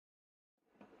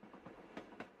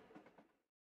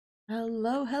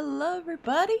Hello, hello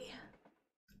everybody.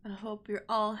 I hope you're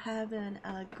all having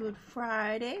a good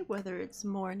Friday, whether it's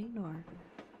morning or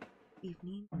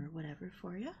evening or whatever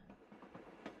for you.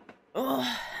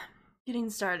 Oh, getting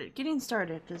started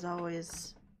is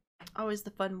always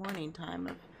the fun morning time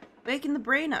of waking the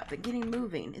brain up and getting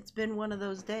moving. It's been one of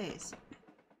those days.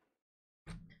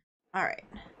 All right.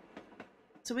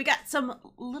 So we got some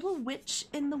Little Witch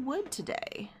in the Wood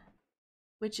today,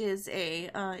 which is a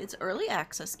it's early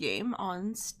access game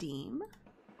on Steam.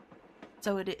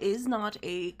 So it is not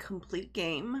a complete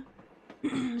game.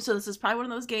 So this is probably one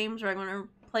of those games where I'm going to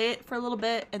play it for a little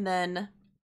bit and then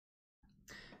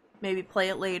maybe play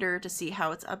it later to see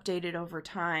how it's updated over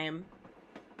time.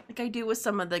 Like I do with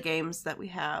some of the games that we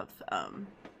have.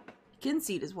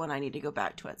 Kinseed is one I need to go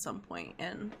back to at some point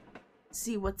and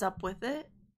see what's up with it.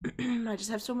 I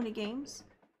just have so many games.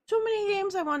 So many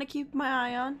games I want to keep my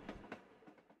eye on.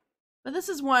 But this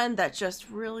is one that just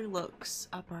really looks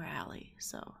up our alley,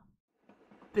 so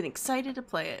been excited to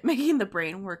play it. Making the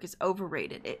brain work is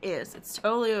overrated. It is. It's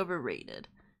totally overrated.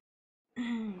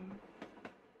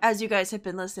 As you guys have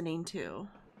been listening to,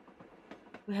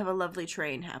 we have a lovely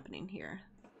train happening here,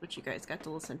 which you guys got to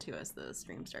listen to as the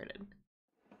stream started.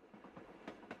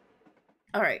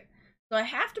 Alright, so I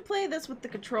have to play this with the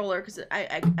controller because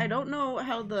I don't know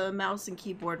how the mouse and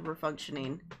keyboard were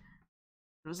functioning.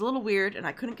 It was a little weird and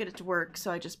I couldn't get it to work,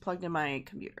 so I just plugged in my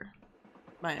computer.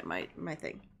 My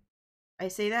thing. I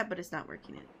say that, but it's not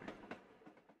working anymore.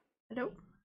 Hello?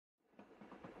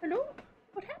 Hello?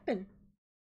 What happened?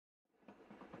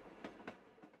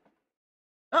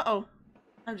 Uh-oh.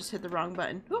 I just hit the wrong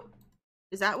button. Ooh.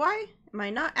 Is that why? Am I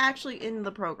not actually in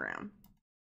the program?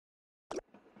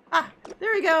 Ah,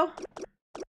 there we go.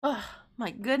 Oh, my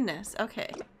goodness.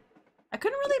 Okay. I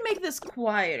couldn't really make this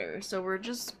quieter, so we're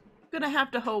just gonna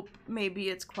have to hope maybe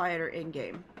it's quieter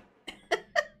in-game.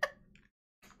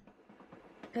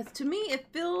 Because to me, it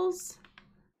feels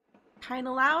kind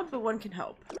of loud, but one can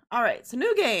hope. Alright, so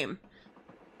new game.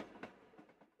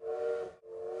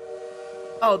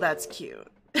 Oh, that's cute.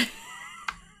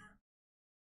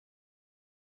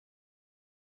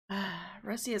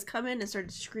 Rusty has come in and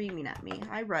started screaming at me.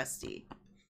 Hi, Rusty.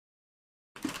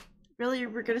 Really?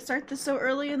 We're gonna start this so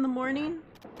early in the morning?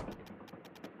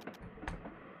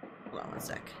 Hold on one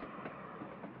sec.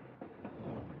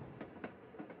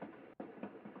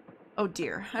 Oh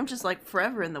dear, I'm just like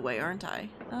forever in the way, aren't I?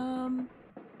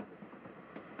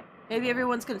 Maybe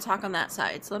everyone's gonna talk on that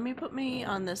side, so let me put me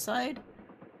on this side.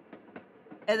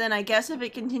 And then I guess if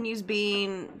it continues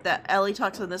being that Ellie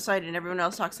talks on this side and everyone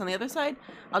else talks on the other side,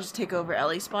 I'll just take over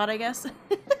Ellie's spot, I guess.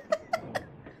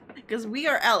 Because we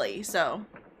are Ellie, so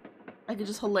I could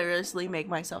just hilariously make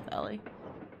myself Ellie.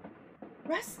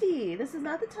 Rusty, this is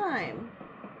not the time.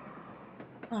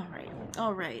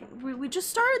 Alright. We just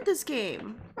started this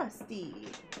game. Rusty.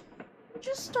 We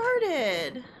just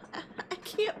started. I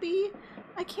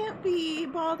can't be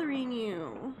bothering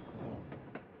you.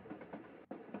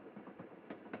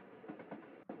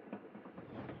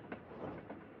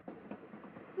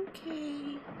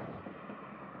 Okay.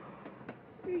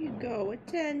 Here you go.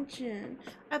 Attention.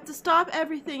 I have to stop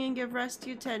everything and give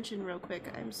Rusty attention real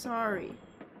quick. I'm sorry.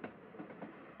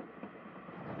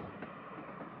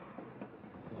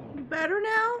 Better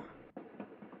now?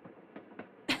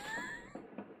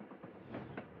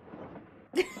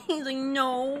 He's like,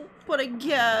 no, but I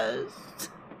guess.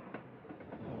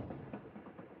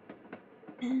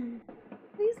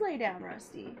 Please lay down,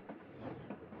 Rusty.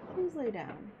 Please lay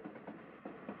down.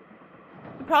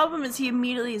 The problem is he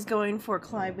immediately is going for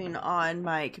climbing on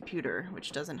my computer,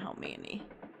 which doesn't help me any.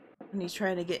 And he's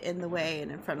trying to get in the way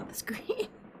and in front of the screen.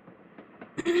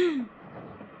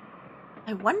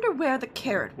 I wonder where the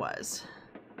carrot was.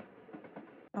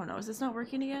 Oh no, is this not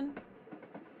working again?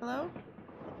 Hello?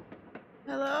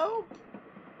 Hello?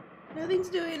 Nothing's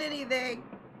doing anything.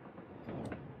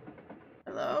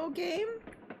 Hello, game?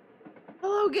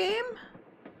 Hello, game?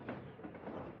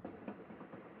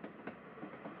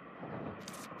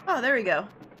 Oh, there we go.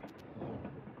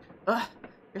 Ugh,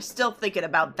 you're still thinking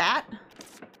about that?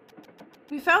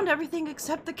 We found everything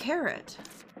except the carrot.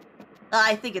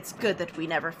 I think it's good that we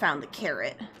never found the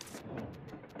carrot.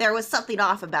 There was something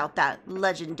off about that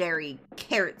legendary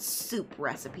carrot soup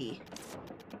recipe.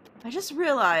 I just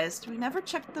realized we never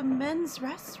checked the men's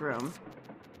restroom.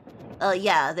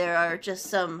 Yeah, there are just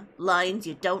some lines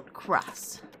you don't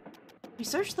cross. We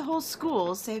searched the whole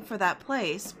school, save for that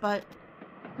place, but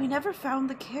we never found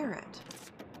the carrot.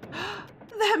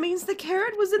 That means the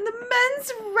carrot was in the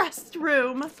men's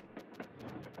restroom!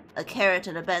 A carrot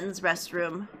in a men's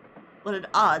restroom. What an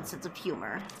odd sense of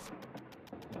humor.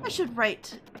 I should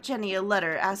write Jenny a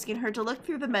letter asking her to look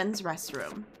through the men's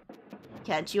restroom.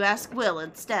 Can't you ask Will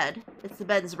instead? It's the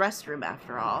men's restroom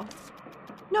after all.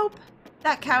 Nope.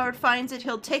 That coward finds it,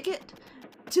 he'll take it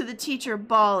to the teacher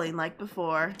bawling like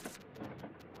before.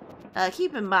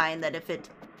 Keep in mind that if it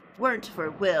weren't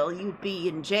for Will, you'd be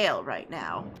in jail right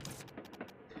now.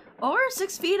 Or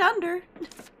 6 feet under.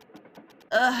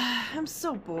 I'm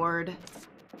so bored.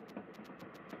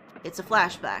 It's a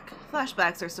flashback.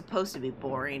 Flashbacks are supposed to be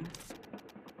boring.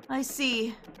 I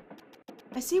see.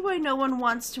 I see why no one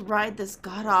wants to ride this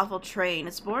god-awful train.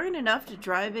 It's boring enough to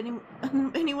drive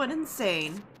anyone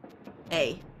insane.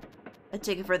 Hey, a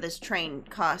ticket for this train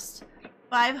costs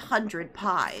 500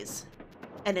 pies.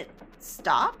 And it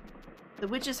stopped? The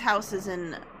witch's house is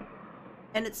in...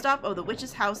 And it stopped? Oh, the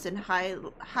witch's house in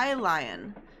High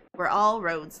Lion, where all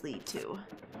roads lead to.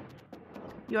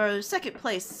 Your second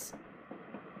place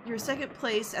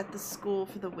at the school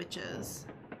for the witches.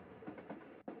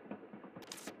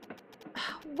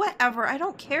 Whatever, I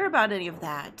don't care about any of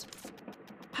that.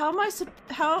 How am I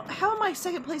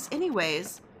second place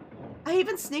anyways? I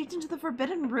even sneaked into the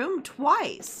forbidden room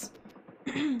twice.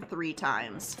 3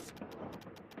 times.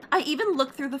 I even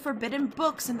looked through the forbidden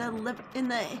books in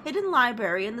the hidden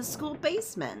library in the school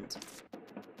basement.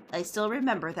 I still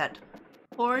remember that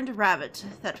horned rabbit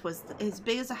that was as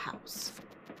big as a house.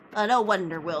 No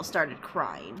wonder Will started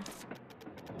crying.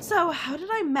 So, how did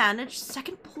I manage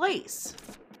second place?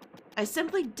 I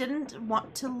simply didn't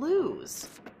want to lose.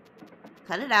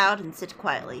 Cut it out and sit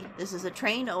quietly. This is a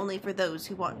train only for those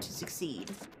who want to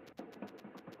succeed.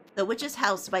 The witch's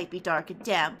house might be dark and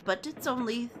damp, but it's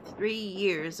only 3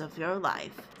 years of your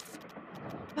life.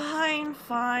 Fine,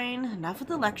 fine. Enough of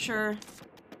the lecture.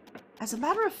 As a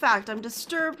matter of fact, I'm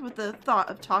disturbed with the thought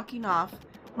of taking off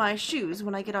my shoes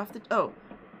when I get off the... Oh.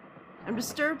 I'm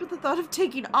disturbed with the thought of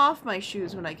taking off my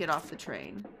shoes when I get off the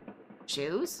train.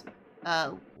 Shoes?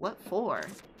 What for?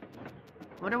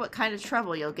 Wonder what kind of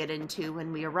trouble you'll get into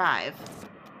when we arrive.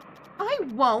 I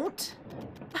won't.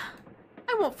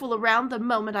 I won't fool around the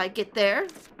moment I get there.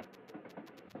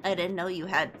 I didn't know you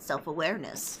had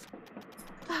self-awareness.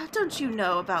 Don't you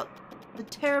know about the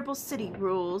terrible city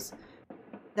rules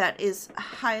that is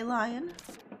High Lion?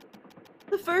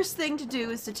 The first thing to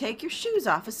do is to take your shoes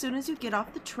off as soon as you get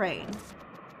off the train.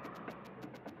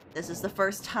 This is the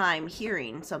first time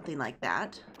hearing something like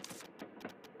that.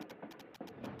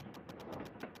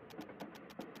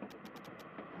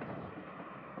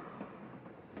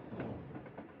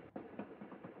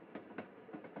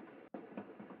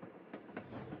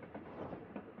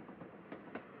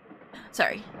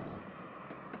 Sorry.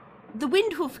 The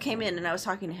Windhoof came in and I was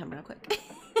talking to him real quick.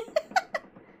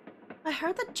 I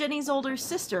heard that Jenny's older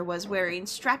sister was wearing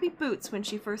strappy boots when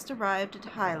she first arrived at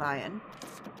High Lion.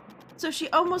 So she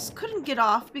almost couldn't get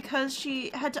off because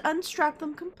she had to unstrap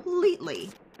them completely.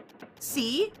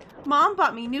 See? Mom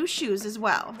bought me new shoes as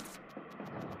well.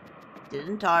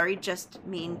 Didn't Ari just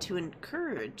mean to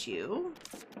encourage you?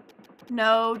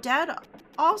 No, Dad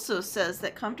also says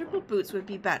that comfortable boots would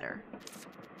be better.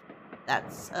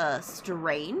 That's,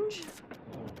 strange.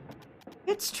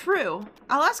 It's true.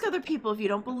 I'll ask other people if you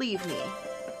don't believe me.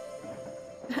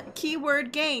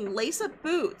 Keyword gain, lace-up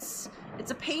boots.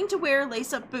 It's a pain to wear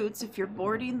lace-up boots if you're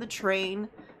boarding the train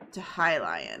to High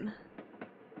Lion.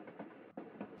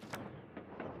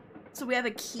 So we have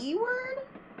a keyword?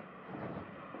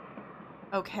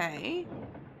 Okay.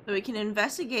 So we can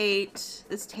investigate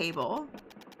this table.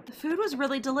 The food was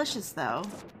really delicious, though.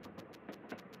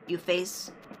 Your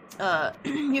face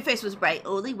was bright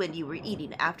only when you were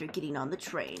eating after getting on the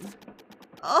train.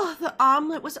 Oh, the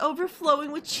omelet was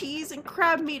overflowing with cheese and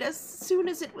crab meat as soon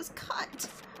as it was cut.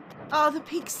 Oh, the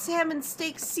pink salmon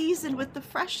steak seasoned with the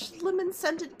fresh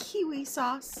lemon-scented kiwi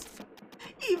sauce.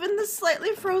 Even the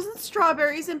slightly frozen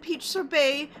strawberries and peach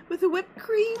sorbet with the whipped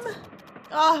cream.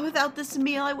 Oh, without this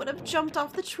meal, I would have jumped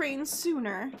off the train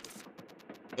sooner.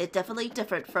 It's definitely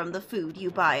different from the food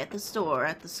you buy at the store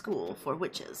at the school for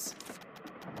witches.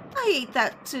 I ate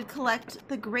that to collect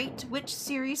the Great Witch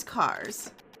series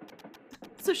cars.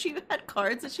 So she had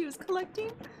cards that she was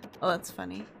collecting? Oh, that's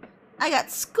funny. I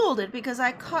got scolded because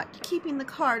I caught keeping the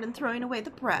card and throwing away the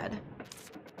bread.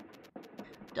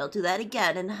 Don't do that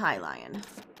again in High Lion.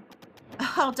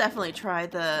 I'll definitely try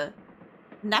the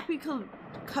nappy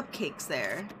cupcakes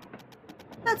there.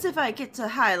 That's if I get to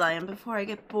High Lion before I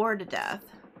get bored to death.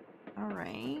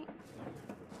 Alright.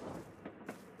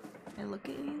 Can I look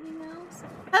at anything else?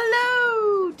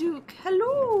 Hello, Duke!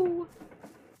 Hello!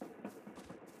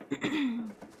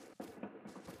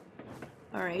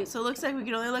 Alright, so it looks like we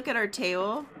can only look at our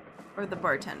table or the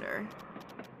bartender.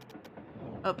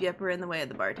 Oh, yep, we're in the way of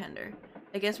the bartender.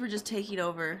 I guess we're just taking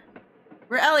over.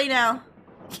 We're Ellie now.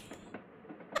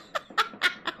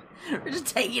 We're just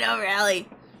taking over Ellie.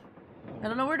 I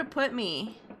don't know where to put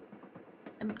me.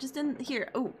 I'm just in here.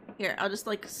 Oh, here. I'll just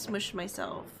like smush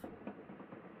myself.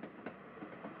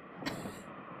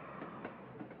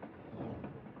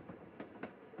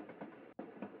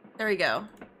 There we go.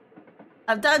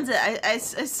 I've done it. I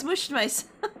smushed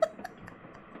myself.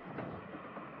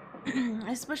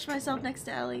 I smushed myself next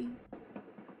to Ellie.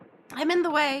 I'm in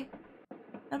the way.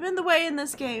 I'm in the way in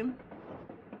this game.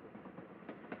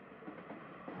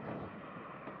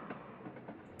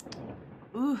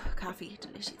 Ooh, coffee.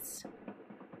 Delicious.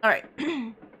 Alright.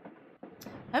 I'm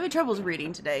having troubles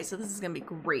reading today, so this is gonna be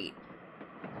great.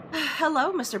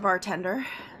 Hello, Mr. Bartender.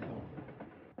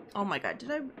 Oh my god,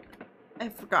 did I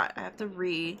forgot. I have to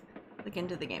look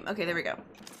into the game. Okay, there we go.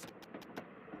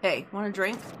 Hey, want a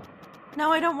drink?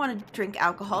 No, I don't want to drink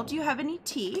alcohol. Do you have any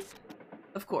tea?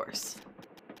 Of course.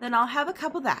 Then I'll have a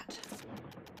cup of that.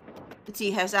 The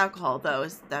tea has alcohol, though.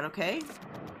 Is that okay?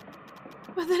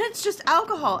 But then it's just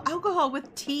alcohol. Alcohol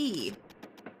with tea.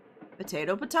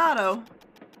 Potato, potato.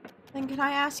 Then can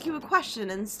I ask you a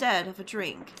question instead of a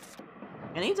drink?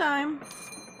 Anytime.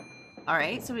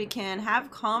 Alright, so we can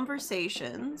have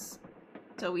conversations.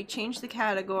 So we change the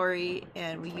category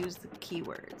and we use the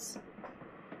keywords.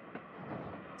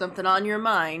 Something on your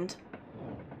mind.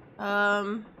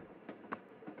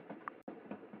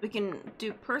 We can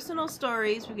do personal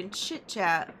stories, we can chit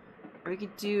chat, or we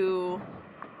could do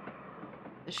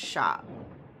the shop.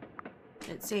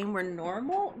 It's saying we're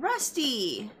normal?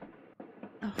 Rusty!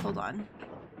 Oh, hold on.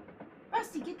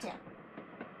 Rusty, get down.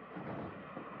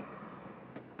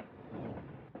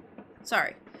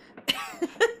 Sorry.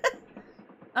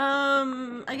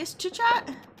 I guess chit chat?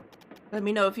 Let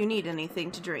me know if you need anything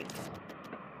to drink.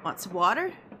 Want some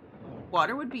water?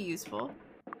 Water would be useful.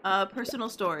 Personal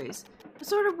stories. What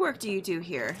sort of work do you do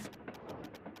here?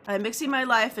 I'm mixing my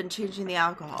life and changing the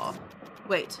alcohol.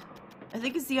 Wait, I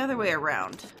think it's the other way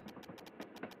around.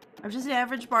 I'm just an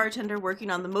average bartender working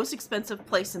on the most expensive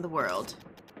place in the world.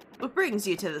 What brings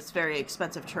you to this very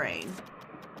expensive train?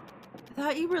 I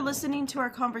thought you were listening to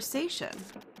our conversation.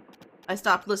 I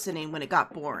stopped listening when it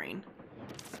got boring.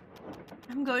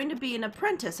 I'm going to be an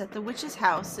apprentice at the witch's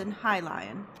house in High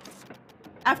Lion.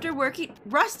 After working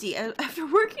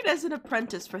as an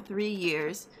apprentice for 3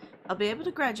 years, I'll be able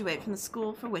to graduate from the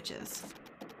school for witches.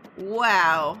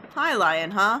 Wow, High Lion,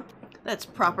 huh? That's a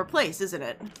proper place, isn't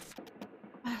it?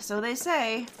 So they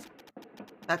say.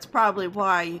 That's probably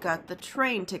why you got the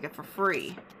train ticket for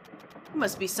free. You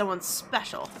must be someone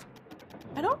special.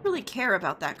 I don't really care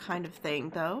about that kind of thing,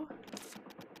 though.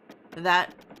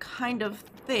 That kind of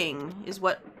thing is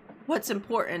what's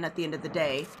important at the end of the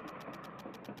day.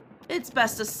 It's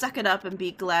best to suck it up and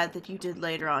be glad that you did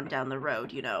later on down the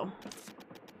road, you know.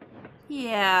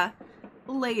 Yeah,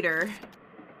 later.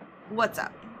 What's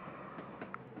up?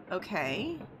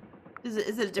 Okay. Is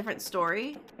it a different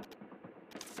story?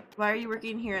 Why are you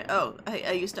working here? Oh,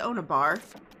 I used to own a bar.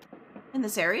 In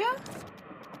this area?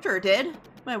 Sure did.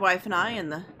 My wife and I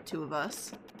and the two of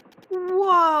us.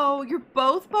 Whoa, you're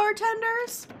both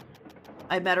bartenders?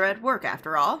 I met her at work,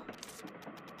 after all.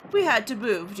 We had to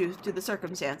move due to the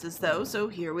circumstances, though, so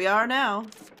here we are now.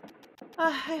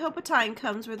 I hope a time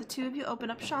comes where the two of you open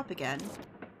up shop again.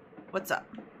 What's up?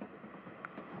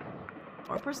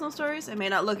 More personal stories? I may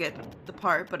not look at the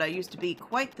part, but I used to be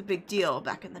quite the big deal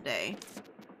back in the day.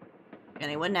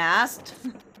 Anyone asked?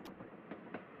 Is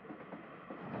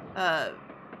that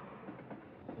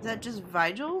just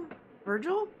Vigil?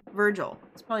 Virgil? Virgil.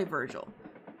 It's probably Virgil.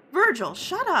 Virgil,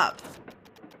 shut up!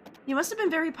 You must have been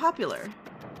very popular.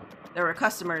 There were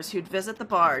customers who'd visit the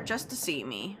bar just to see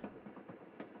me.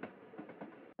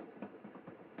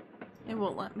 It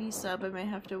won't let me sub. I may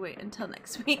have to wait until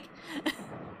next week.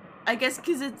 I guess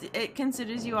because it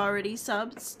considers you already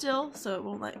subbed still, so it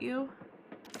won't let you.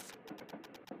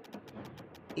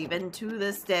 Even to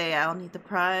this day, I'll need the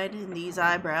pride in these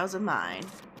eyebrows of mine.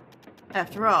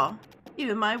 After all,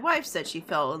 even my wife said she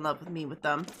fell in love with me with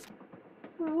them.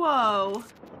 Whoa.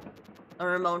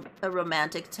 A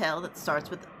romantic tale that starts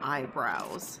with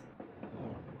eyebrows.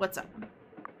 What's up?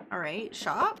 Alright,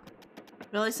 shop?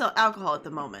 We only sell alcohol at the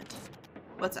moment.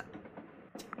 What's up?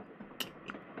 Okay.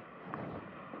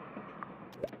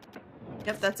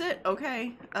 Yep, that's it.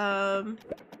 Okay.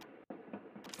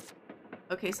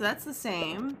 Okay, so that's the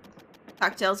same.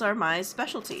 Cocktails are my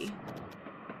specialty.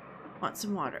 Want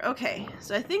some water. Okay,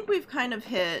 so I think we've kind of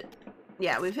hit...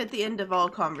 Yeah, we've hit the end of all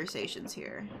conversations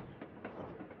here.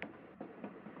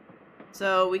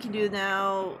 So we can do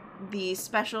now the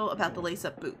special about the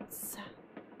lace-up boots.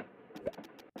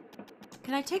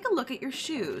 Can I take a look at your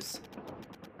shoes?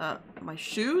 My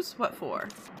shoes? What for?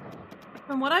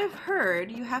 From what I've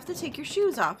heard, you have to take your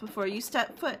shoes off before you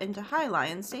step foot into High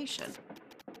Lion Station.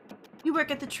 You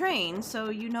work at the train, so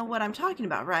you know what I'm talking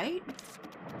about, right?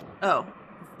 Oh,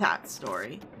 that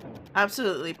story.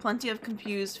 Absolutely, plenty of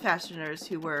confused fasteners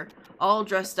who were all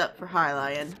dressed up for High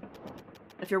Lion.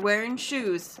 If you're wearing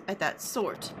shoes at that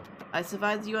sort, I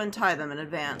advise you untie them in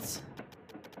advance.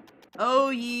 O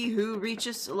ye who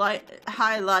reachest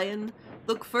High Lion,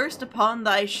 look first upon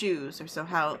thy shoes, or so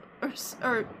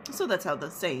that's how the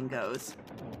saying goes.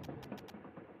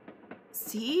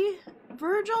 See,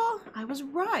 Virgil, I was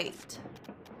right.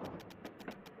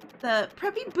 The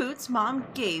preppy boots Mom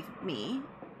gave me.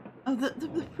 Oh,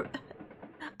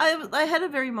 I had a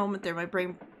very moment there. My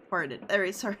brain farted.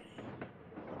 Very sorry.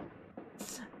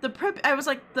 I was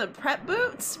like, the prep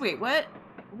boots? Wait, what?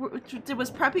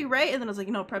 Was preppy right? And then I was like,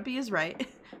 no, preppy is right.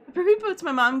 The preppy boots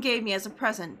my mom gave me as a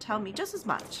present tell me just as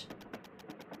much.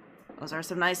 Those are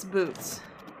some nice boots.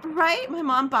 Right? My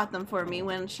mom bought them for me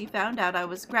when she found out I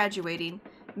was graduating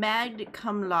magna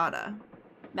cum laude.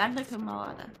 Magna cum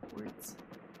laude. Words.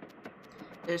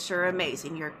 It's sure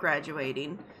amazing you're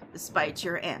graduating, despite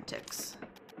your antics.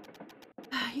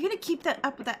 You're gonna keep that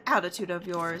up with that attitude of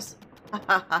yours.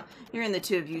 Hearing the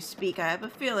two of you speak, I have a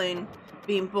feeling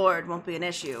being bored won't be an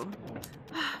issue.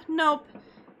 Nope.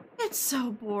 It's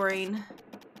so boring.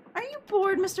 Are you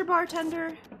bored, Mr.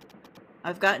 Bartender?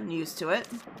 I've gotten used to it.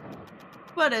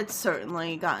 But it's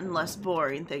certainly gotten less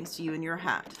boring thanks to you and your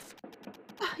hat.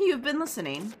 You've been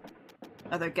listening.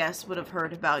 Other guests would have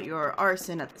heard about your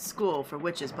arson at the school for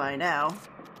witches by now.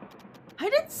 I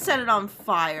didn't set it on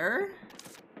fire.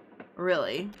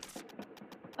 Really?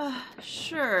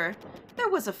 Sure. There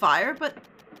was a fire, but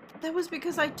that was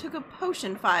because I took a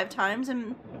potion 5 times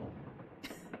and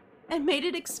made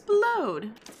it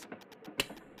explode.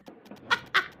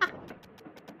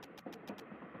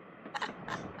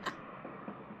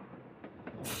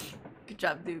 Good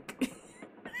job, Duke.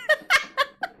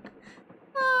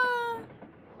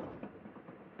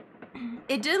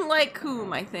 It didn't like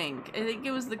Coom, I think. I think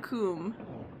it was the Coom.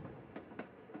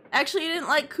 Actually, it didn't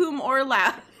like Coom or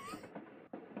laugh.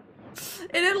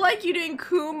 It didn't like you doing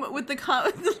Coom with the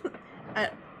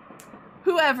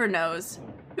whoever knows.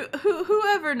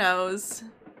 Whoever knows.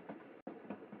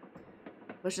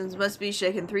 Potions must be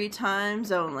shaken 3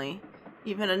 times only.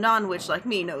 Even a non-witch like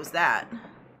me knows that.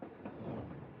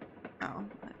 Oh.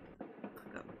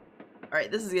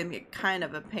 Alright, this is gonna be kind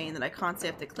of a pain that I constantly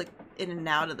have to click in and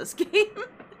out of this game.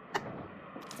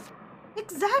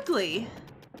 Exactly.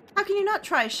 How can you not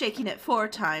try shaking it 4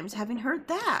 times, having heard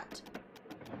that?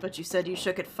 But you said you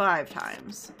shook it 5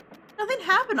 times. Nothing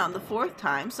happened on the 4th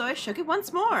time, so I shook it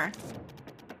once more.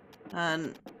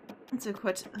 And it's a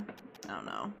quit. I don't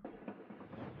know.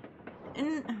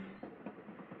 And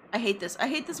I hate this. I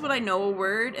hate this when I know a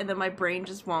word and then my brain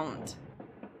just won't.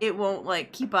 It won't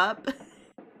like keep up.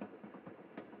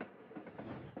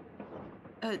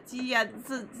 Yeah,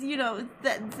 so, you know,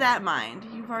 that mind.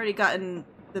 You've already gotten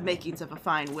the makings of a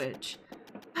fine witch.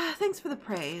 Thanks for the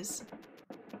praise.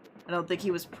 I don't think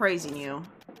he was praising you.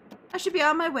 I should be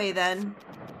on my way then.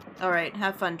 Alright,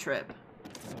 have fun trip.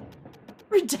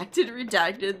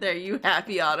 Redacted, there you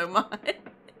happy Automod.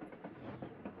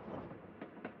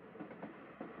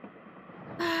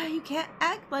 You can't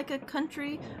act like a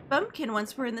country bumpkin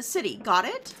once we're in the city, got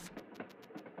it?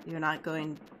 You're not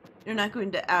going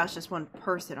to ask just one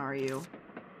person, are you?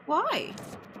 Why?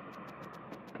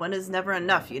 One is never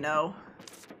enough, you know.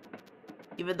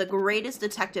 Even the greatest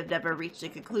detective never reached a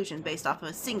conclusion based off of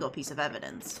a single piece of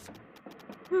evidence.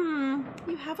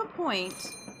 You have a point.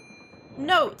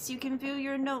 Notes! You can view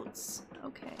your notes.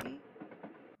 Okay.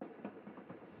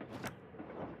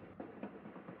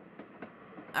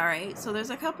 Alright, so there's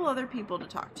a couple other people to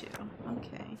talk to.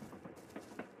 Okay.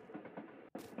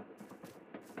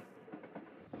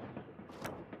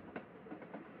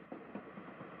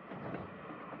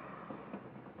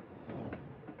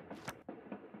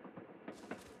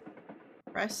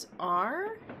 Press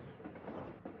R?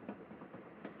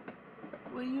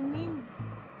 What do you mean?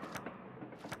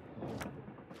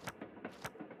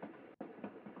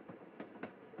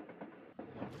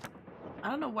 I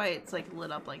don't know why it's like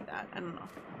lit up like that. I don't know.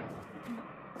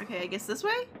 Okay, I guess this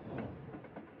way?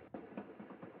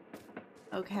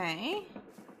 Okay.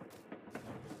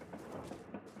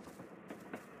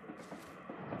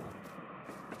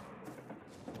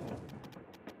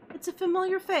 It's a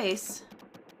familiar face.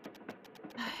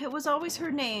 It was always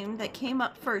her name that came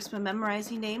up first when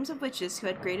memorizing names of witches who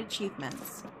had great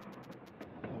achievements.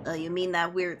 Oh, you mean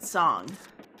that weird song?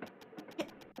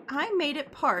 I made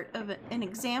it part of an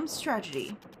exam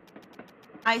strategy.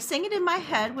 I sang it in my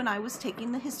head when I was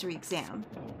taking the history exam.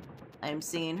 I am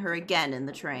singing her again in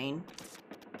the train.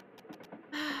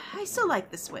 I still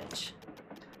like this witch.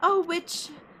 Oh, witch,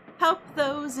 help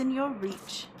those in your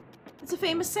reach. It's a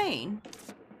famous saying.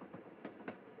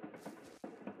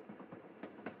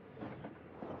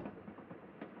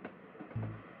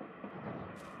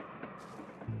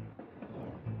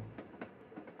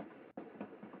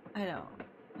 I don't.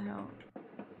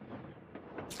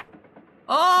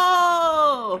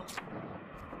 Oh!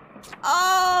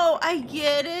 Oh, I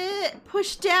get it.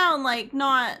 Push down, like,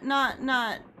 not.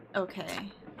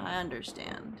 Okay, I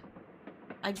understand.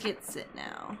 I gets it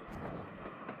now.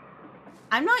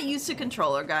 I'm not used to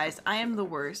controller, guys. I am the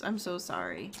worst. I'm so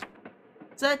sorry.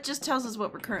 So that just tells us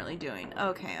what we're currently doing.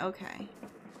 Okay.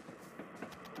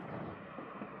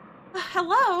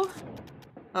 Hello?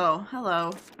 Oh,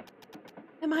 hello.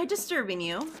 Am I disturbing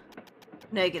you?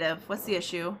 Negative. What's the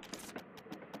issue?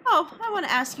 Oh, I want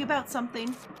to ask you about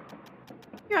something.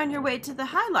 You're on your way to the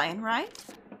High Line, right?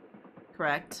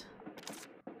 Correct.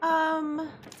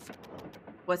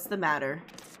 What's the matter?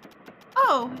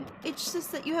 Oh, it's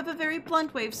just that you have a very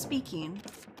blunt way of speaking.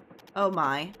 Oh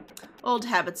my. Old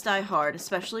habits die hard,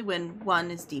 especially when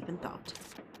one is deep in thought.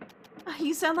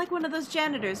 You sound like one of those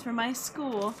janitors from my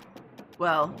school.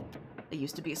 Well, I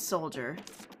used to be a soldier.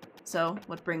 So,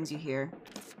 what brings you here?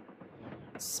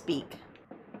 Speak.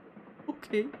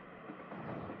 Okay.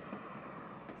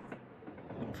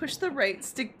 Push the right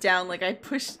stick down like I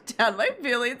pushed down my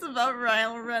feelings about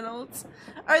Ryan Reynolds.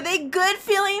 Are they good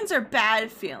feelings or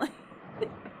bad feelings?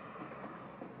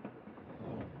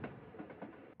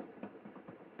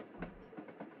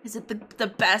 Is it the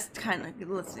best kind of...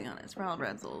 Let's be honest. Ryan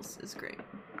Reynolds is great.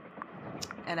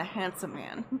 And a handsome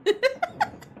man.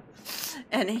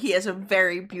 And he has a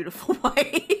very beautiful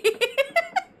wife.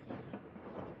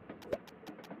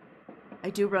 I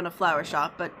do run a flower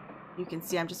shop, but you can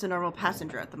see I'm just a normal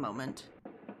passenger at the moment.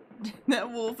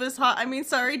 That wolf is hot. I mean,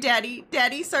 sorry, daddy.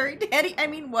 Daddy, sorry, daddy. I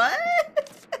mean, what?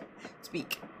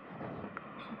 Speak.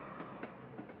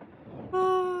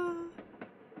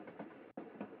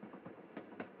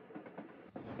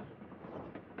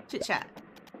 Chit chat.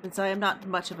 Since I am not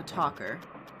much of a talker,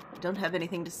 I don't have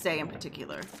anything to say in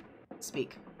particular.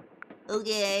 Speak.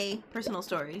 Okay. Personal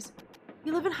stories.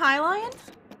 You live in High Lion?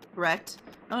 Correct.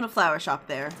 I own a flower shop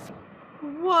there.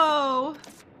 Whoa.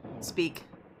 Speak.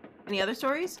 Any other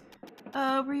stories?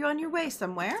 Were you on your way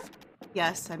somewhere?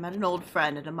 Yes, I met an old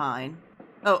friend at a mine.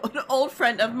 Oh, an old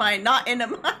friend of mine, not in a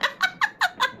mine.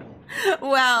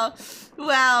 Wow.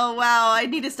 I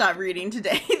need to stop reading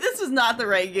today. This was not the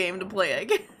right game to play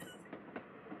again.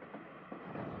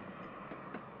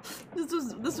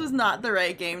 This was not the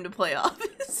right game to play,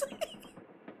 obviously.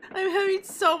 I'm having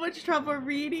so much trouble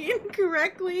reading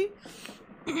correctly.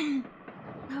 Oh,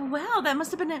 wow, that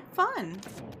must have been fun.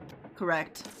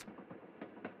 Correct.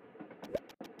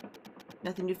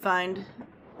 Nothing you'd find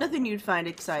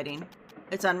exciting.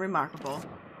 It's unremarkable.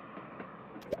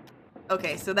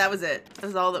 Okay, so that was it. That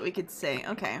was all that we could say.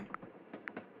 Okay.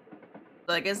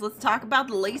 So I guess let's talk about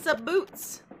the lace-up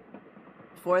boots.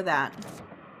 Before that.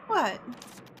 What?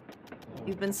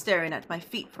 You've been staring at my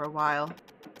feet for a while.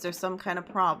 Is there some kind of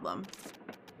problem?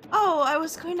 Oh, I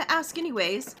was going to ask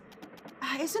anyways.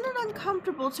 Isn't it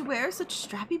uncomfortable to wear such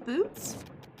strappy boots?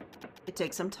 It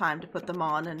takes some time to put them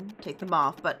on and take them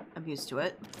off, but I'm used to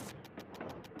it.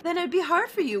 Then it'd be hard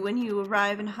for you when you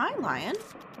arrive in High Lion.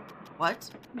 What?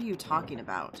 What are you talking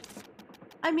about?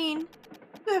 I mean,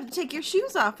 you have to take your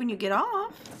shoes off when you get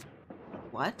off.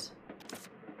 What?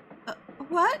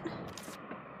 What?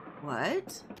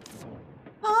 What?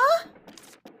 Huh?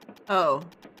 Oh,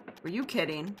 were you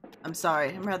kidding? I'm sorry,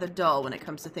 I'm rather dull when it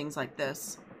comes to things like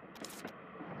this.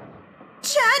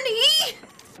 Jenny!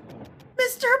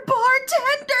 Mr.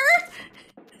 Bartender!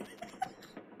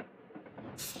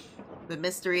 The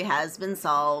mystery has been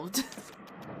solved.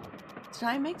 Did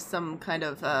I make some kind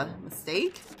of,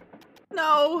 mistake?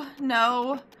 No.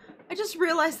 I just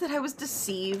realized that I was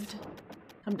deceived.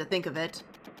 Come to think of it.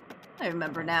 I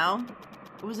remember now.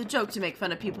 It was a joke to make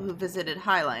fun of people who visited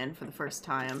High Lion for the first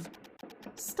time.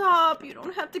 Stop! You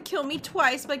don't have to kill me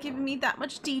twice by giving me that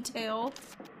much detail.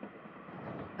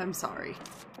 I'm sorry.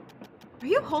 Are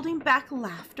you holding back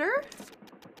laughter?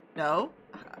 No,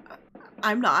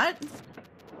 I'm not.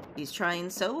 He's trying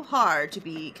so hard to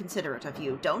be considerate of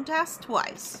you. Don't ask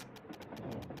twice.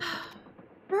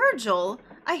 Virgil,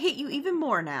 I hate you even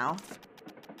more now.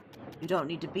 You don't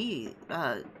need to be,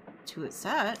 too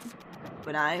upset.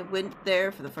 When I went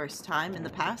there for the first time in the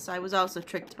past, I was also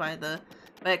tricked by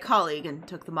a colleague and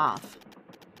took them off.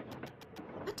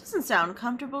 That doesn't sound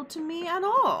comfortable to me at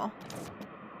all.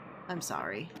 I'm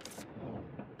sorry.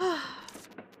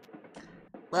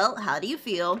 Well, how do you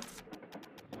feel?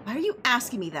 Why are you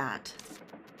asking me that?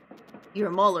 Your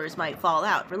molars might fall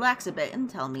out. Relax a bit and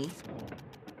tell me.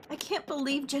 I can't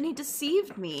believe Jenny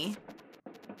deceived me.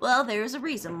 Well, there's a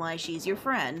reason why she's your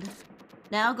friend.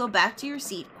 Now go back to your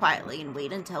seat quietly and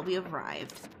wait until we have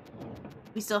arrived.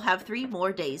 We still have 3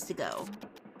 more days to go.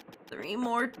 3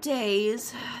 more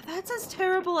days? That's as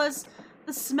terrible as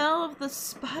the smell of the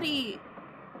spotted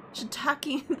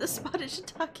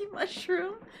shiitake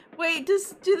mushroom? Wait, do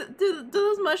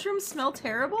those mushrooms smell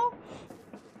terrible?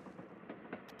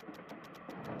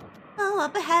 Oh,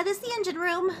 up ahead is the engine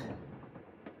room.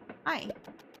 Hi.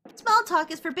 Small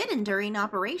talk is forbidden during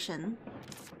operation.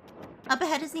 Up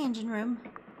ahead is the engine room.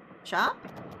 Shop?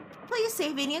 Please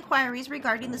save any inquiries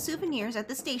regarding the souvenirs at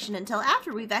the station until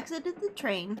after we've exited the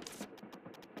train.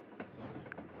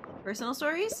 Personal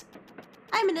stories?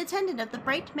 I'm an attendant of the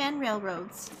Bright Man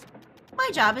Railroads. My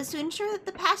job is to ensure that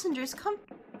the passengers'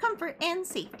 comfort and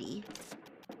safety.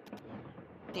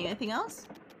 Anything else?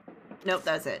 Nope,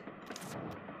 that's it.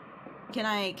 Can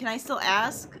I still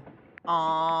ask?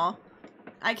 Aww.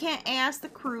 I can't ask the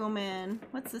crewman.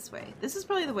 What's this way? This is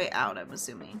probably the way out, I'm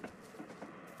assuming.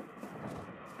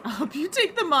 I hope you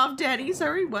take them off, Daddy.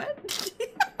 Sorry, what?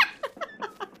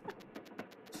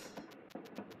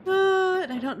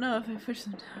 And I don't know if I push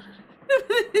them down.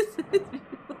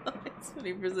 It's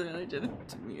 20% hygienic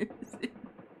to music.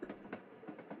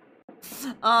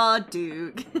 Aw,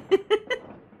 Duke.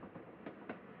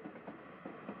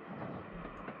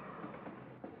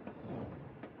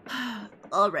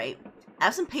 Alright.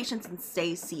 Have some patience and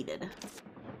stay seated.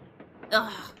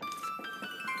 Ugh.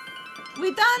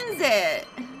 We done it!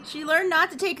 She learned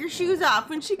not to take her shoes off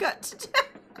when she got to town.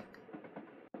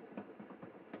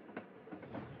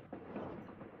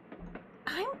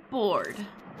 I'm bored.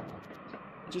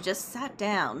 You just sat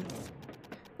down.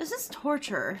 This is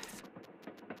torture.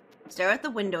 Stare at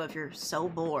the window if you're so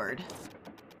bored.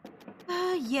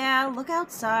 Yeah, look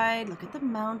outside, look at the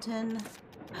mountain.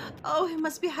 Oh, it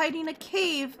must be hiding in a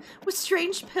cave with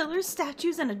strange pillars,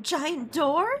 statues, and a giant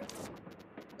door?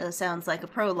 Sounds like a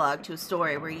prologue to a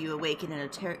story where you awaken a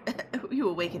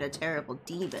terrible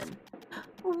demon.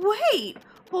 Wait!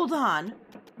 Hold on.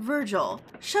 Virgil,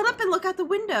 shut up and look out the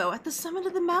window at the summit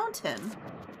of the mountain.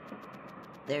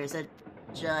 There's a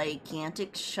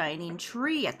gigantic shining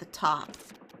tree at the top.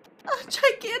 A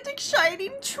gigantic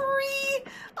shining tree!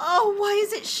 Oh, why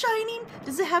is it shining?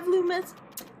 Does it have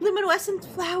luminescent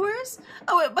flowers?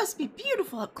 Oh, it must be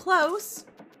beautiful up close.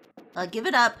 Give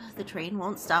it up. The train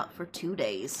won't stop for 2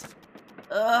 days.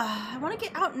 I want to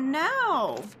get out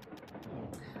now.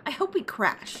 I hope we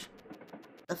crash.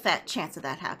 A fat chance of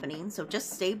that happening, so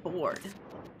just stay bored.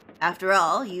 After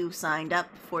all, you signed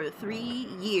up for 3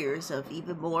 years of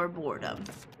even more boredom.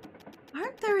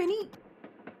 Aren't there any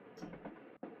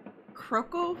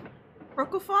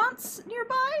crocofonts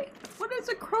nearby? What is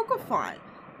a crocofont?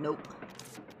 Nope.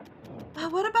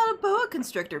 What about a boa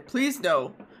constrictor? Please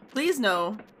no. Please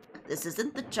no. This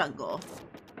isn't the jungle.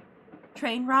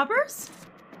 Train robbers?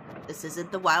 This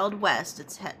isn't the Wild West.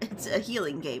 It's a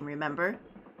healing game, remember?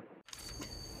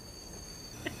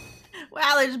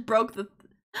 Wow, I just broke the...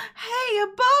 Hey, a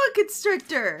boa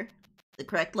constrictor! The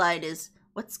correct line is,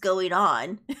 what's going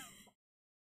on?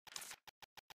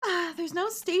 There's no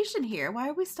station here. Why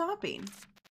are we stopping?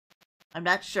 I'm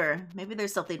not sure. Maybe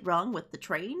there's something wrong with the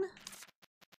train?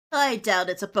 I doubt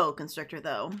it's a boa constrictor,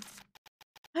 though.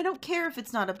 I don't care if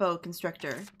it's not a boa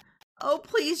constrictor. Oh,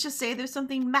 please just say there's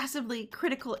something massively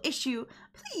critical issue.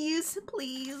 Please,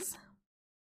 please.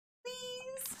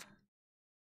 Please.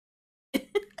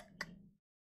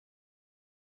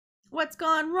 What's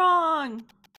gone wrong?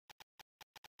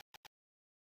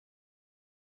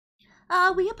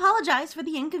 We apologize for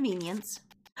the inconvenience.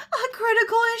 A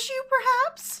critical issue,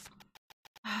 perhaps?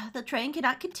 The train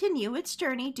cannot continue its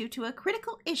journey due to a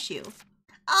critical issue.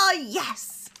 Oh,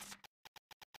 yes!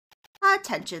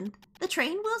 Attention, the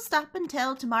train will stop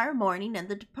until tomorrow morning and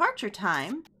the departure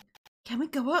time. Can we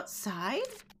go outside?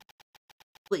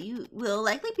 Will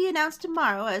likely be announced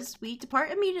tomorrow as we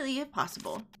depart immediately if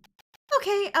possible.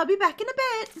 Okay, I'll be back in a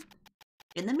bit.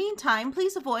 In the meantime,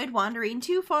 please avoid wandering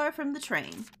too far from the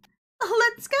train.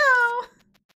 Let's go!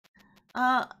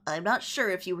 I'm not sure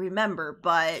if you remember,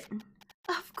 but...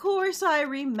 Of course I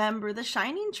remember the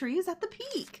shining trees at the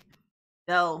peak.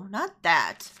 No, not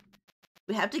that.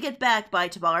 We have to get back by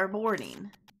tomorrow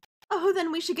morning. Oh,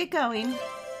 then we should get going.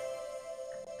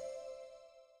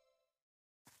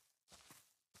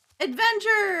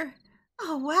 Adventure!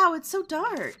 Oh, wow, it's so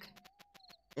dark.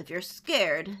 If you're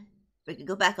scared, we can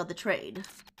go back on the train.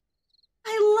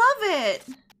 I love it!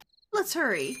 Let's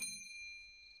hurry.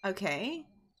 Okay.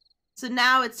 So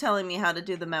now it's telling me how to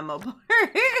do the memo part.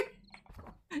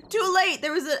 Too late!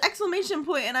 There was an exclamation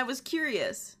point and I was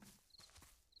curious.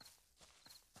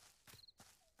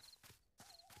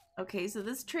 Okay, so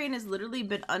this train has literally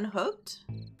been unhooked.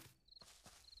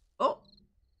 Oh.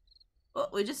 Oh,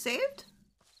 we just saved?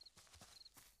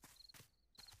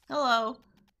 Hello.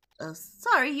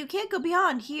 Sorry, you can't go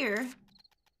beyond here.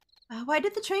 Why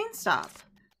did the train stop?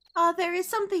 There is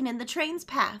something in the train's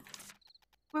path.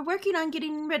 We're working on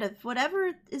getting rid of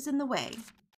whatever is in the way.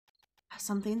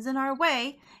 Something's in our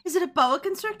way. Is it a boa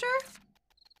constrictor?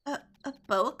 A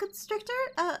boa constrictor?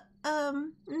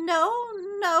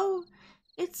 No.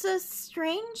 It's a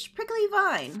strange prickly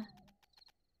vine.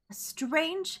 A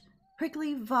strange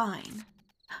prickly vine.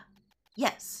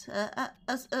 Yes,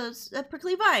 a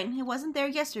prickly vine. It wasn't there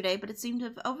yesterday, but it seemed to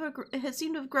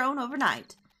have grown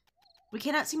overnight. We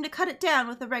cannot seem to cut it down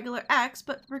with a regular axe,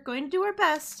 but we're going to do our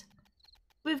best.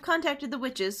 We've contacted the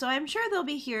witches, so I'm sure they'll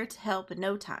be here to help in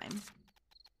no time.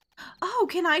 Oh,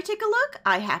 can I take a look?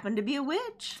 I happen to be a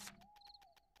witch.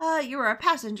 You're our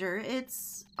passenger.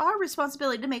 It's our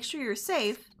responsibility to make sure you're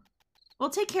safe. We'll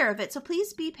take care of it, so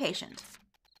please be patient.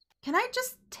 Can I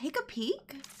just take a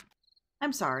peek?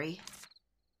 I'm sorry.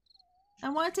 I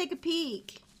want to take a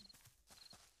peek.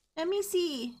 Let me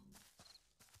see.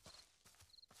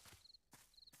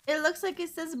 It looks like it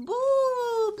says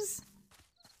boobs.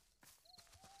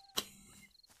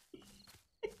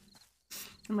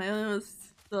 Am I almost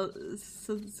so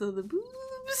the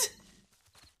boobs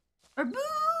or boo?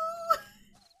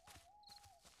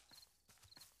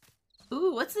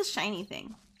 Ooh, what's this shiny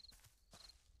thing?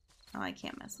 Oh, I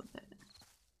can't mess with it.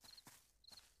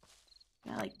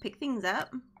 Can I like pick things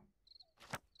up?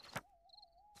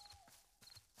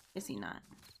 Is he not?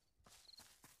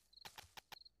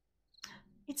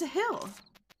 It's a hill.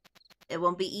 It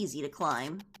won't be easy to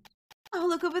climb. Oh,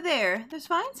 look over there. There's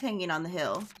vines hanging on the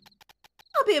hill.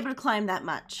 I'll be able to climb that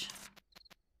much.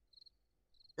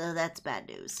 So that's bad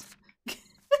news.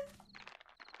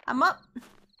 I'm up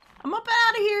and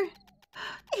out of here.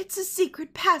 It's a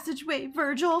secret passageway,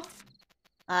 Virgil.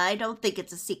 I don't think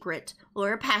it's a secret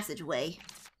or a passageway.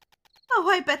 Oh,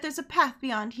 I bet there's a path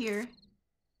beyond here.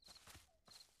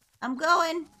 I'm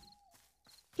going.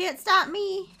 Can't stop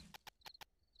me.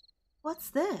 What's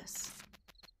this?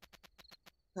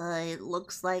 It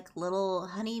looks like little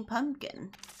honey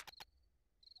pumpkin.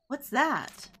 What's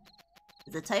that?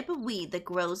 It's a type of weed that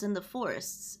grows in the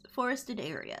forested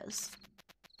areas.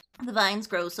 The vines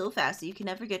grow so fast that you can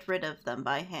never get rid of them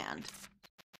by hand.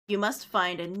 You must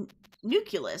find a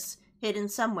nucleus hidden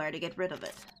somewhere to get rid of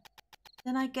it.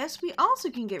 Then I guess we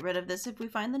also can get rid of this if we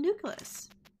find the nucleus.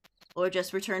 Or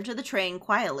just return to the train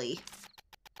quietly.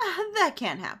 That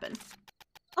can't happen.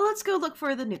 Well, let's go look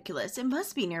for the nucleus. It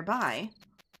must be nearby.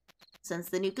 Since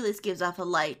the nucleus gives off a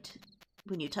light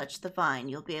when you touch the vine,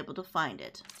 you'll be able to find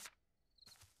it.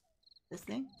 This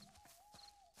thing?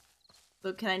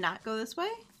 So can I not go this way?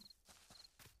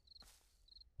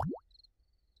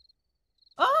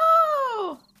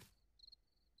 Oh!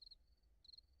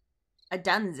 I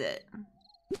done's it.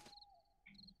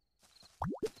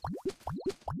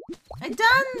 I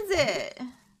done's it!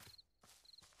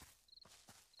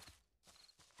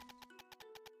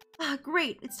 Ah,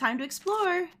 great. It's time to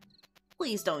explore.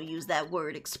 Please don't use that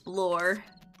word, explore.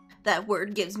 That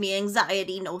word gives me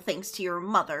anxiety, no thanks to your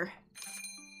mother.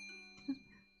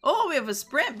 Oh, we have a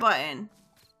sprint button.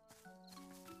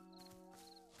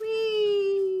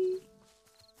 Whee!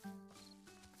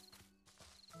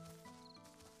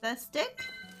 That stick?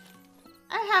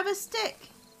 I have a stick.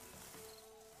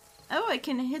 Oh, I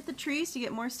can hit the trees to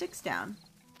get more sticks down.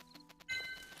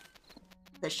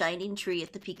 The shining tree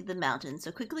at the peak of the mountain.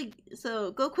 So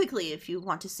go quickly if you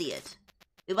want to see it.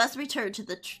 We must return to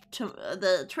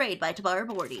the trade by tomorrow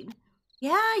morning.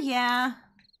 Yeah.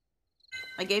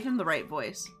 I gave him the right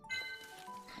voice.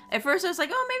 At first I was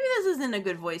like, oh, maybe this isn't a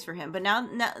good voice for him. But now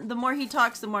the more he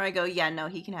talks, the more I go, yeah, no,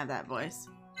 he can have that voice.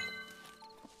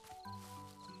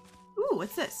 Ooh,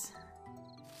 what's this?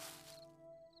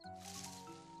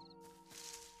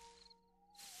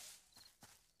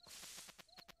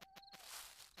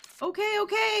 Okay.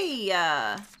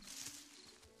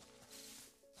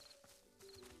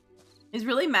 He's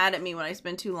really mad at me when I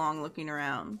spend too long looking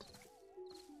around.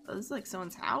 Oh, this is like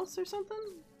someone's house or something?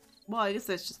 Well, I guess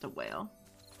that's just a whale.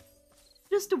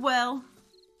 Just a well.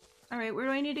 Alright, where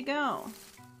do I need to go?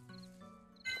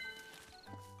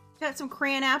 Got some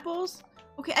crayon apples?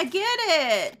 Okay, I get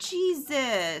it!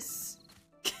 Jesus!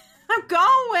 I'm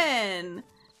going!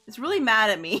 It's really mad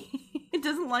at me. It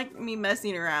doesn't like me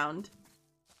messing around.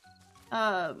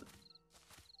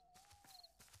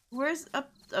 Where's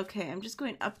up? Okay, I'm just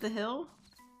going up the hill.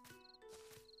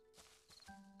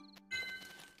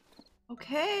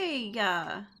 Okay,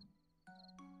 yeah.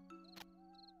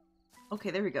 Okay,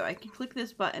 there we go. I can click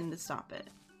this button to stop it.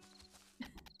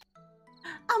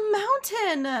 A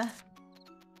mountain!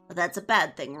 Well, that's a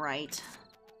bad thing, right?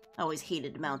 I always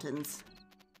hated mountains.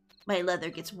 My leather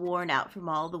gets worn out from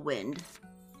all the wind.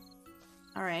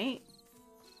 Alright.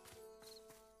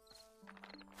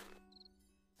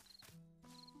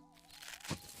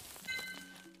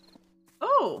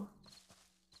 Oh!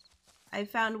 I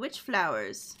found witch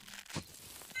flowers.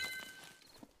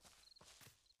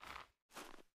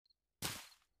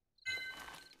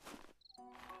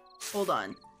 Hold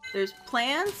on. There's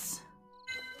plants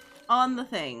on the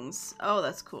things. Oh,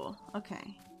 that's cool.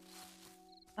 Okay.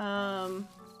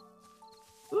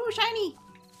 Ooh, shiny!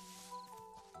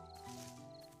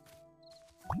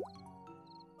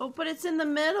 Oh, but it's in the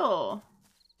middle.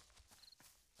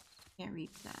 Can't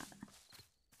reach that.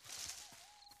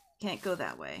 Can't go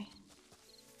that way.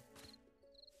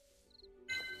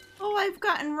 Oh, I've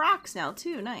gotten rocks now,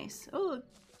 too. Nice. Oh, look.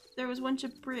 There was once a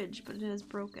bridge, but it has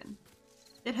broken.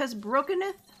 It has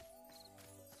brokeneth?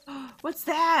 What's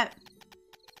that?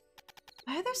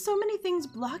 Why are there so many things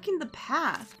blocking the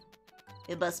path?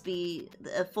 It must be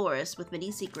a forest with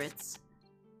many secrets.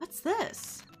 What's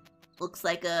this? Looks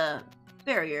like a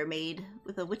barrier made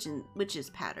with a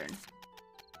witch's pattern.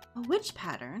 A witch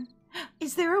pattern?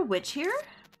 Is there a witch here?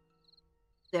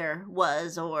 There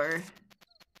was, or...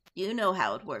 You know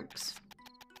how it works.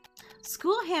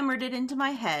 School hammered it into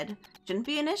my head. Shouldn't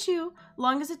be an issue,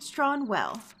 long as it's drawn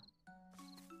well.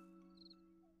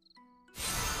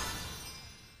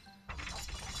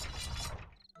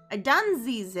 I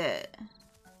donezies it.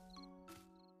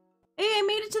 Hey, I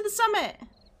made it to the summit.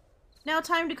 Now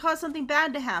time to cause something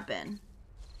bad to happen.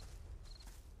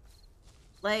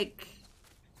 Like,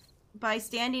 by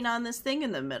standing on this thing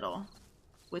in the middle,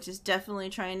 which is definitely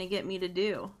trying to get me to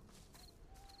do.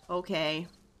 Okay,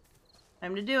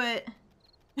 time to do it.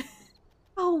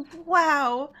 Oh,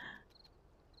 wow.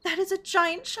 That is a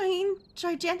gigantic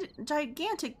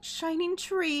shining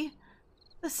tree.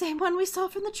 The same one we saw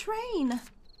from the train.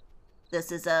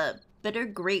 This is a bitter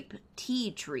grape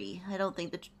tea tree. I don't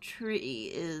think the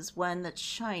tree is one that's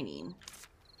shining.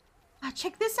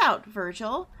 Check this out,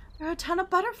 Virgil. There are a ton of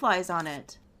butterflies on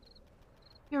it.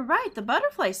 You're right, the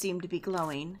butterflies seem to be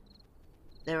glowing.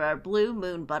 There are blue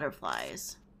moon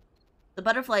butterflies. The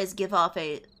butterflies give off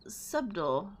a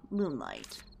subtle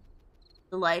moonlight.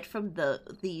 The light from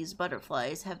these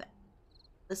butterflies have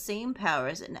the same power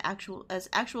as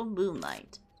actual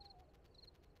moonlight.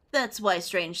 That's why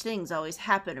strange things always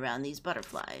happen around these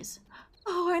butterflies.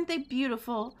 Oh, aren't they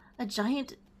beautiful? A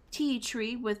giant tea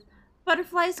tree with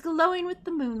butterflies glowing with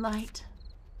the moonlight.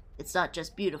 It's not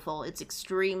just beautiful, it's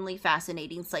extremely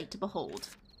fascinating sight to behold.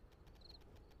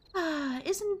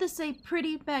 Isn't this a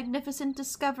pretty magnificent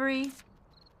discovery?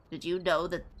 Did you know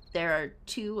that there are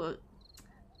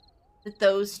that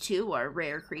those two are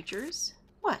rare creatures?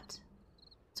 What?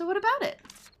 So what about it?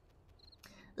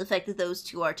 The fact that those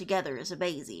two are together is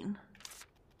amazing.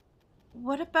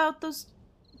 What about those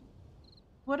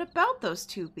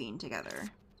two being together?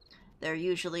 They're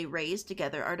usually raised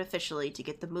together artificially to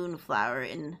get the moonflower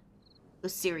in the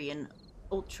Syrian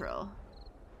Ultra.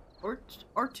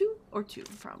 Or two,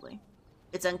 probably.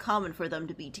 It's uncommon for them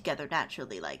to be together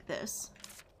naturally like this.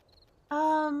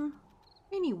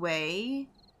 Anyway,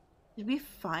 did we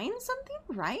find something,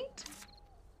 right?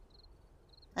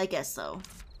 I guess so.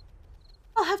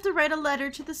 I'll have to write a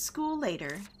letter to the school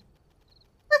later.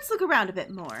 Let's look around a bit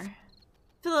more.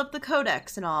 Fill up the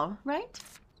codex and all, right?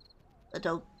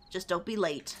 Just don't be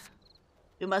late.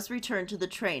 We must return to the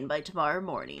train by tomorrow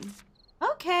morning.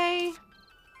 Okay.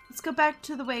 Let's go back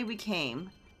to the way we came.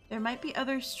 There might be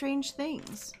other strange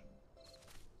things.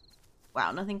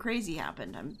 Wow, nothing crazy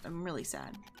happened. I'm really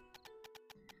sad.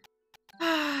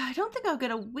 I don't think I'll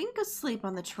get a wink of sleep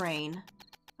on the train.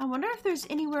 I wonder if there's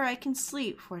anywhere I can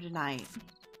sleep for tonight.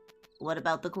 What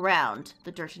about the ground?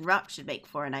 The dirt and rock should make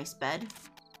for a nice bed.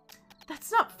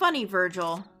 That's not funny,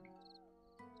 Virgil.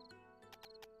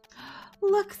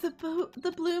 Look,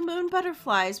 the blue moon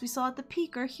butterflies we saw at the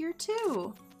peak are here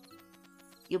too.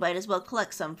 You might as well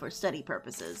collect some for study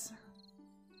purposes.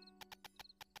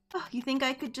 Oh, you think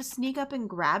I could just sneak up and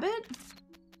grab it?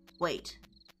 Wait.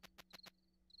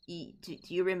 Do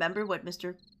you remember what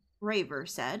Mr. Graver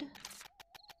said?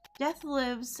 Death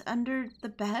lives under the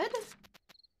bed?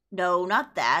 No,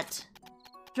 not that.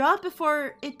 Draw it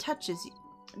before it touches you.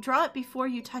 Draw it before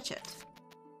you touch it.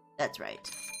 That's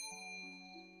right.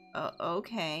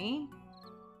 Okay.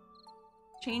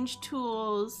 Change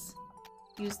tools.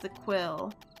 Use the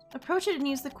quill. Approach it and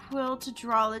use the quill to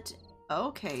draw it.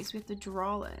 Okay, so we have to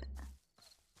draw it.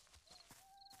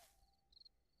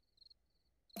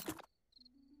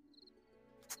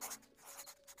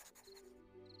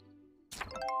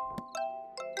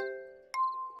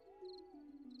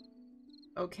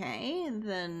 Okay, and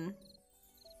then...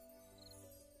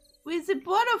 Where's the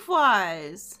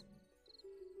butterflies?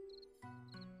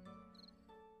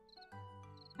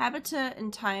 Habitat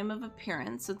and time of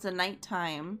appearance. So it's a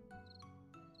nighttime.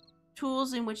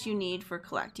 Tools in which you need for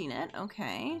collecting it.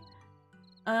 Okay.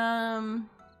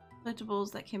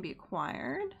 Collectibles that can be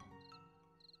acquired.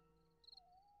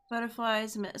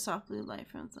 Butterflies emit a soft blue light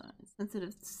from the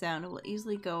sensitive sound. It will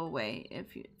easily go away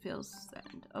if it feels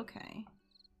threatened. Okay.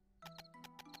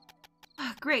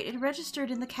 Ah, great, it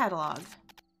registered in the catalog.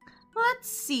 Let's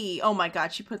see. Oh my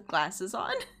god, she put glasses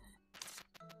on.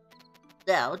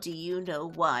 Now, do you know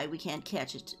why we can't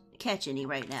catch any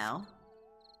right now?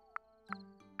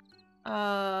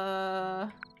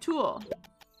 Tool.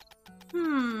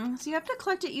 So you have to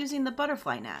collect it using the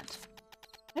butterfly net.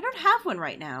 I don't have one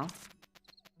right now.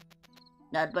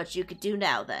 Not much you could do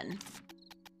now, then.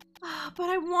 But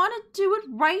I want to do it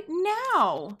right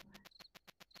now.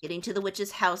 Getting to the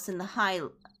witch's house in the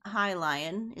High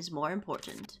Lion is more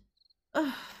important.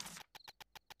 Ugh.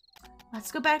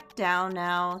 Let's go back down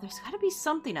now. There's got to be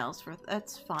something else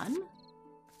that's fun.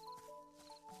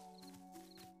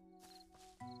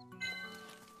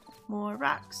 More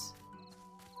rocks.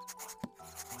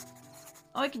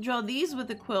 Oh, I can draw these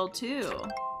with a quill too.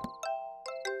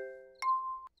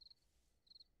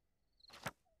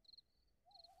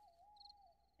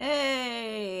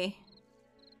 Hey!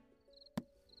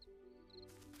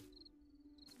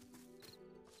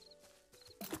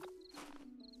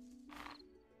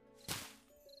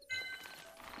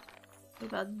 What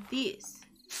about this?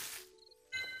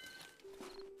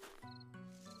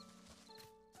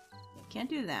 I can't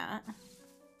do that.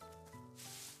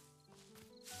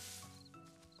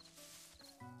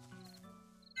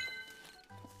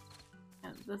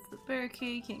 And that's the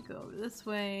barricade. Can't go over this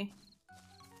way.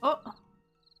 Oh!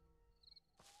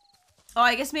 Oh,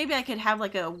 I guess maybe I could have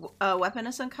like a weapon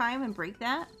of some kind and break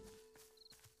that.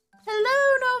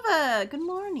 Hello, Nova! Good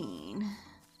morning.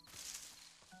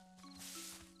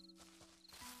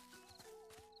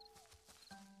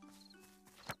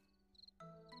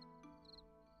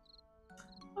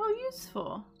 Oh,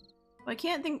 useful. Well, I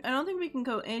don't think we can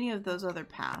go any of those other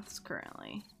paths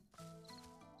currently.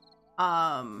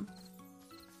 What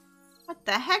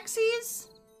the hexies?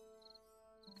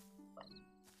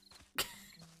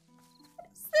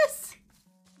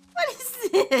 What is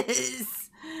this?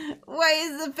 Why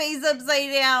is the face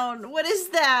upside down? What is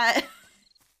that?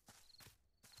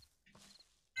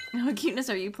 What cuteness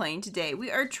are you playing today?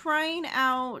 We are trying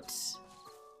out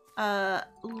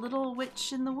Little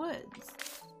Witch in the Woods.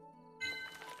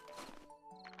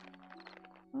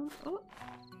 Oh, oh,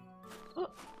 oh,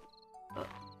 oh.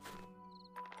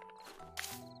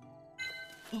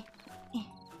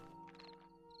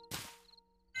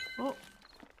 Oh.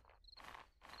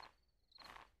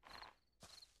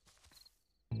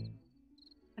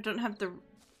 I don't have the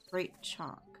right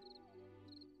chalk.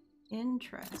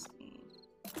 Interesting.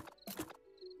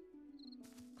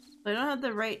 I don't have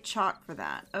the right chalk for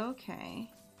that.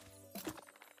 Okay.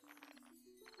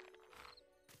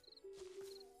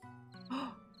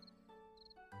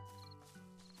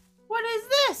 What is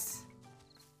this?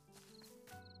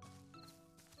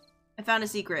 I found a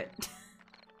secret.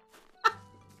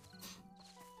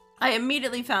 I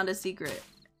immediately found a secret.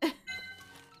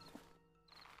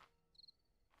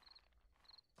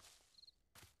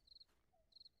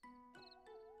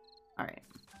 Alright.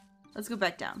 Let's go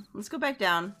back down. Let's go back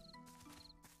down.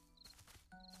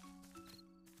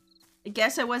 I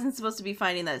guess I wasn't supposed to be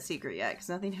finding that secret yet, because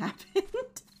nothing happened.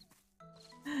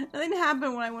 Nothing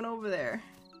happened when I went over there.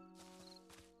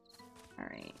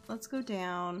 Alright, let's go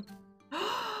down.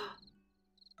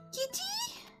 Kitty!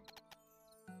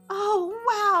 Oh,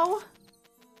 wow!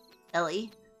 Ellie,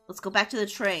 let's go back to the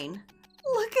train.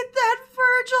 Look at that,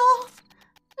 Virgil!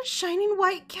 A shining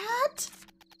white cat?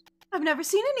 I've never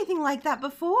seen anything like that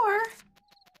before.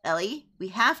 Ellie, we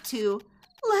have to.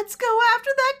 Let's go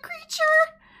after that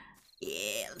creature!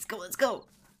 Yeah, let's go, let's go.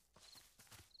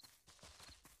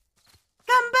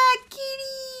 Come back,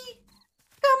 kitty!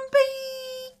 Come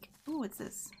back! Ooh, what's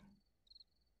this?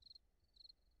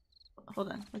 Hold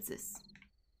on, what's this?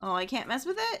 Oh, I can't mess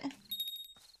with it?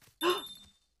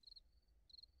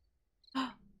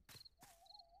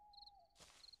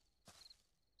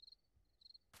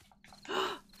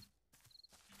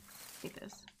 Take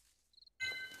this.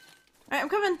 Alright, I'm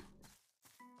coming!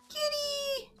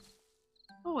 Kitty!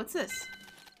 Oh, what's this?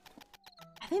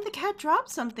 I think the cat dropped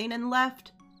something and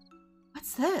left.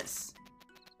 What's this?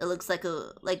 It looks like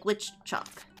witch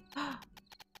chalk.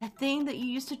 That thing that you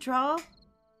used to draw?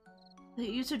 That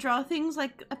you used to draw things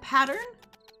like a pattern?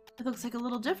 It looks like a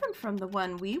little different from the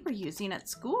one we were using at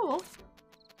school.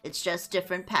 It's just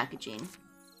different packaging.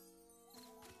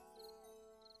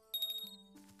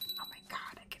 Oh my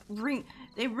god, I can ring.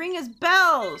 They ring as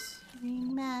bells.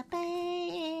 Ring my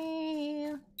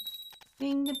bell.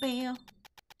 Ring the bell.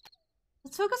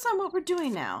 Let's focus on what we're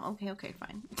doing now. Okay,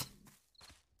 fine.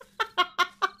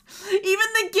 Even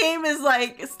the game is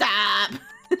like, stop.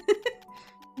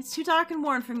 It's too dark and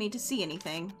warm for me to see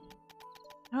anything.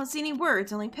 I don't see any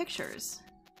words, only pictures.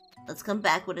 Let's come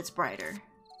back when it's brighter.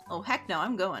 Oh heck no,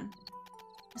 I'm going.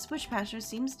 This witch pattern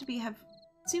seems to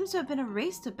have been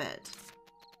erased a bit.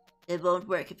 It won't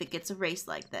work if it gets erased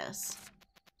like this.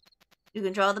 You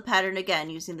can draw the pattern again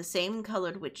using the same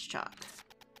colored witch chalk.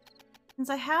 Since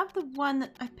I have the one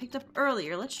that I picked up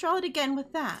earlier, let's draw it again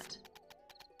with that.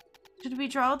 Should we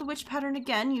draw the witch pattern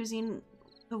again using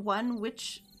the one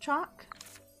witch chalk?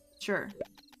 Sure.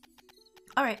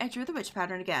 Alright, I drew the witch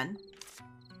pattern again.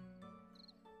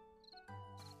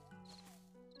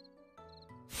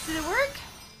 Did it work?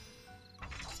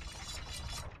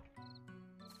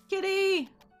 Kitty!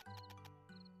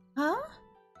 Huh?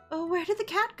 Oh, where did the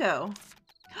cat go?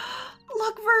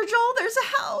 Look, Virgil, there's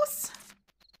a house!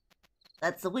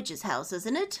 That's the witch's house,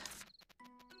 isn't it?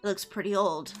 It looks pretty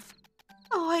old.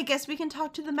 Oh, I guess we can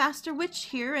talk to the master witch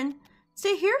here and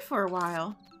stay here for a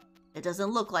while. It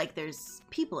doesn't look like there's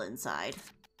people inside.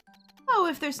 Oh,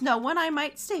 if there's no one, I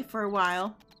might stay for a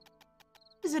while.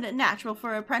 Isn't it natural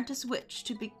for an apprentice witch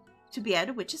to be at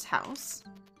a witch's house?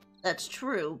 That's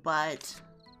true, but...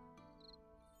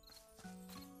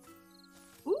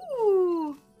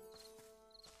 Ooh!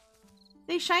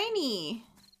 They shiny!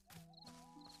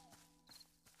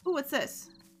 Ooh, what's this?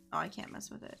 Oh, I can't mess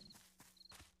with it.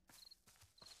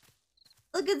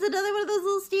 Look, it's another one of those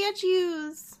little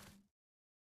statues!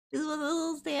 It's one of those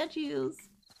little statues.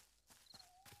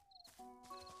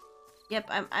 Yep,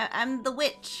 I'm the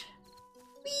witch.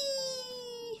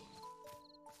 Whee!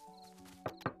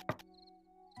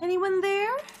 Anyone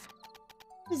there?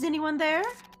 Is anyone there?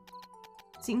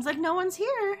 Seems like no one's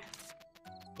here.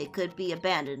 It could be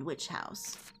abandoned witch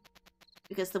house.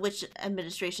 Because the witch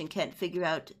administration can't figure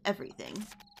out everything.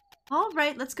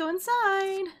 Alright, let's go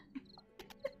inside.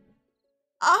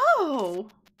 Oh!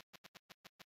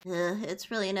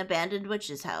 It's really an abandoned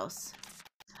witch's house.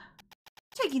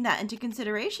 Taking that into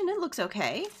consideration, it looks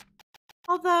okay.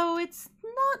 Although it's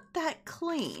not that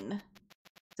clean.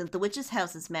 Since the witch's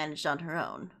house is managed on her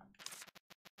own.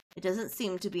 It doesn't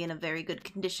seem to be in a very good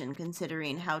condition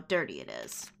considering how dirty it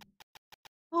is.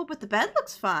 Oh, but the bed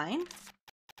looks fine.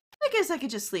 I guess I could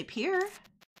just sleep here.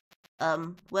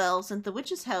 Well, since the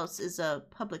witch's house is a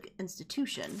public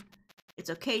institution, it's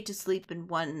okay to sleep in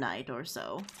one night or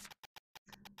so.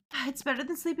 It's better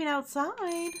than sleeping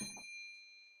outside.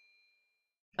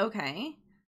 Okay.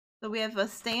 So we have a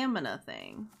stamina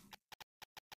thing.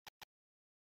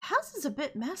 The house is a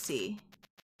bit messy.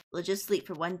 We'll just sleep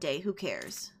for one day, who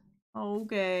cares?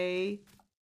 Okay.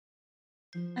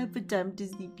 I have a time to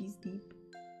sleepy sleep.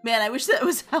 Man, I wish that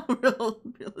was how real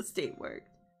estate worked.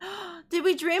 Did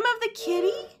we dream of the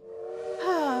kitty?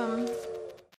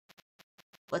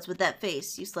 What's with that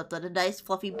face? You slept on a nice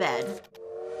fluffy bed.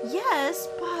 Yes,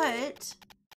 but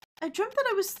I dreamt that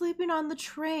I was sleeping on the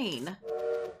train.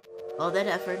 All that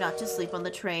effort not to sleep on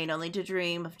the train, only to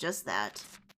dream of just that.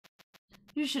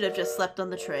 You should have just slept on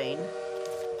the train.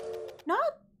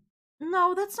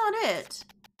 No, that's not it.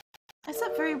 I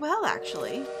slept very well,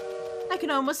 actually. I can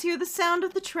almost hear the sound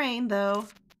of the train, though.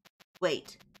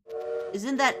 Wait,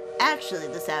 isn't that actually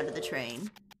the sound of the train?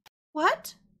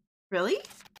 What? Really?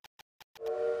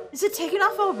 Is it taken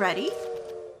off already?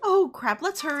 Oh, crap,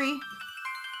 let's hurry.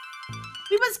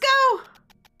 We must go!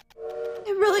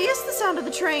 It really is the sound of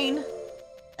the train.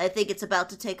 I think it's about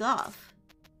to take off.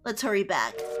 Let's hurry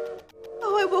back.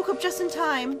 Oh, I woke up just in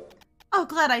time. Oh,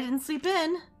 glad I didn't sleep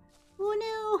in. Oh,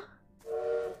 no.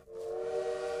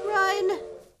 Run.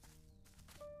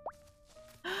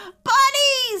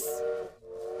 Bunnies!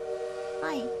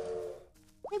 Hi.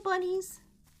 Hey, bunnies.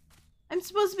 I'm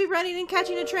supposed to be running and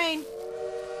catching a train.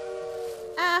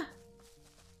 Ah.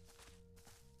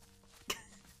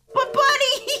 But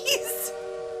bunnies!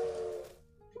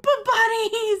 But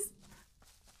bunnies!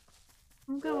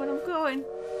 I'm going.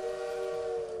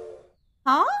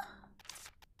 Huh?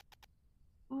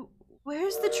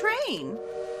 Where's the train?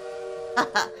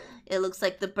 It looks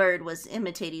like the bird was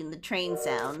imitating the train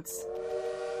sounds.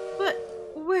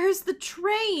 But where's the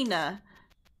train?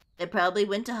 It probably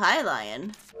went to High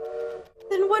Lion.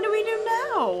 Then what do we do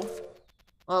now?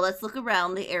 Well, let's look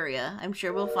around the area. I'm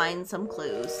sure we'll find some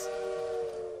clues.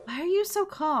 Why are you so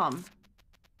calm?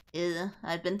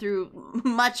 I've been through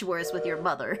much worse with your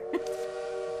mother.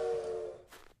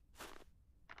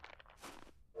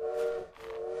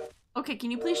 Okay,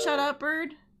 can you please shut up,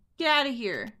 bird? Get out of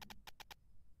here.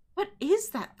 What is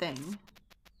that thing?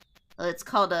 Well, it's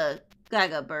called a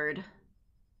gaga bird.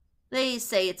 They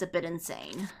say it's a bit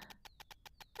insane.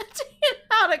 Taken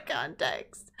out of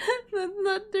context. That's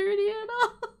not dirty at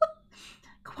all.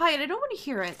 Quiet, I don't want to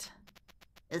hear it.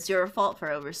 It's your fault for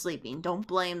oversleeping. Don't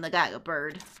blame the gaga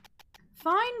bird.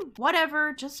 Fine,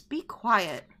 whatever. Just be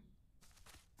quiet.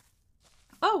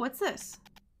 Oh, what's this?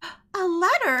 A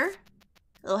letter?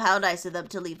 Oh, how nice of them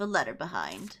to leave a letter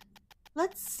behind.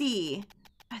 Let's see.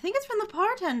 I think it's from the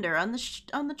bartender on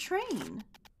the train.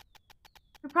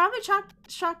 We're probably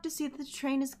shocked to see that the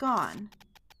train is gone.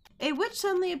 A witch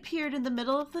suddenly appeared in the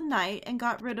middle of the night and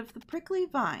got rid of the prickly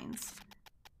vines.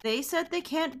 They said they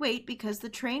can't wait because the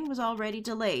train was already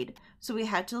delayed, so we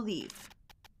had to leave.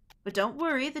 But don't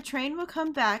worry, the train will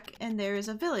come back and there is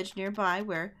a village nearby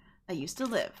where I used to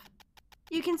live.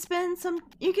 You can spend some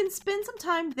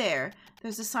time there.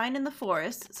 There's a sign in the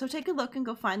forest, so take a look and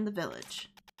go find the village.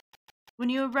 When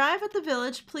you arrive at the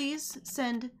village, please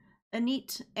send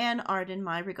Anit and Arden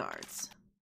my regards.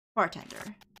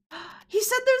 Bartender. He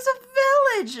said there's a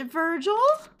village, Virgil!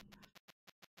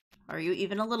 Are you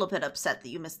even a little bit upset that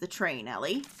you missed the train,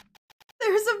 Ellie?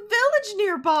 There's a village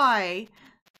nearby!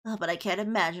 Oh, but I can't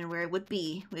imagine where it would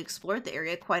be. We explored the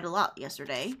area quite a lot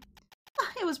yesterday.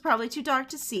 It was probably too dark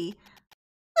to see.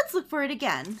 Let's look for it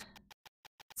again.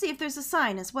 See if there's a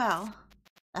sign as well.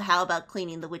 How about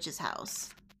cleaning the witch's house?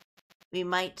 We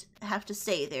might have to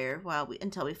stay there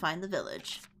until we find the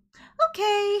village.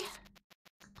 Okay.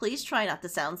 Please try not to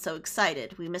sound so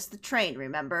excited. We missed the train,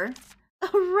 remember?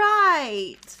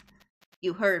 Right.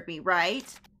 You heard me,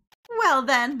 right? Well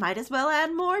then, might as well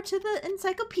add more to the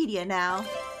encyclopedia now.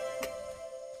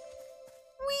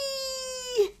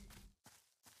 Whee!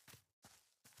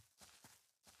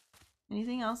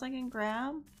 Anything else I can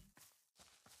grab?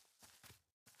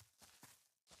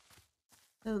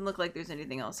 Doesn't look like there's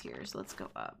anything else here, so let's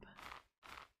go up.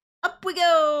 Up we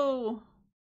go!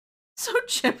 So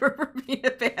chipper for being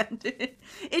abandoned.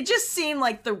 It just seemed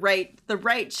like the right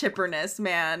chipperness,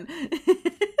 man. These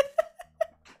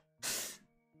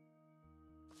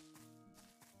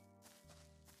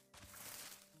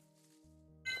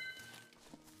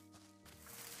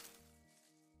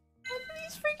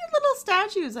freaking little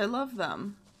statues, I love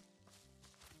them.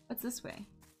 What's this way?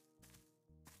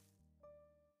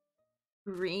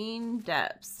 Green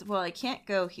depths. Well, I can't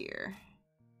go here.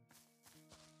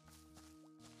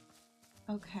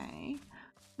 Okay.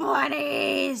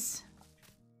 Bunnies!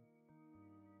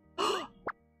 Oh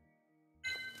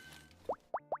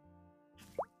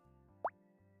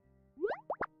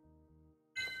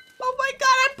my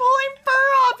god, I'm pulling fur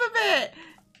off of it!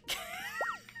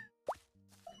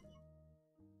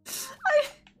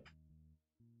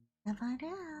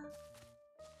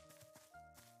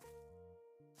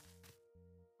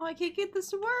 Oh, I can't get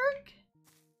this to work?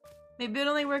 Maybe it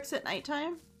only works at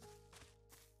nighttime?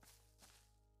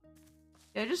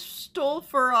 I just stole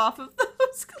fur off of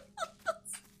those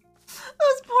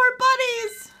poor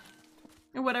bunnies!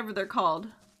 Or whatever they're called.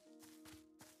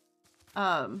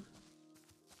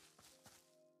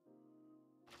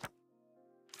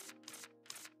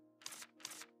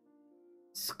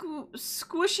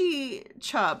 Squishy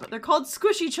chub. They're called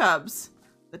squishy chubs.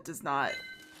 That does not...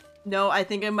 No, I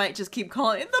think I might just keep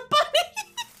calling it the bunnies!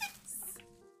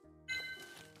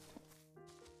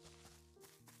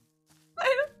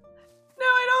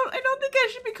 I don't think I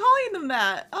should be calling them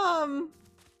that.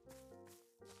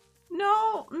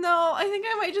 No, I think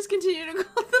I might just continue to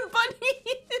call them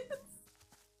bunnies.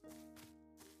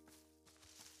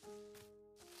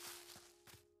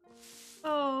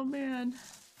 Oh man,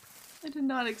 I did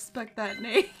not expect that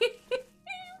name.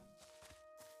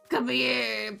 Come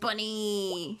here,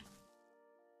 bunny.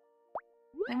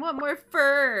 I want more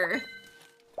fur.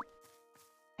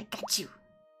 I got you.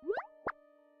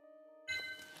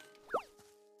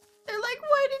 They're like,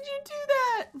 why did you do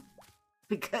that?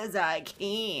 Because I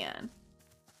can.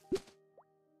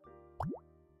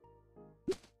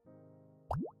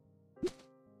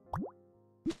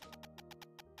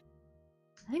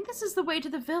 I think this is the way to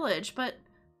the village, but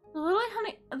the little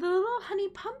honey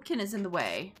pumpkin is in the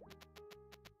way.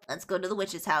 Let's go to the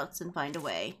witch's house and find a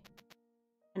way.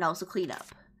 And also clean up.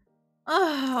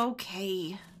 Oh,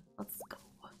 okay. Let's go.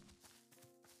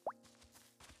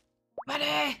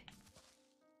 Buddy!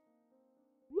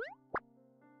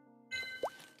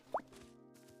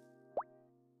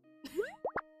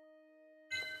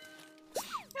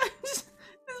 These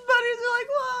buddies are like,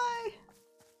 why?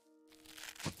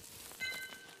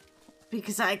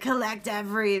 Because I collect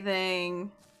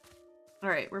everything.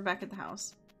 Alright, we're back at the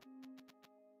house.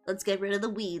 Let's get rid of the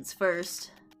weeds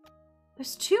first.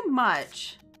 There's too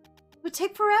much. It would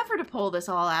take forever to pull this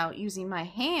all out using my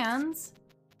hands.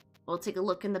 We'll take a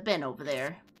look in the bin over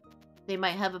there. They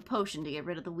might have a potion to get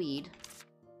rid of the weed.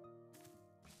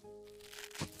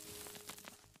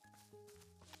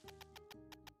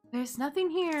 There's nothing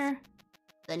here.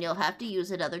 Then you'll have to use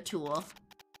another tool.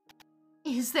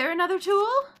 Is there another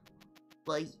tool?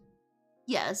 Well,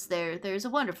 yes, there's a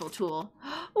wonderful tool.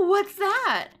 What's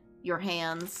that? Your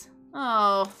hands.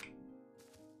 Oh.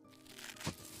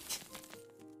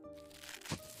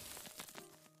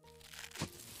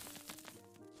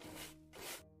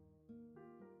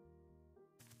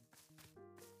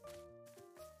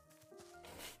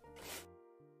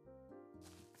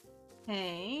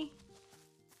 Okay.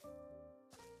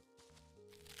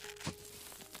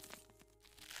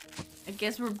 I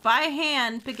guess we're by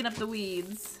hand picking up the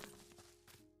weeds.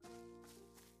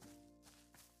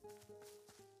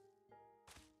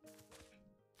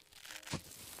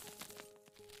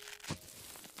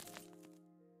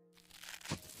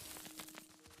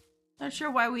 Not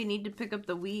sure why we need to pick up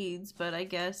the weeds, but I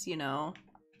guess, you know,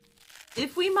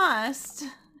 if we must.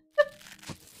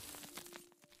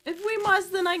 If we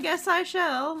must, then I guess I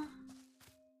shall.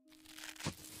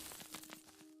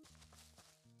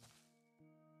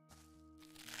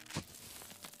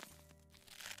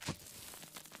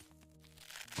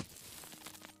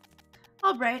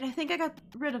 Alright, I think I got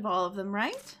rid of all of them,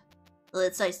 right? Well,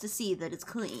 it's nice to see that it's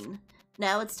clean.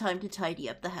 Now it's time to tidy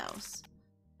up the house.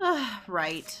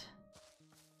 Right.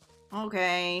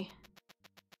 Okay.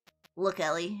 Look,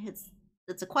 Ellie,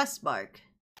 it's a quest mark.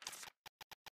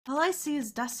 All I see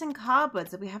is dust and cobwebs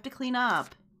that we have to clean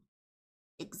up.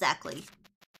 Exactly.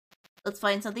 Let's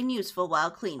find something useful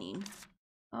while cleaning.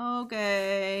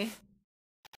 Okay.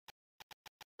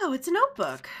 Oh, it's a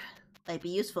notebook. Might be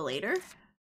useful later.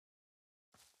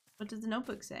 What does the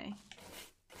notebook say?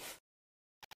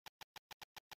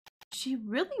 She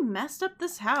really messed up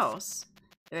this house.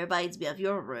 It reminds me of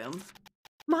your room.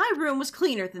 My room was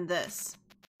cleaner than this.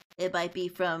 It might be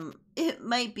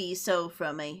so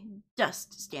from a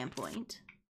dust standpoint.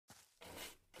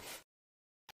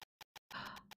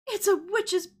 It's a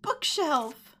witch's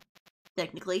bookshelf!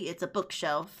 Technically, it's a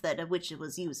bookshelf that a witch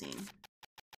was using.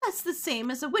 That's the same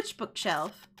as a witch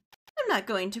bookshelf. I'm not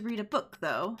going to read a book,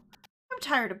 though. I'm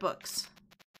tired of books.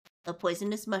 A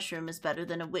poisonous mushroom is better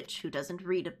than a witch who doesn't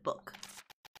read a book.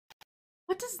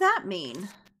 What does that mean?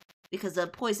 Because a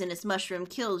poisonous mushroom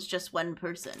kills just one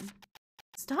person.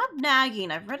 Stop nagging.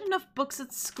 I've read enough books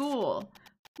at school.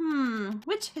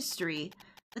 Witch history.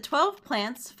 The 12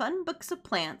 plants, fun books of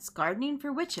plants, gardening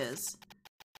for witches.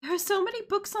 There are so many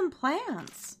books on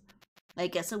plants. I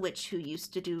guess a witch who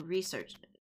used to research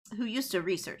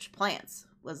plants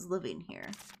was living here.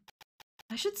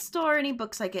 I should store any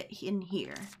books I get in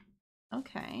here.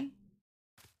 Okay.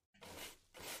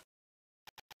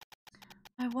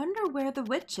 I wonder where the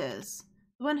witch is.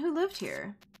 The one who lived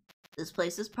here. This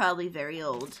place is probably very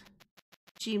old.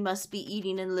 She must be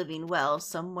eating and living well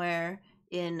somewhere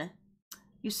in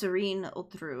Userine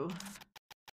Otru.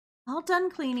 All done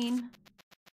cleaning.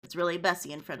 It's really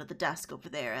messy in front of the desk over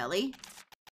there, Ellie.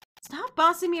 Stop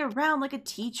bossing me around like a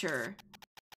teacher.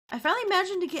 I finally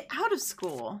managed to get out of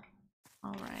school.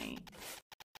 Alright.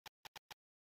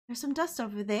 There's some dust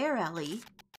over there, Ellie.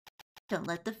 Don't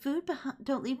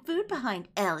leave food behind,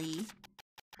 Ellie.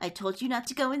 I told you not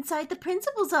to go inside the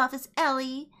principal's office,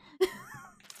 Ellie.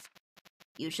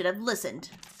 You should have listened.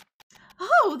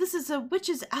 Oh, this is a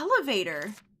witch's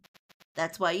elevator.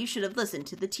 That's why you should have listened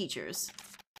to the teachers.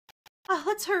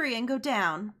 Let's hurry and go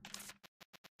down.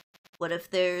 What if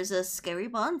there's a scary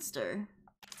monster?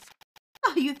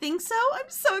 Oh, you think so? I'm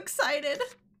so excited.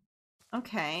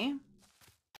 Okay.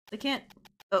 They can't...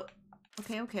 Oh.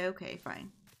 Okay,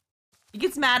 fine. He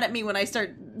gets mad at me when I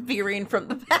start veering from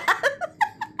the path.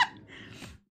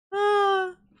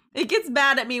 It gets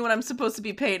mad at me when I'm supposed to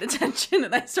be paying attention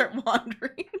and I start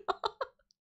wandering off.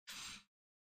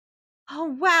 Oh,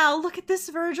 wow. Look at this,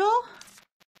 Virgil.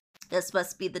 This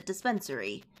must be the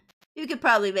dispensary. You could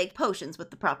probably make potions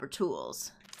with the proper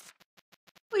tools.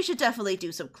 We should definitely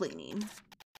do some cleaning.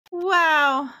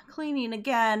 Wow. Cleaning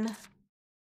again.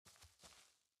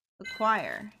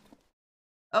 Acquire.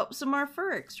 Oh, some more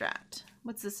fur extract.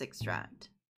 What's this extract?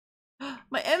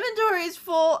 My inventory is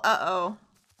full. Uh-oh.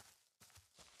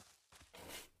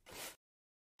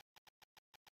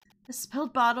 A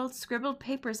spilled bottle, scribbled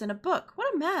papers, and a book.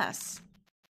 What a mess.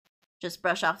 Just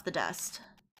brush off the dust.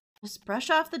 Just brush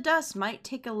off the dust might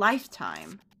take a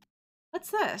lifetime.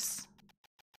 What's this?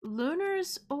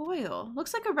 Lunar's oil.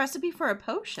 Looks like a recipe for a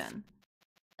potion.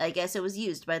 I guess it was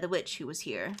used by the witch who was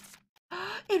here.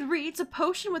 It reads a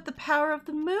potion with the power of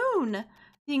the moon.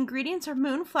 The ingredients are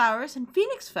moonflowers and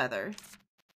phoenix feather.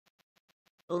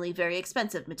 Only very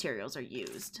expensive materials are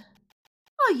used.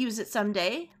 I'll use it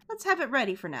someday. Let's have it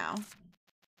ready for now.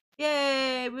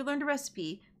 Yay, we learned a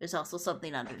recipe. There's also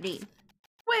something underneath.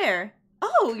 Where?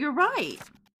 Oh, you're right.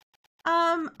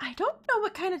 I don't know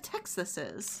what kind of text this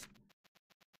is.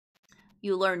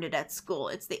 You learned it at school.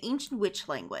 It's the ancient witch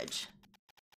language.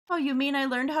 Oh, you mean I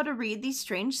learned how to read these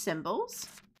strange symbols?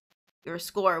 Your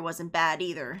score wasn't bad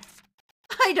either.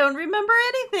 I don't remember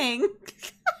anything.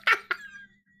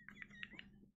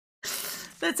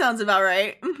 That sounds about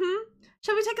right.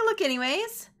 Shall we take a look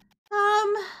anyways?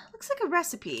 Looks like a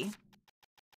recipe.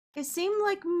 It seemed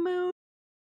like moon.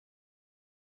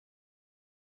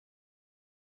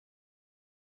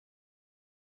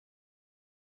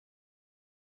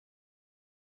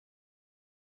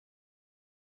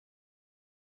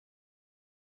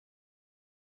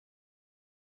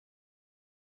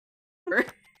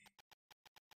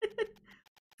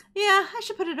 Yeah, I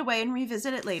should put it away and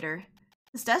revisit it later.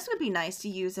 This desk would be nice to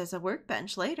use as a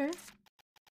workbench later.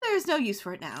 There's no use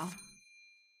for it now.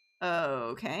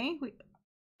 Okay. Wait,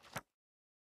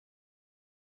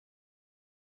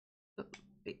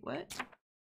 what?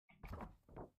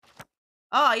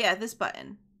 Oh, yeah, this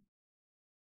button.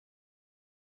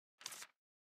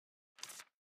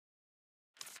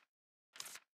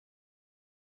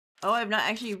 Oh, I've not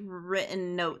actually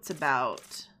written notes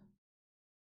about...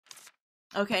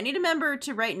 Okay, I need to remember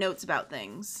to write notes about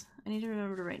things. A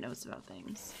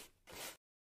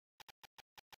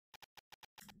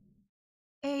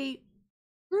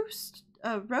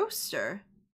roaster.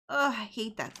 Ugh, I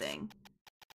hate that thing.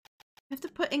 You have to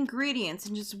put ingredients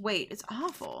and just wait. It's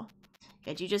awful.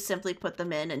 Can't you just simply put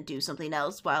them in and do something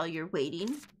else while you're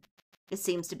waiting? It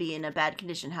seems to be in a bad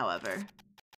condition, however.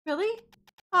 Really?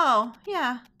 Oh,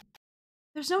 yeah.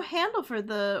 There's no handle for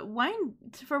the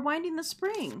winding the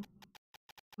spring.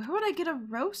 Where would I get a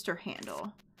roaster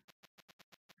handle?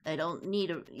 I don't need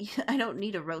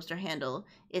a roaster handle.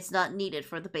 It's not needed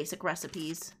for the basic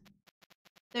recipes.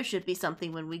 There should be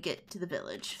something when we get to the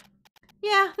village.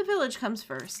 Yeah, the village comes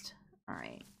first.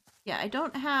 Alright. Yeah, I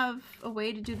don't have a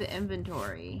way to do the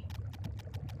inventory.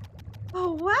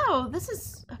 Oh, wow! This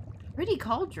is a pretty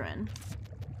cauldron.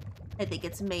 I think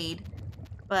it's made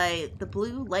by the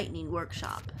Blue Lightning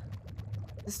Workshop.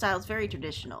 The style's very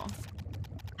traditional.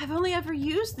 I've only ever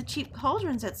used the cheap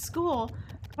cauldrons at school.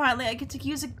 Finally, I get to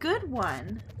use a good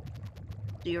one.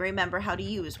 Do you remember how to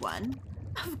use one?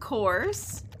 Of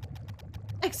course.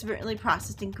 Expertly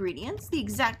processed ingredients, the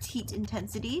exact heat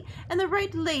intensity, and the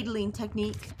right ladling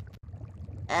technique.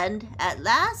 And at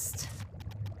last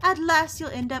you'll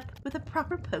end up with a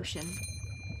proper potion.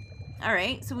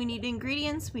 Alright, so we need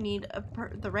ingredients, we need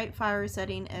the right fire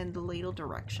setting, and the ladle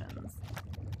directions.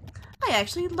 I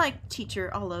actually like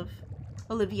Teacher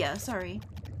Olivia, sorry.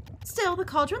 Still, the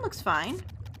cauldron looks fine.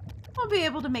 I'll be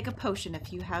able to make a potion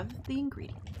if you have the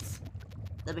ingredients.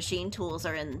 The machine tools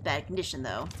are in bad condition,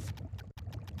 though.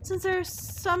 Since there are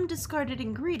some discarded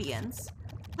ingredients,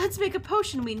 let's make a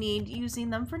potion we need using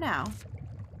them for now.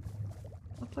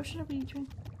 What potion are we doing?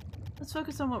 Let's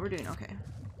focus on what we're doing. Okay.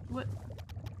 What?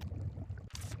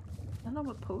 I don't know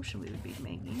what potion we would be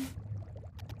making.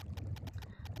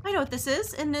 I know what this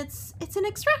is, and it's an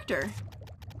extractor.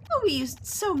 Oh, we used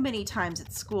so many times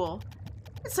at school.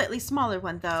 A slightly smaller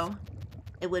one, though.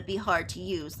 It would be hard to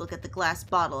use. Look at the glass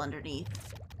bottle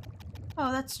underneath.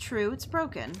 Oh, that's true. It's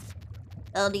broken.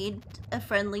 I'll need a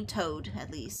friendly toad,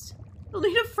 at least. You'll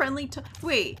need a friendly toad.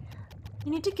 Wait.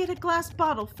 You need to get a glass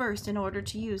bottle first in order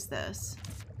to use this.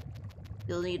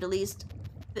 You'll need at least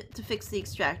to fix the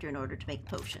extractor in order to make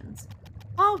potions.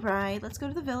 Alright, let's go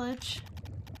to the village.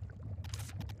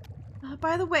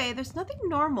 By the way, there's nothing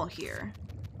normal here.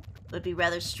 It would be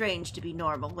rather strange to be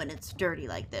normal when it's dirty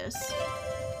like this.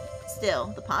 Still,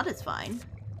 the pot is fine.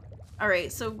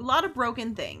 Alright, so a lot of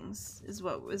broken things is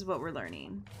what we're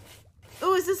learning.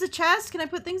 Oh, is this a chest? Can I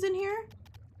put things in here?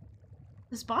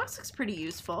 This box looks pretty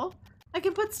useful. I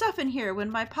can put stuff in here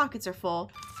when my pockets are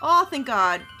full. Oh, thank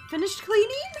God. Finished cleaning?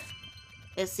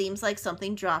 It seems like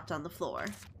something dropped on the floor.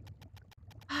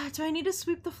 Do I need to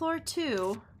sweep the floor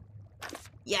too?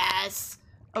 Yes!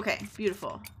 Okay,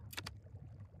 beautiful.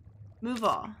 Move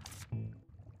all.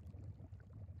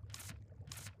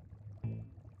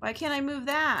 Why can't I move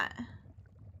that?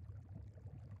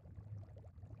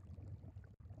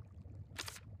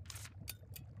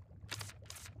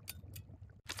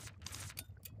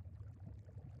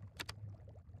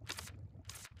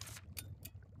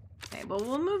 Okay, well,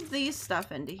 we'll move these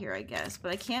stuff into here, I guess,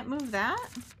 but I can't move that?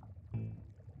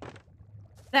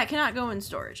 That cannot go in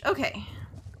storage. Okay.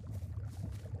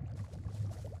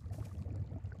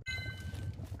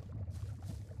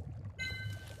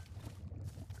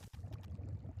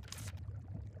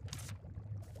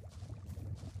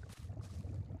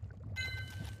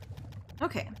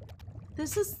 Okay.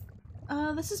 This is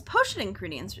potion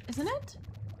ingredients, isn't it?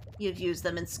 You've used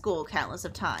them in school countless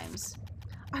of times.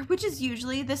 Are witches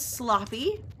usually this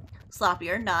sloppy?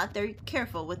 Sloppy or not, they're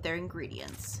careful with their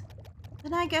ingredients.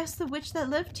 Then I guess the witch that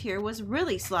lived here was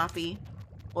really sloppy.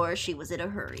 Or she was in a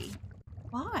hurry.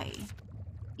 Why?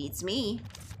 Beats me.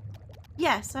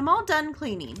 Yes, I'm all done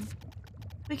cleaning.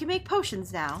 We can make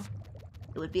potions now.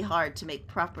 It would be hard to make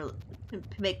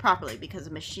properly because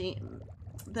machine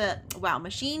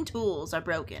tools are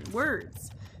broken.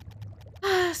 Words.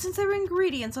 Since there were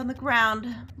ingredients on the ground,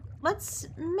 let's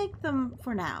make them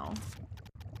for now.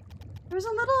 There was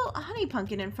a little honey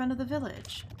pumpkin in front of the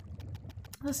village.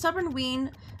 The stubborn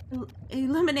weed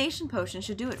elimination potion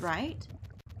should do it, right?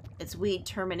 It's weed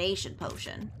termination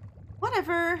potion.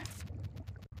 Whatever.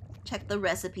 Check the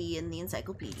recipe in the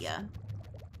encyclopedia.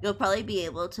 You'll probably be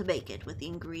able to make it with the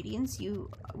ingredients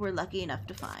you were lucky enough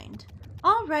to find.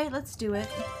 Alright, let's do it.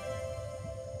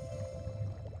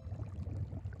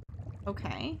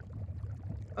 Okay.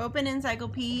 Open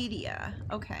encyclopedia.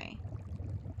 Okay.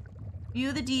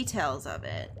 View the details of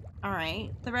it.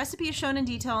 Alright. The recipe is shown in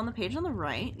detail on the page on the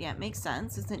right. Yeah, it makes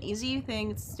sense. It's an easy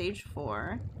thing. It's stage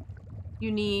 4.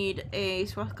 You need a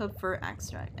swastika fir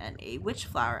extract and a witch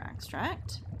flower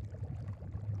extract.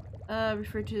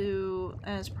 Referred to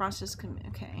as process.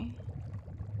 Okay.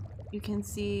 You can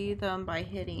see them by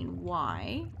hitting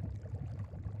Y.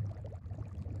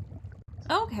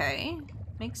 Okay.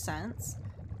 Makes sense.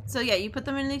 So yeah, you put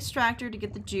them in the extractor to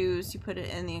get the juice. You put it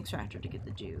in the extractor to get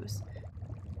the juice.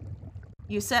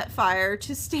 You set fire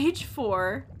to stage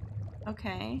 4.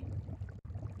 Okay.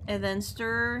 And then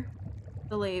stir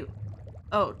the ladle.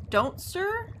 Oh, don't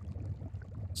stir?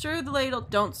 Stir the ladle,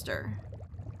 don't stir.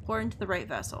 Pour into the right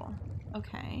vessel.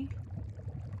 Okay.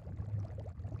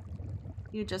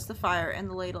 You adjust the fire and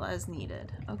the ladle as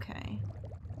needed. Okay.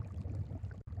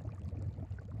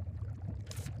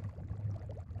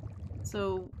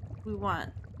 So we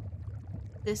want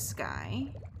this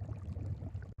guy.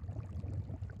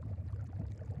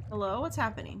 Hello? What's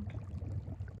happening?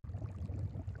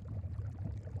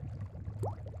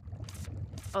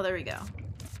 Oh, there we go.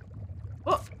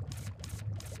 Oh!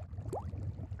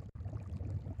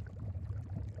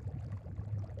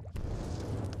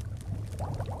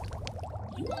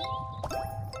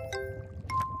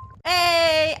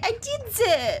 Hey! I did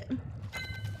it!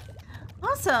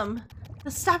 Awesome!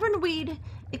 The stubborn weed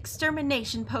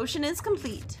extermination potion is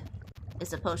complete.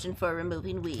 It's a potion for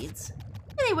removing weeds.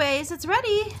 Anyways, it's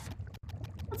ready.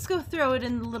 Let's go throw it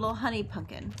in the little honey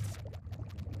pumpkin.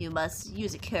 You must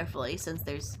use it carefully since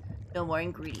there's no more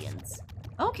ingredients.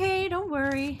 Okay, don't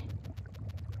worry.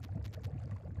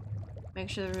 Make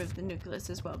sure to remove the nucleus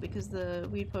as well because the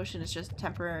weed potion is just a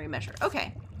temporary measure.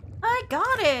 Okay. I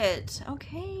got it!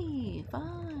 Okay,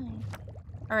 fine.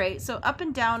 Alright, so up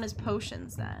and down is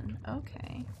potions then.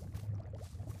 Okay.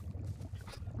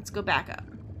 Let's go back up.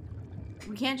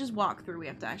 We can't just walk through, we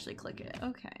have to actually click it.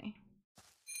 Okay.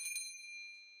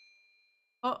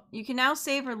 Oh, you can now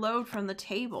save or load from the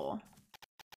table.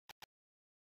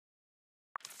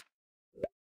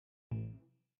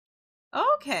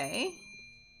 Okay.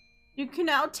 You can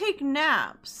now take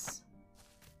naps.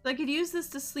 So I could use this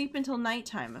to sleep until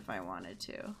nighttime if I wanted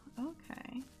to.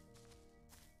 Okay.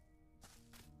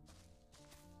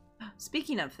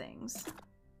 Speaking of things.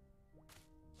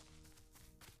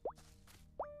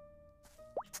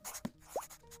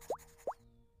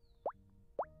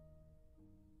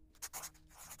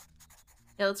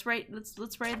 Yeah, let's write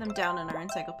them down in our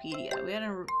encyclopedia. We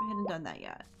hadn't done that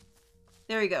yet.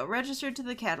 There we go. Registered to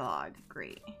the catalog.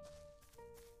 Great.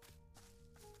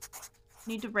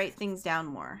 Need to write things down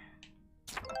more.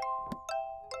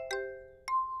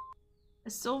 A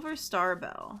silver star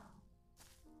bell.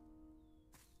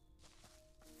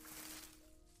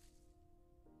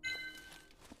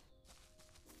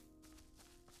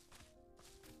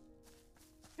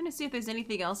 I'm gonna see if there's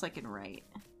anything else I can write.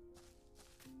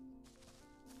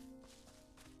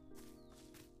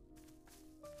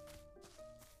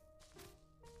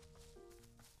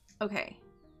 Okay.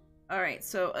 Alright,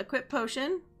 so equip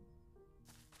potion.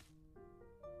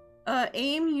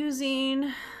 Aim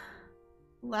using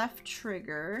left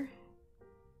trigger.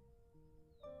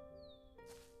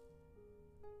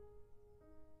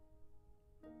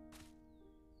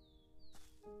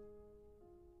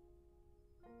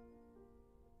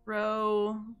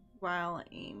 Throw while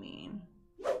aiming.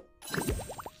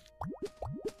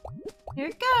 Here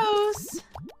it goes!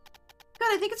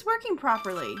 God, I think it's working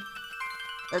properly.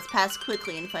 Let's pass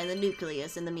quickly and find the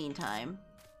nucleus in the meantime.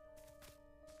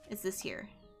 It's this here.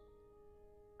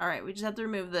 Alright, we just have to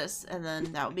remove this, and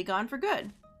then that will be gone for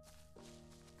good.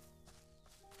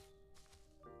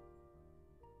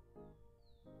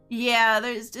 Yeah,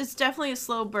 it's definitely a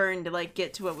slow burn to like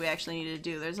get to what we actually need to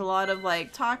do. There's a lot of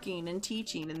like talking and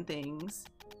teaching and things.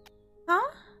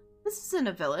 Huh? This isn't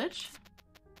a village.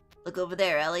 Look over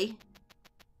there, Ellie.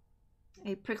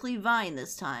 A prickly vine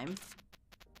this time.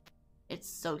 It's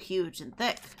so huge and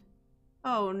thick.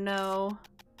 Oh no.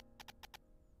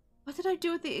 What did I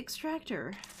do with the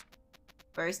extractor?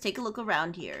 First, take a look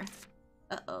around here.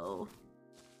 Uh-oh.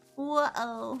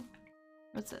 Whoa.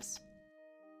 What's this?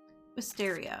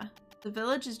 Wisteria. The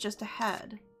village is just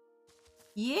ahead.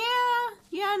 Yeah,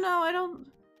 no, I don't...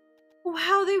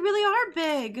 Wow, they really are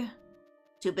big.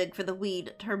 Too big for the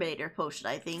weed terminator potion,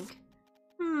 I think.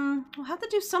 We'll have to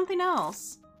do something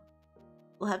else.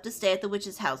 We'll have to stay at the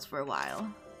witch's house for a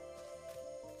while.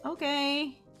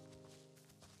 Okay.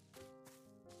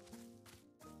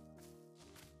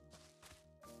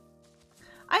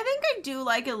 I think I do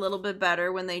like it a little bit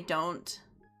better when they don't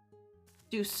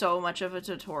do so much of a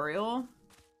tutorial.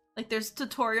 Like there's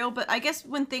tutorial, but I guess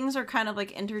when things are kind of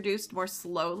like introduced more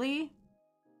slowly.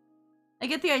 I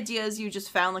get the idea is you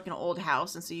just found like an old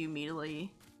house and so you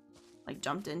immediately like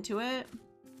jumped into it.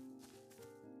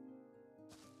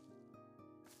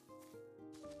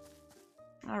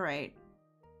 All right.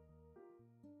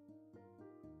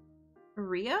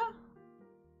 Aria,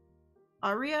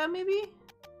 maybe?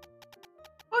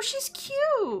 Oh, she's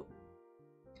cute!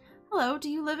 Hello, do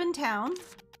you live in town?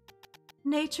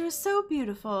 Nature is so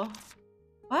beautiful.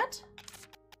 What?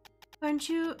 Aren't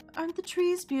the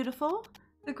trees beautiful?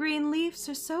 The green leaves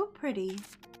are so pretty.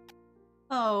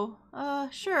 Oh,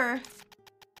 sure.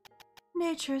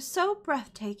 Nature is so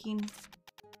breathtaking.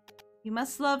 You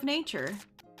must love nature.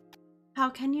 How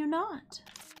can you not?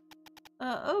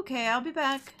 Okay, I'll be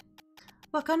back.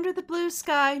 Walk under the blue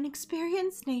sky and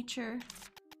experience nature.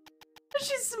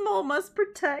 She's small, must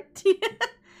protect.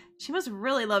 She must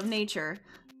really love nature.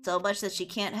 So much that she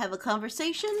can't have a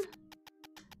conversation?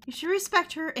 You should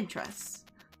respect her interests.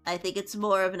 I think it's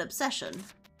more of an obsession.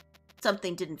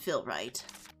 Something didn't feel right.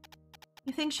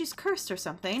 You think she's cursed or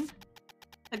something?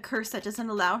 A curse that doesn't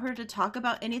allow her to talk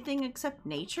about anything except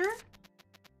nature?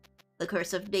 The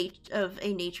curse of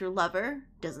a nature lover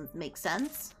doesn't make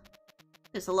sense.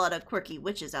 There's a lot of quirky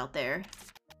witches out there.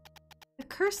 The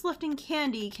curse-lifting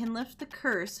candy can lift the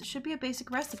curse. It should be a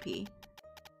basic recipe.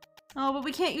 Oh, but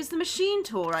we can't use the machine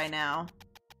tool right now.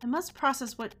 I must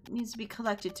process what needs to be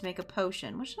collected to make a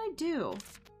potion. What should I do?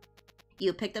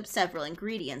 You picked up several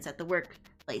ingredients at the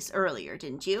workplace earlier,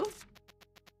 didn't you?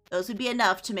 Those would be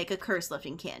enough to make a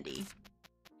curse-lifting candy.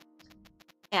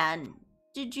 And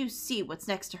did you see what's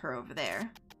next to her over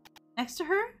there? Next to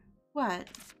her? What?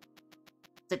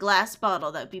 It's a glass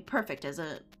bottle that would be perfect as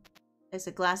a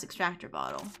glass extractor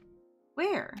bottle.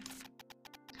 Where?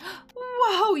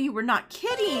 Whoa, you were not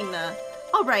kidding!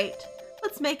 Alright,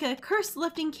 let's make a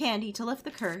curse-lifting candy to lift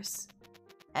the curse.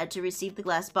 Had to receive the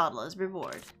glass bottle as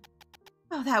reward.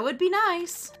 Oh, that would be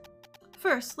nice.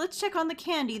 First, let's check on the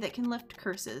candy that can lift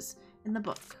curses in the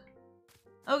book.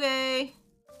 Okay,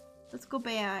 let's go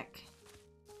back.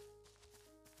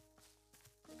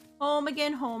 Home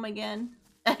again, home again.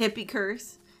 A hippie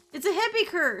curse. It's a hippie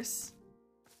curse!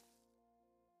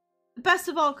 The best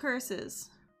of all curses.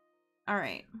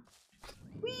 Alright.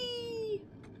 Whee!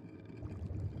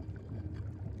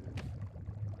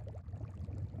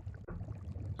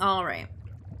 Alright.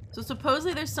 So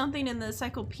supposedly there's something in the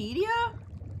encyclopedia?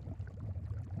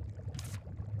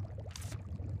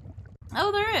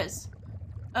 Oh, there is.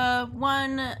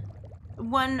 One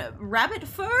rabbit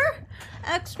fur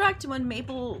extract and one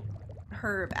maple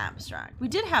herb abstract. We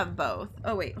did have both.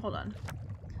 Oh wait, hold on.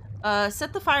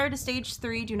 Set the fire to stage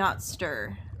 3, do not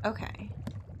stir. Okay.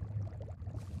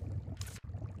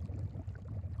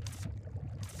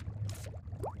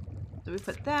 So we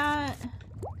put that.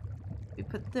 We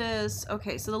put this.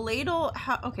 Okay, so the ladle,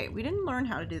 okay, we didn't learn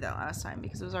how to do that last time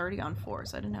because it was already on 4,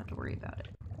 so I didn't have to worry about it.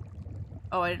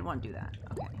 Oh, I didn't want to do that.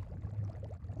 Okay.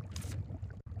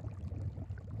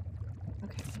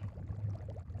 Okay.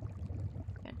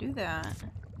 Yeah, do that.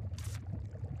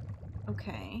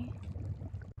 Okay.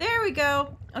 There we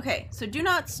go. Okay, so do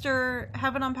not stir.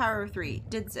 Have it on power of 3.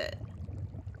 Did it.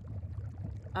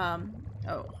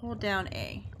 Oh, hold down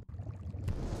A.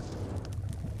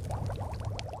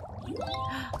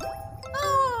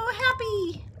 Oh,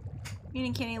 happy!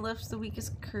 Eating candy lifts the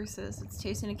weakest curses. It's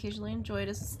tasty and occasionally enjoyed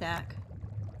as a snack.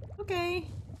 Okay.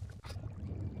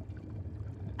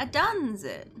 I done's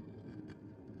it.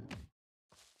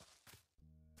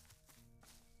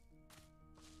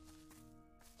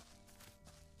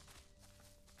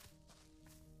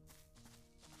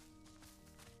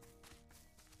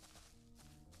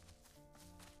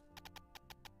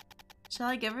 Shall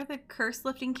I give her the curse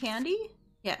lifting candy?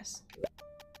 Yes.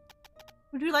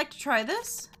 Would you like to try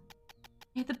this?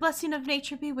 May the blessing of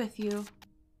nature be with you.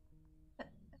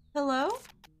 Hello?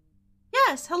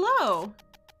 Yes, hello.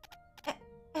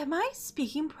 Am I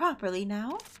speaking properly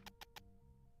now?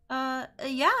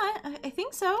 Yeah, I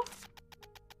think so.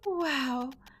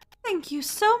 Wow. Thank you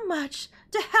so much.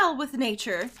 To hell with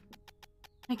nature.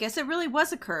 I guess it really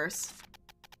was a curse.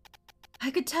 I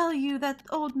could tell you that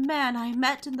old man I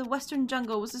met in the western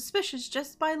jungle was suspicious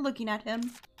just by looking at him.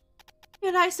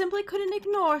 Yet I simply couldn't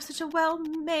ignore such a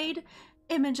well-made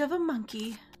image of a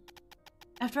monkey.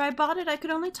 After I bought it, I could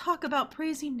only talk about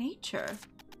praising nature.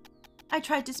 I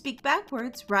tried to speak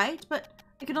backwards, right? But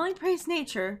I could only praise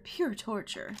nature. Pure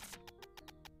torture.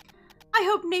 I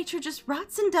hope nature just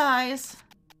rots and dies.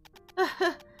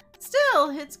 Still,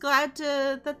 it's glad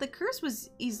that the curse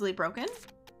was easily broken.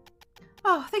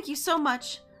 Oh, thank you so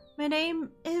much. My name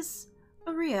is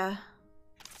Aria.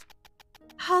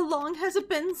 How long has it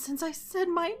been since I said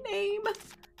my name?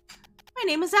 My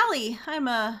name is Ellie. I'm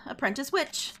a apprentice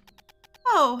witch.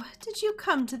 Oh, did you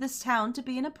come to this town to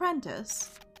be an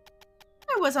apprentice?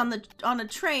 I was on a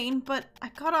train, but I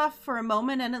got off for a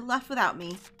moment and it left without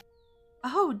me.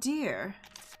 Oh dear.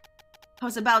 I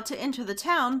was about to enter the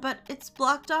town, but it's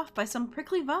blocked off by some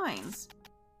prickly vines.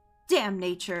 Damn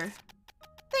nature.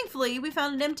 Thankfully, we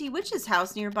found an empty witch's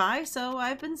house nearby, so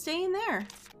I've been staying there.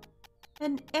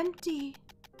 An empty...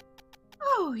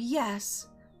 Oh, yes.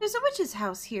 There's a witch's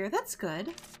house here. That's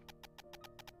good.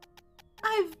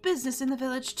 I've business in the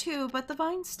village too, but the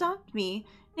vines stopped me.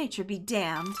 Nature be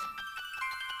damned.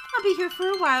 I'll be here for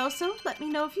a while, so let me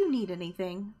know if you need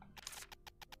anything.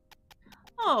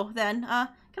 Oh, then, can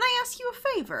I ask you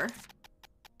a favor?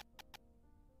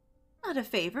 Not a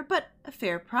favor, but a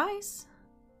fair price.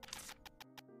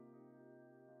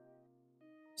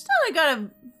 She's not got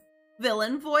a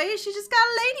villain voice, she just got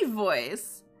a lady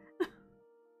voice.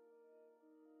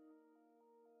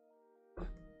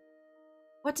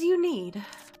 What do you need?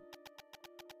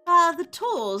 The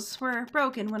tools were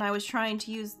broken when I was trying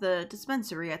to use the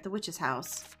dispensary at the witch's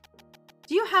house.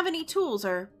 Do you have any tools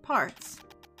or parts?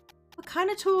 What kind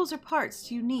of tools or parts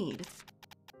do you need?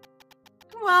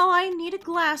 Well, I need a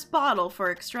glass bottle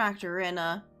for extractor and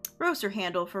a roaster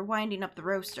handle for winding up the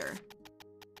roaster.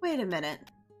 Wait a minute.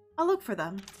 I'll look for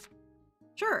them.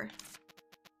 Sure.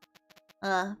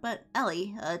 But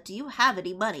Ellie, do you have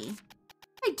any money?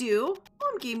 I do.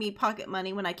 Mom gave me pocket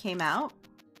money when I came out.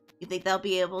 You think they'll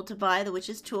be able to buy the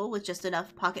witch's tool with just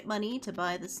enough pocket money to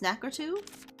buy the snack or two?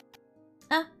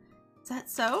 Is that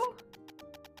so?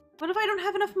 What if I don't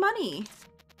have enough money?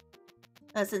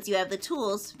 Since you have the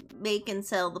tools, make and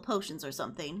sell the potions or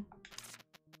something.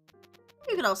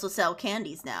 You could also sell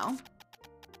candies now.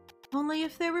 Only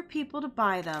if there were people to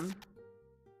buy them.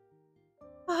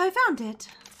 Oh, I found it.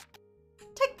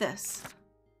 Take this.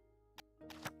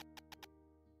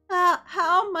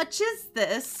 How much is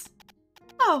this?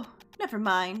 Oh, never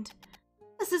mind.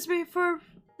 This is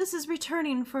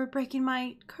returning for breaking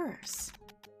my curse.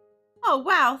 Oh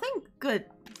wow, thank good.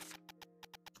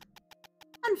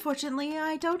 Unfortunately,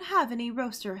 I don't have any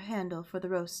roaster handle for the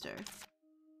roaster.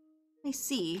 I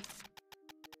see.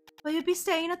 Will you be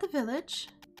staying at the village?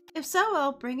 If so,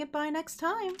 I'll bring it by next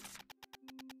time.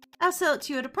 I'll sell it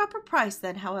to you at a proper price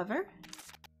then, however.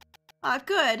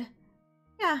 Good.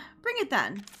 Yeah, bring it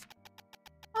then.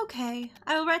 Okay,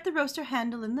 I will write the roaster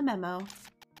handle in the memo.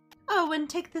 Oh, and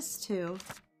take this too.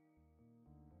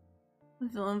 The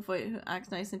villain voice who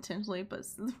acts nice intentionally, but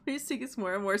the voice gets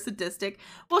more and more sadistic.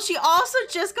 Well, she also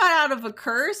just got out of a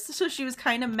curse, so she was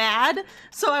kind of mad.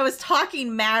 So I was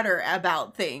talking madder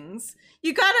about things.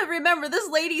 You gotta remember, this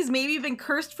lady's maybe been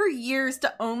cursed for years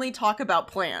to only talk about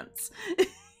plants.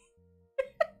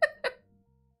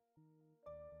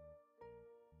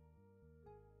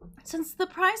 Since the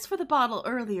price for the bottle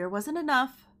earlier wasn't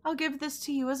enough, I'll give this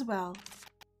to you as well.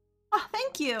 Oh,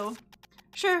 thank you.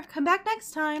 Sure, come back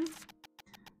next time.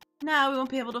 Now we'll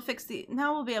be able to fix the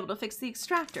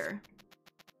extractor.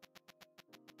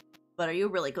 But are you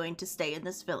really going to stay in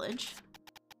this village?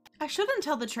 I should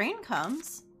until the train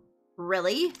comes.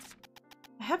 Really?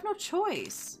 I have no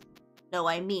choice. No,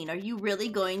 I mean, are you really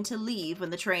going to leave when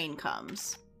the train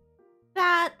comes?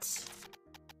 That...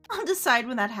 I'll decide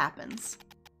when that happens.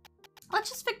 Let's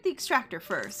just fix the extractor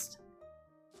first.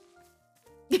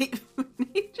 You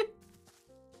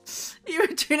were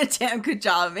doing a damn good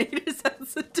job, mate. It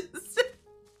sounds sadistic.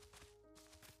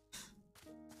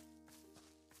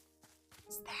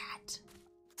 What's that?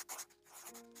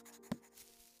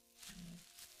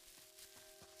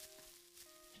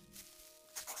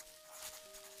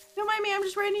 Don't mind me, I'm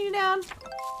just writing it down.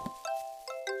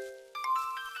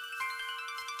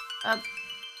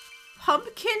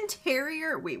 Pumpkin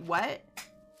terrier. Wait, what?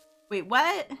 Wait,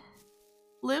 what?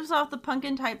 Lives off the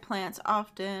pumpkin type plants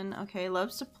often. Okay,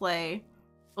 loves to play.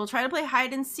 Will try to play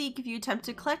hide and seek if you attempt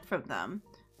to collect from them.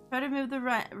 Try to move the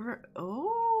right.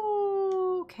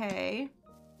 Oh, okay.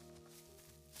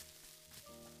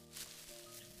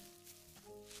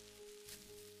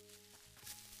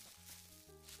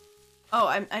 Oh,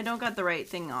 I don't got the right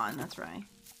thing on. That's right.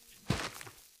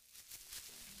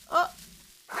 Oh.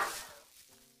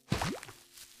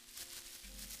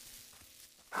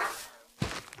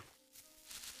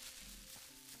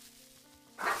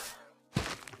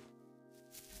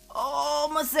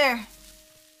 Almost there.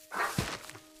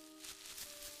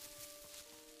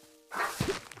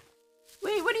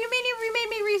 Wait, what do you mean you made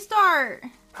me restart?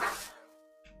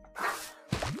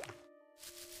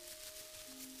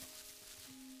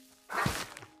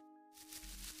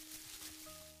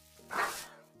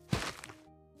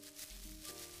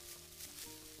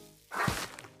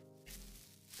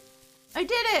 I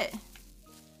did it!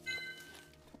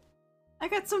 I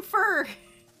got some fur.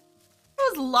 That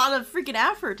was a lot of freaking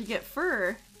effort to get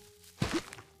fur.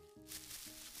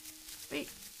 Wait.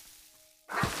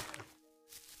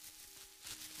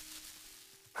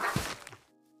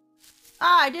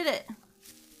 Ah, I did it.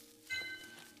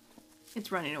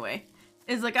 It's running away.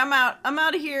 It's like, I'm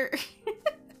out of here.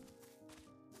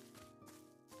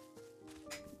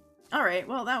 All right,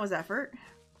 well, that was effort.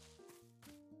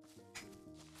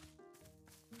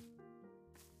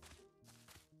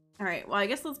 All right, well, I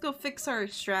guess let's go fix our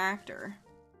extractor.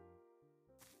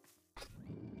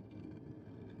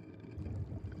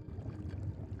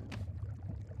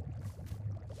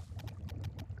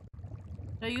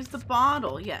 Did I use the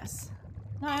bottle? Yes.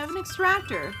 Now I have an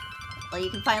extractor. Well,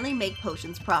 you can finally make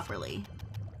potions properly.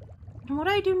 And what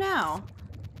do I do now?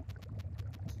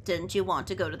 Didn't you want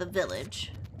to go to the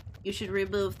village? You should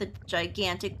remove the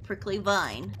gigantic prickly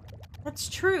vine. That's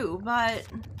true, but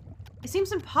it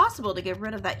seems impossible to get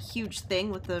rid of that huge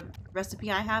thing with the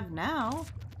recipe I have now.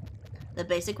 The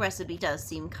basic recipe does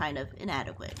seem kind of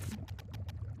inadequate.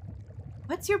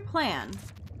 What's your plan?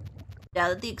 Now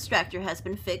that the extractor has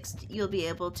been fixed, you'll be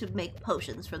able to make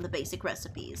potions from the basic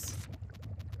recipes.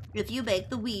 If you make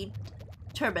the weed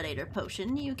terminator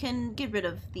potion, you can get rid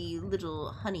of the little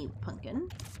honey pumpkin.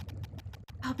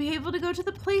 I'll be able to go to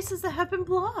the places that have been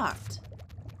blocked.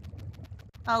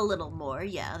 A little more,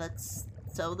 yeah, that's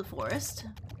so the forest.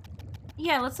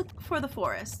 Yeah, let's look for the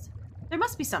forest. There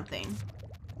must be something.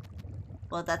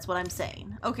 Well, that's what I'm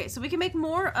saying. Okay, so we can make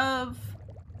more of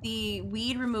the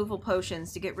weed removal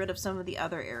potions to get rid of some of the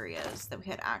other areas that we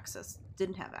had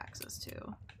didn't have access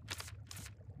to.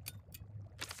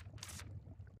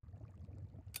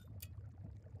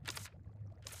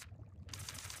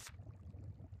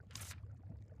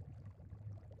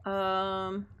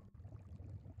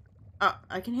 Oh,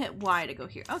 I can hit Y to go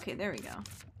here. Okay, there we go.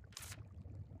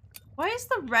 Why is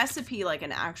the recipe like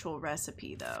an actual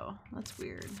recipe, though? That's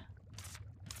weird.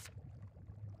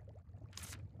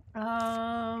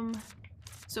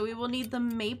 So we will need the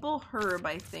maple herb,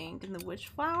 I think, and the witch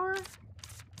flower?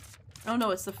 Oh no,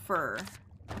 it's the fir.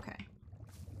 Okay.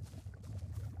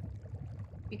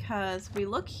 Because we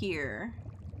look here,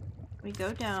 we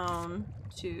go down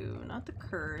to, not the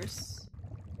curse.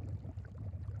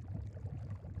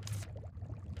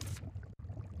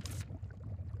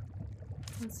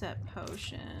 Sunset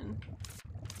potion.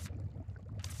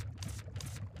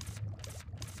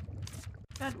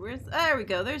 God, where's... There we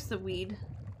go. There's the weed.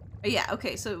 Oh, yeah,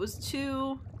 okay. So it was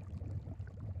two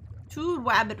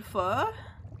rabbit fur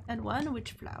and one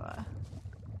witch flower.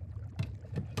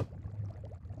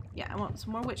 Yeah, I want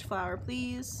some more witch flower,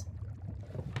 please.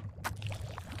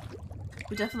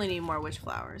 We definitely need more witch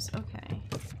flowers. Okay.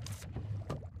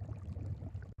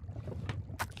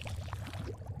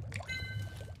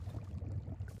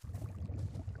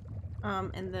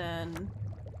 And then...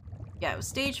 Yeah, it was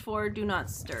stage 4, do not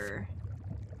stir.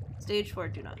 Stage 4,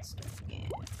 do not stir. Yeah.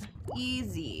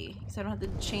 Easy. Because I don't have to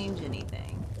change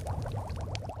anything.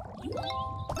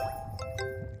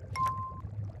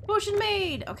 Potion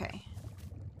made! Okay.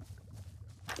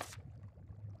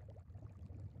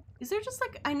 Is there just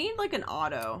like... I need like an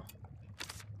auto.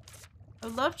 I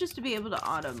would love just to be able to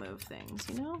auto move things,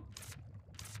 you know?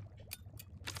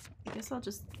 I guess I'll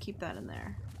just keep that in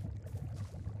there.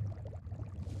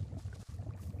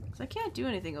 I can't do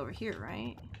anything over here,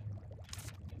 right?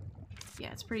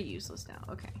 Yeah, it's pretty useless now.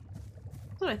 Okay.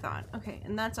 That's what I thought. Okay,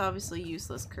 and that's obviously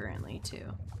useless currently,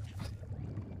 too.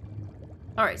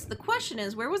 Alright, so the question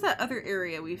is, where was that other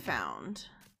area we found?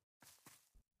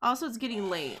 Also, it's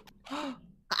getting late.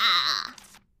 Ah!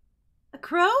 A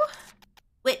crow?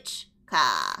 Witch.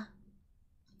 Ka.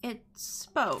 It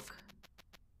spoke.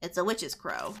 It's a witch's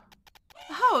crow.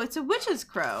 Oh, it's a witch's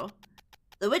crow.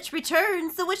 The witch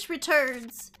returns! The witch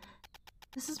returns!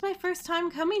 This is my first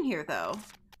time coming here, though.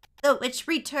 The witch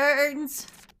returns!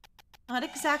 Not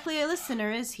exactly a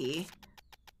listener, is he?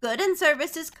 Good and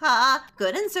services, Ka.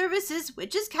 Good and services,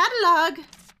 witch's catalog.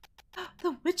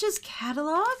 The witch's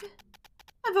catalog?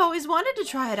 I've always wanted to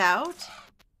try it out.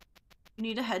 You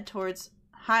need to head towards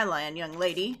Highland, young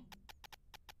lady.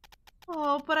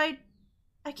 Oh, but I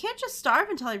can't just starve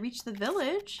until I reach the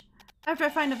village. After I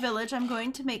find a village, I'm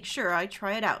going to make sure I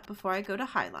try it out before I go to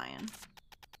Highland.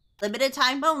 Limited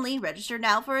time only. Register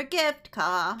now for a gift,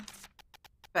 Ka.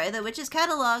 Try the witch's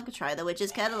catalog. Try the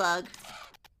witch's catalog.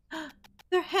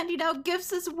 They're handing out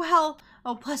gifts as well.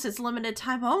 Oh, plus it's limited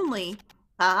time only.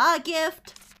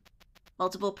 Gift.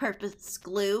 Multiple purpose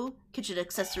glue, kitchen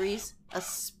accessories, a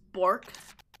spork.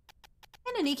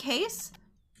 In any case,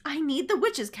 I need the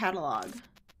witch's catalog.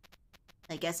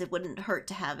 I guess it wouldn't hurt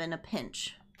to have in a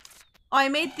pinch. Oh, I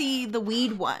made the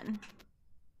weed one.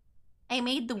 I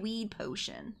made the weed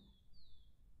potion.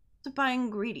 To buy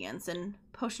ingredients and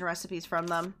potion recipes from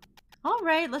them. All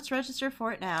right, let's register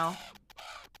for it now.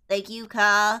 Thank you,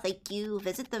 Ka. Thank you.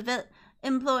 Visit the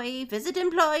employee. Visit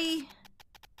employee.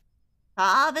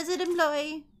 Ka, visit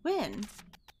employee. When?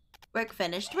 Work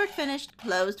finished. Work finished.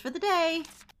 Closed for the day.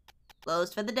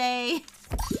 Closed for the day.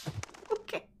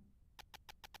 Okay.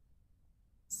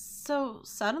 So,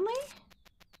 suddenly?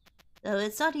 So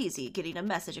it's not easy getting a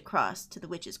message across to the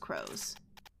witch's crows.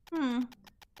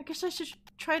 I guess I should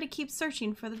try to keep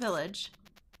searching for the village.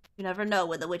 You never know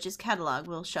when the witch's catalog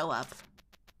will show up.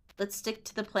 Let's stick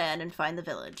to the plan and find the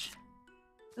village.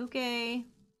 Okay.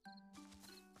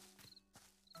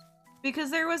 Because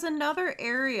there was another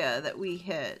area that we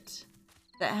hit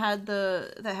that had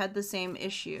the same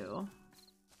issue.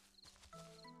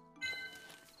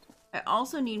 I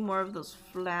also need more of those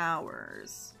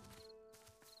flowers.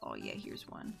 Oh yeah, here's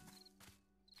one.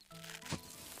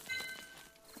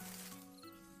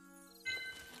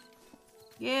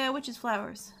 Yeah, witch's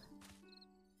flowers.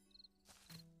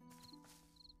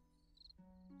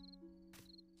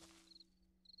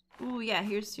 Ooh, yeah,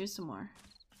 here's some more.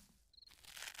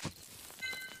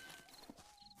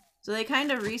 So they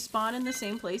kind of respawn in the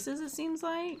same places, it seems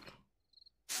like.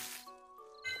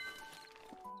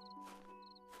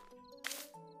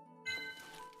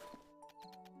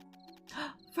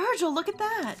 Virgil, look at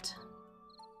that!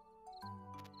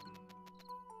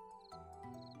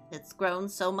 It's grown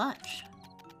so much.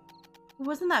 It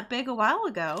wasn't that big a while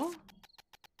ago.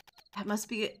 That must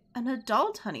be an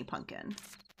adult honey pumpkin.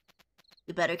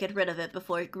 We better get rid of it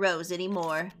before it grows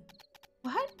anymore.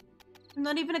 What? I'm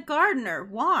not even a gardener.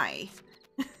 Why?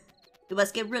 We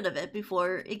must get rid of it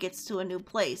before it gets to a new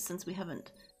place, since we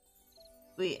haven't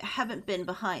been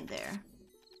behind there.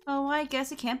 Oh, I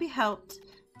guess it can't be helped.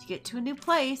 To get to a new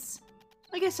place,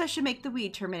 I guess I should make the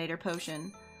weed terminator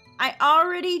potion. I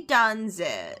already done's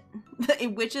it. A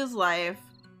witch's life.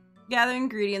 Gather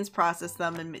ingredients, process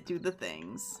them, and do the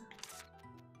things.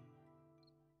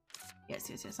 Yes,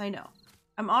 yes, yes, I know.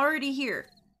 I'm already here.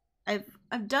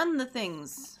 I've done the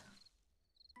things.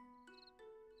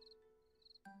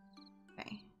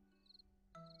 Okay.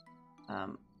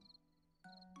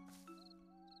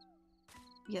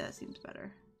 Yeah, that seems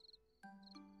better.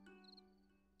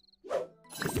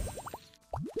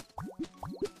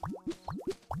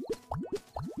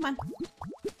 Come on.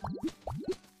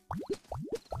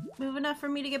 Move enough for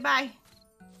me to get by.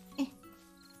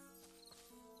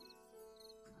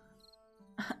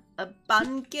 A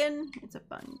bunkin? It's a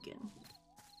bunkin.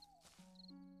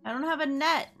 I don't have a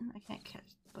net. I can't catch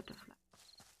the butterfly.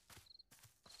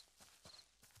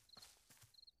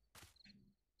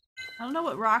 I don't know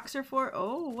what rocks are for.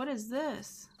 Oh, what is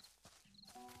this?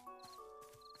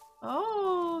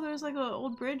 Oh, there's like an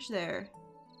old bridge there.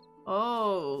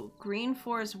 Oh, Green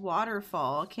Forest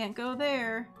Waterfall. Can't go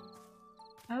there.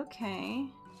 Okay.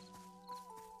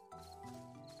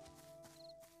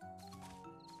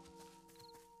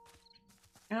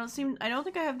 I don't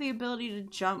think I have the ability to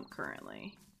jump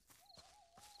currently.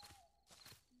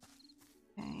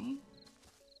 Okay.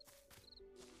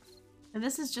 And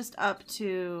this is just up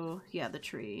to, yeah, the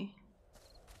tree.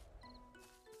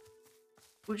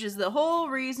 Which is the whole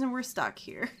reason we're stuck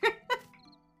here.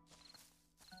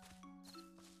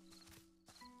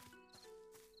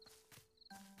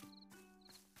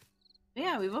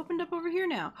 Yeah, we've opened up over here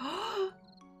now.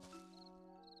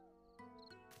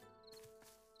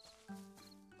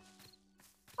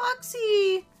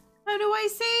 Foxy! How do I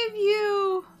save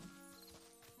you?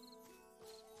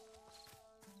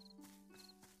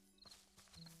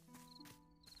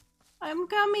 I'm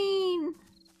coming!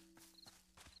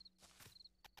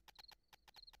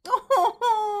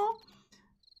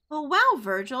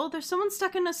 Virgil. There's someone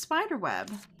stuck in a spider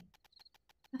web.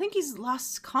 I think he's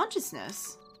lost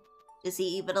consciousness. Is he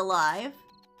even alive?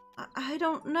 I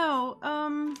don't know.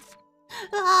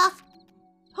 Ah!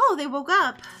 Oh, they woke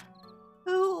up.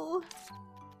 Oh,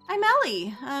 I'm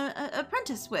Ellie,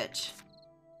 apprentice witch.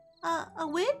 A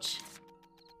witch?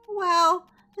 Wow,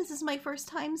 this is my first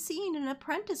time seeing an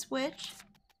apprentice witch.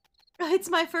 It's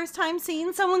my first time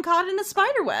seeing someone caught in a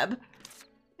spider web.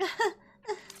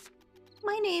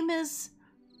 My name is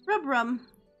Rubrum.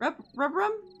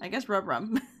 Rubrum? I guess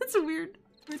Rubrum. That's a weird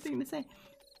thing to say.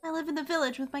 I live in the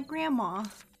village with my grandma.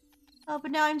 Oh,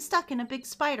 but now I'm stuck in a big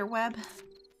spider web.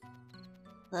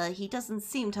 He doesn't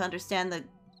seem to understand the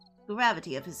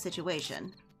gravity of his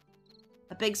situation.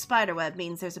 A big spider web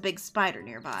means there's a big spider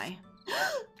nearby.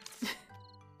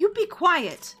 You be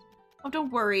quiet. Oh,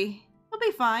 don't worry. You'll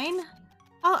be fine.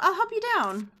 I'll help you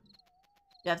down.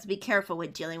 You have to be careful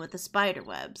when dealing with the spider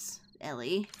webs,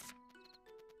 Ellie.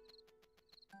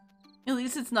 At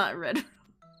least it's not red.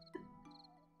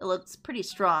 It looks pretty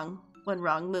strong. One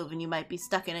wrong move and you might be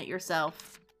stuck in it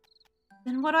yourself.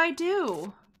 Then what do I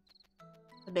do?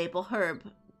 The maple herb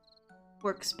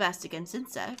works best against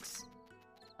insects.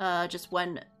 Just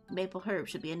one maple herb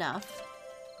should be enough.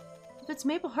 If it's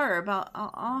maple herb,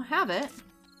 I'll have it.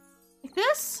 Like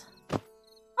this?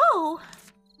 Oh!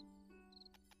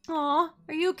 Aw,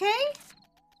 are you okay?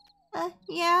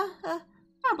 Yeah,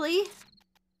 probably.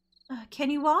 Can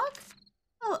you walk?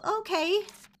 Oh, okay.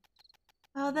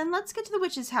 Then let's get to the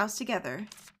witch's house together.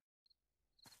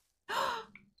 Oh,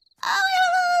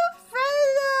 hello,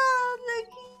 Freda!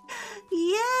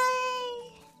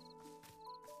 Yay!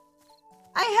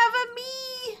 I have a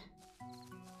me!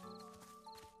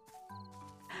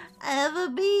 I have a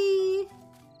bee!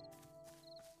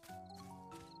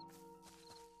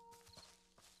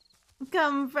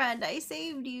 Come, friend, I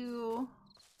saved you.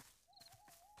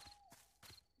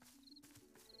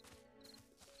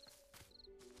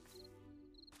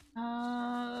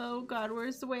 Oh god,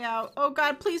 where's the way out? Oh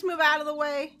god, please move out of the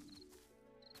way.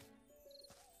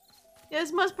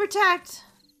 Yes, must protect.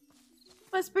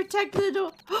 Must protect the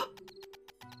door.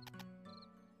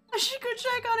 I should go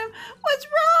check on him. What's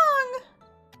wrong?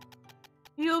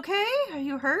 You okay? Are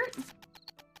you hurt?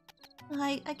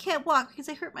 I can't walk because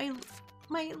I hurt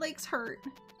My legs hurt.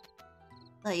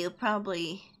 You're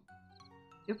probably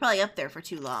up there for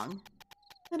too long.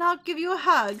 Then I'll give you a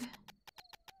hug.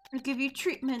 Or give you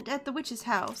treatment at the witch's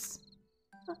house.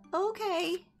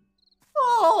 Okay.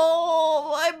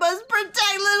 Oh, I must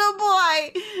protect little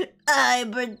boy. I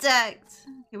protect.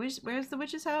 Okay, where's the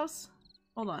witch's house?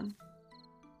 Hold on.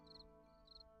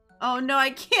 Oh no,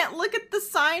 I can't look at the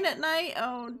sign at night.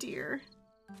 Oh dear.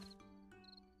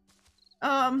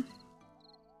 Oh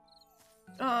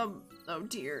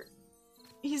dear.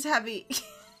 He's heavy.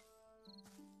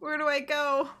 Where do I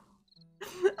go?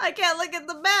 I can't look at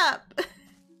the map.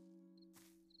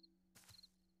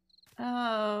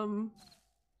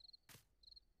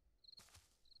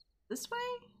 This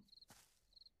way?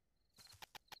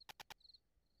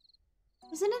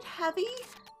 Isn't it heavy?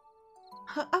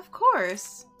 Of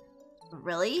course.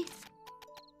 Really?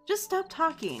 Just stop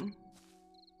talking.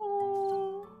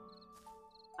 Oh.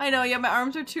 I know, yeah, my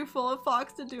arms are too full of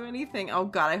fox to do anything. Oh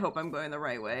god, I hope I'm going the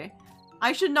right way.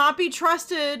 I should not be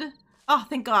trusted. Oh,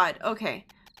 thank god. Okay.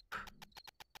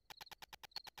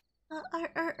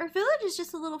 Our village is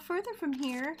just a little further from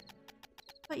here.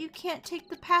 But you can't take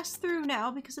the pass through now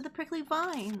because of the prickly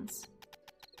vines.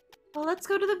 Well, let's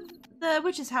go to the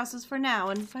witches' houses for now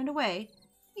and find a way.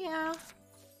 Yeah.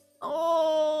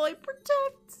 Oh, I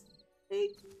protect. I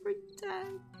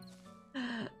protect.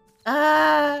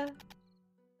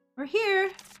 We're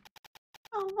here.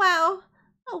 Oh, wow.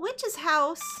 A witch's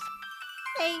house.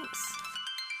 Thanks.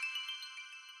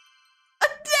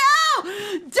 No!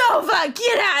 Nova,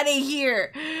 get out of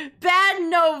here! Bad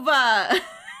Nova!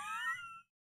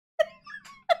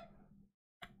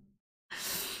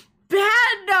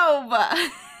 Bad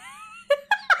Nova!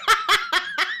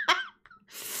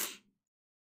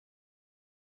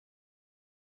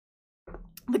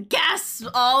 The gas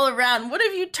all around. What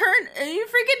have you turned? You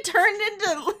freaking turned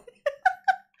into...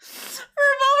 For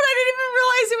a moment, I didn't even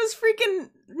realize it was freaking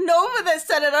Nova that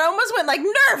said it. I almost went like,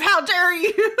 Nerf, how dare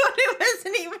you? It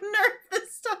wasn't even Nerf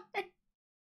this time.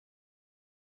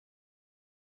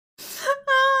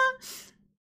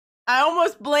 I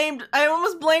almost blamed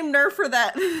Nerf for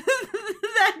that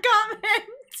that comment.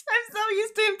 I'm so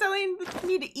used to him telling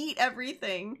me to eat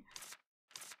everything.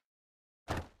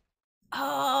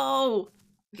 Oh.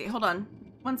 Okay, hold on.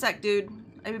 One sec, dude.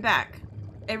 I'll be back.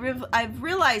 I've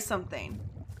realized something.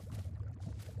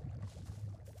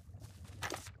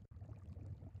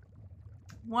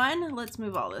 One, let's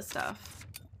move all this stuff.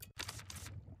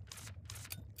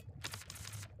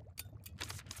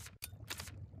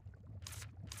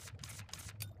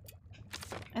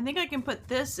 I think I can put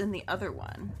this in the other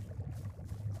one.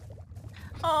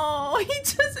 Oh, he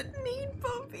doesn't need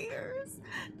both ears.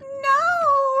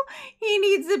 No! He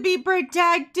needs to be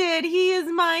protected. He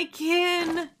is my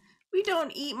kin. We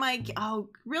don't eat my... Oh,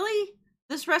 really?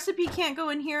 This recipe can't go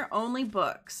in here? Only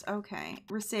books. Okay,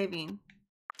 we're saving.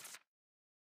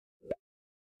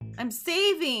 I'm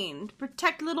saving! To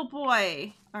protect little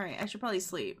boy. Alright, I should probably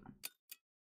sleep.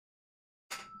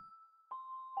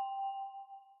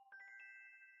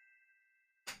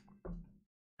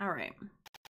 Alright.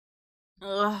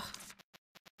 Ugh.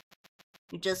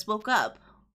 You just woke up.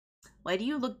 Why do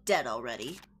you look dead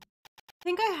already? I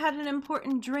think I had an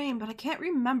important dream, but I can't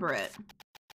remember it.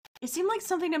 It seemed like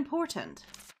something important.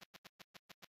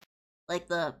 Like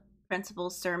the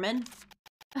principal's sermon?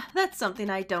 That's something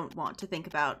I don't want to think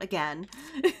about again.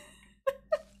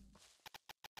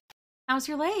 How's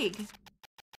your leg?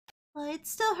 Well, it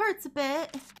still hurts a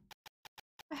bit.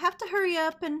 I have to hurry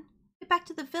up and get back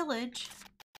to the village.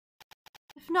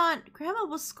 If not, Grandma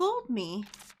will scold me.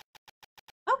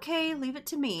 Okay, leave it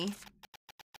to me.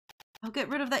 I'll get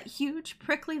rid of that huge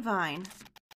prickly vine.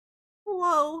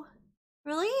 Whoa.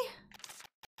 Really?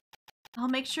 I'll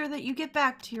make sure that you get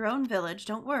back to your own village,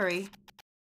 don't worry.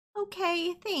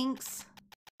 Okay, thanks.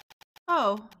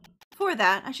 Oh, before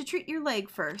that, I should treat your leg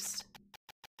first.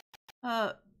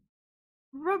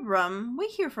 Rubrum,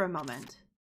 wait here for a moment.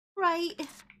 Right.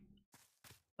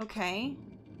 Okay.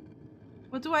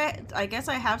 What do I guess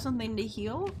I have something to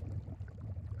heal?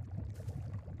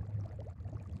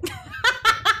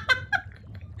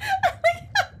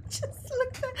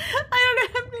 I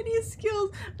don't have many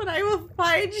skills, but I will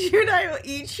find you and I will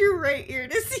eat your right ear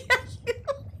to see how you like.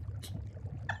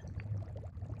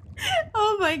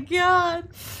 Oh my god.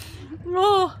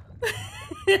 Oh.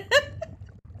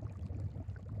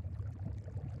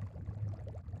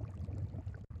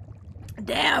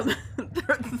 Damn.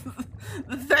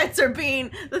 The threats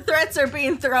are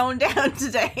being thrown down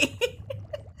today.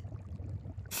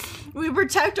 We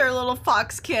protect our little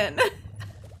foxkin.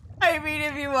 I mean,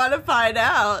 if you want to find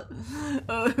out.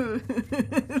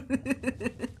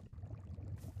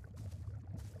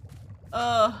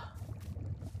 Oh.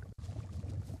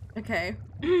 Okay.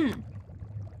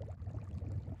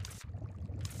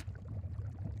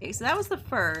 Okay, so that was the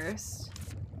first.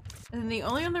 And then the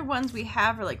only other ones we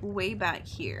have are like way back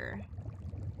here.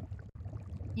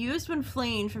 Used when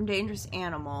fleeing from dangerous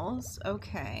animals.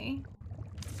 Okay.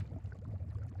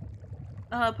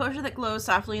 Potion that glows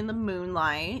softly in the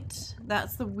moonlight.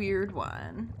 That's the weird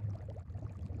one.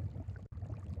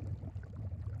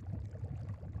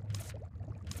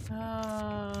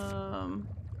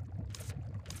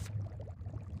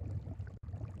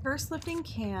 Curse lifting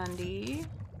candy.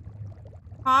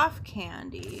 Cough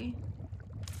candy.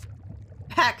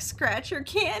 Back scratcher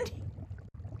candy.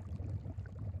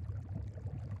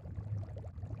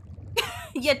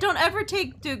 Yeah, don't ever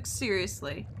take Duke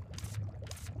seriously.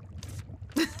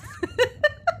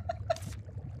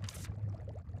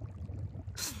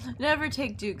 Never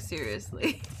take Duke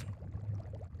seriously.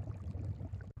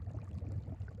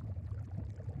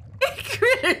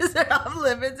 Critters are off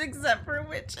limits except for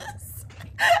witches.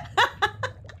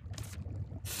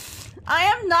 I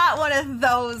am not one of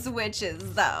those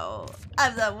witches, though.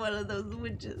 I'm not one of those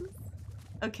witches.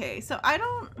 Okay, so I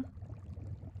don't...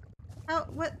 How,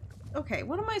 what? Okay,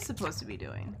 what am I supposed to be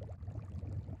doing?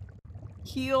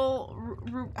 Heal...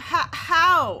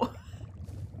 How?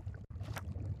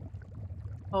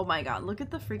 Oh my god, look at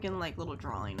the freaking, like, little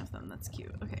drawing of them. That's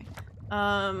cute. Okay.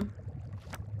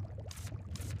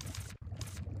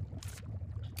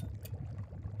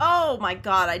 Oh my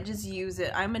god, I just use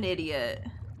it. I'm an idiot.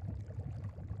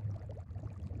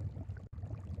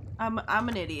 I'm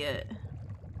an idiot.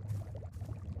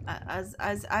 As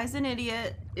an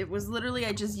idiot, it was literally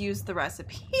I just used the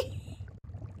recipe.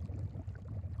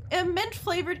 A mint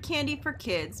flavored candy for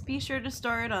kids. Be sure to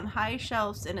store it on high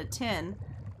shelves in a tin,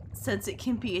 since it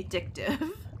can be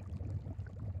addictive.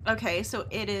 Okay, so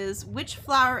it is witch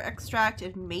flower extract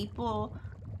and maple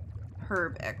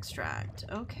herb extract.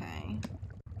 Okay.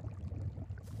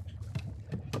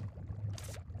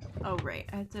 Oh, right.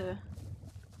 I have to...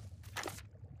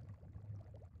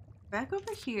 Back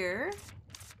over here.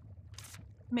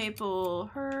 Maple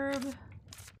herb.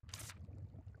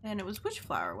 And it was witch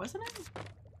flower, wasn't it?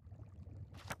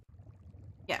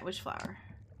 Yeah, witch flower.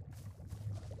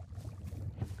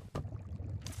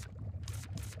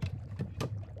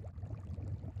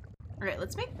 Alright,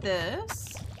 let's make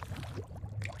this.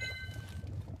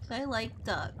 I like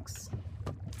ducks.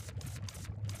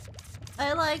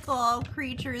 I like all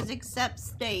creatures except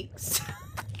snakes.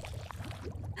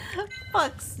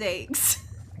 Fuck snakes.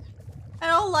 I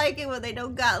don't like it when they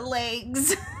don't got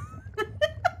legs.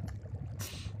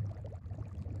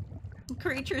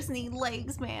 Creatures need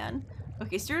legs, man.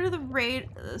 Okay, stir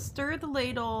the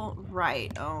ladle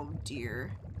right. Oh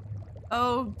dear.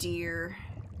 Oh dear.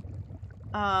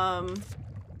 Oh,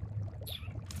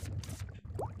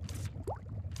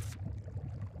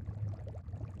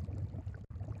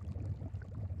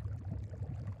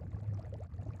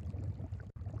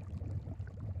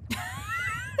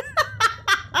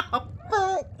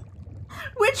 fuck.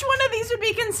 Which one of these would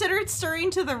be considered stirring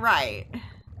to the right?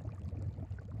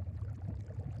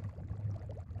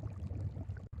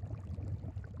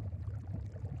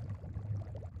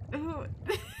 Ooh.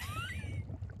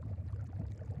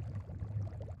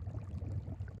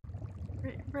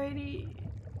 Righty.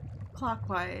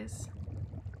 Clockwise.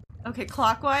 Okay,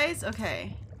 clockwise?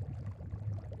 Okay.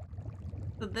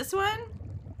 So this one?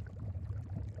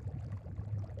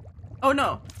 Oh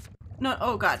no. No,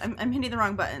 oh god, I'm hitting the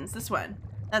wrong buttons. This one.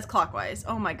 That's clockwise.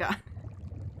 Oh my god.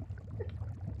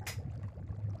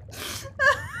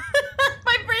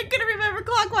 My brain couldn't remember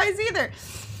clockwise either.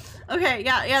 Okay,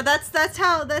 yeah, that's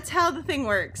how the thing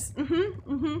works. Is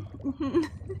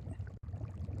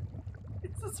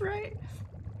this right?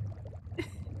 Is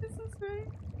this right?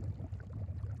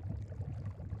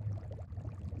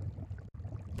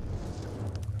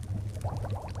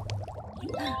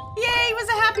 Yay, it was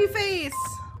a happy face!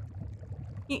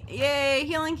 Yay,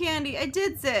 healing candy. I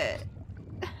did it.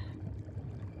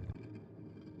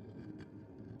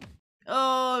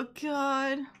 Oh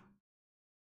god.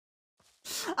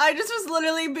 I just was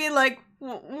literally being like,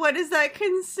 what is that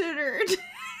considered? I'm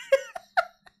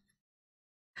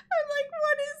like,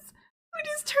 what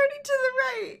is turning to the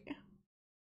right?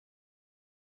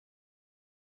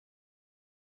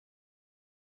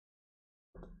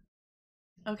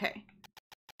 Okay.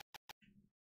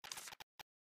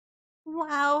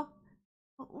 Wow.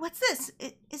 What's this?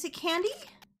 Is it candy?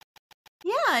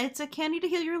 Yeah, it's a candy to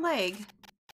heal your leg.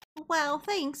 Wow,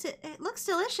 thanks. It looks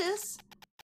delicious.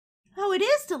 Oh, it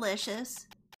is delicious.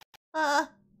 Oh,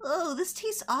 this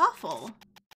tastes awful.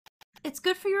 It's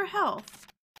good for your health.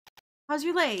 How's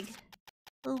your leg?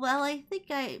 Well, I think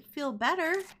I feel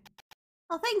better.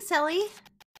 Oh, thanks, Ellie.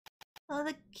 Oh,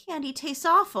 the candy tastes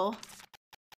awful.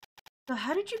 So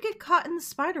how did you get caught in the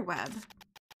spider web?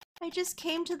 I just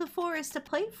came to the forest to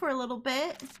play for a little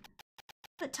bit.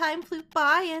 But time flew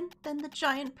by and then the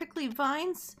giant prickly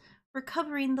vines were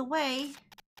covering the way.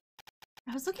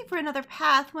 I was looking for another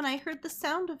path when I heard the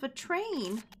sound of a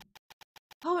train.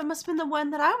 Oh, it must have been the one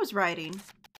that I was riding.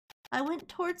 I went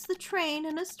towards the train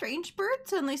and a strange bird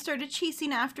suddenly started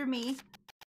chasing after me.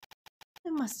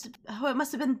 It must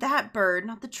have been that bird,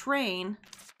 not the train.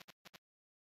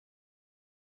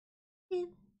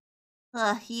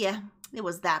 Yeah, it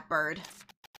was that bird.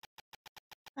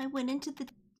 I went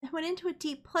into a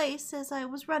deep place as I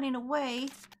was running away.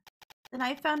 Then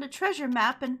I found a treasure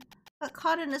map and got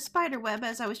caught in a spider web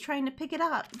as I was trying to pick it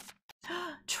up.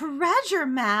 Treasure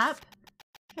map?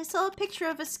 I saw a picture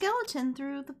of a skeleton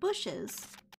through the bushes.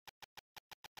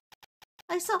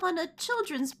 I saw in a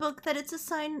children's book that it's a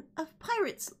sign of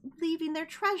pirates leaving their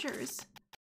treasures.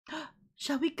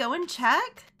 Shall we go and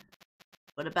check?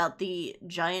 What about the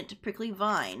giant prickly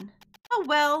vine? Oh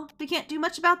well, we can't do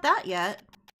much about that yet.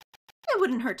 It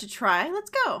wouldn't hurt to try. Let's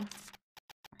go.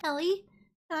 Ellie,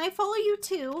 can I follow you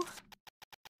too?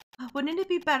 Wouldn't it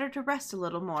be better to rest a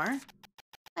little more?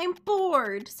 I'm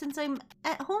bored since I'm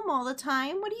at home all the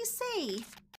time. What do you say?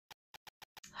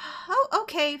 Oh,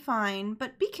 okay, fine,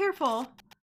 but be careful.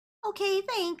 Okay,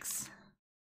 thanks.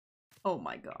 Oh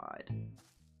my god.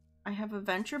 I have a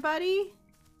adventure buddy?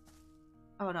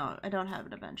 Oh no, I don't have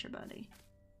an adventure buddy.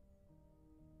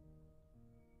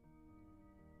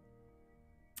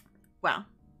 Wow.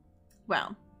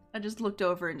 Wow. I just looked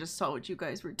over and just saw what you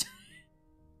guys were doing.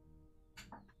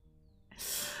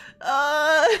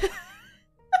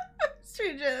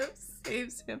 Stranger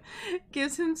saves him.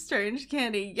 Gives him strange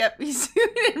candy. Yep, he's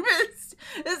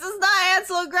this is not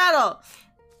Hansel and Gretel.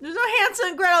 There's no Hansel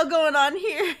and Gretel going on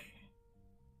here.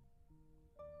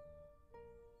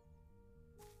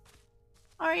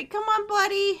 Alright, come on,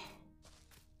 buddy.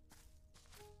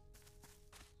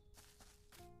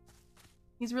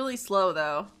 He's really slow,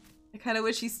 though. I kind of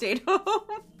wish he stayed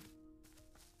home.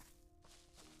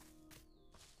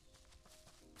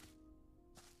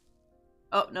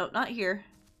 Oh, no, not here.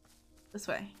 This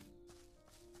way.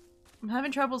 I'm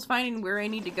having troubles finding where I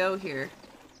need to go here.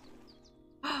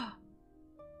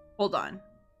 Hold on.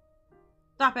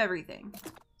 Stop everything.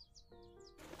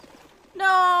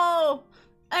 No!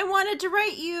 I wanted to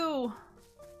write you.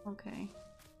 Okay.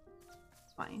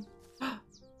 It's fine.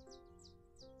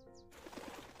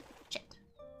 Shit.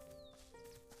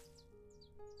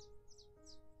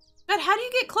 God, how do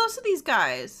you get close to these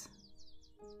guys?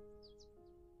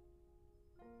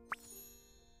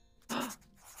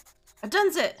 I've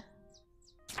done it.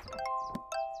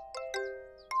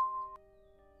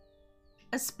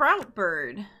 A sprout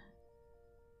bird.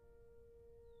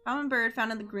 Common bird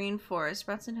found in the green forest.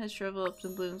 Sprouts and heads shrivel up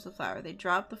and blooms the flower. They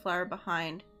drop the flower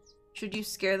behind. Should you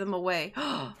scare them away?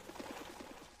 Oh.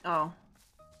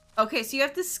 Okay, so you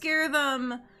have to scare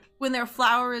them when their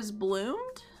flower is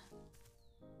bloomed?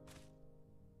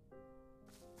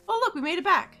 Oh, look, we made it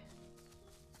back.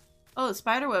 Oh, the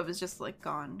spider web is just, like,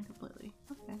 gone completely.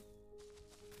 Okay.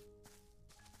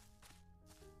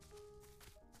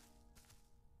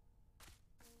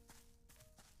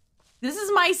 This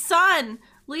is my son!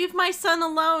 Leave my son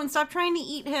alone! Stop trying to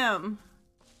eat him!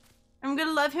 I'm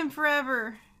gonna love him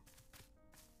forever.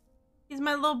 He's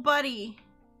my little buddy.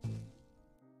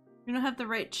 We don't have the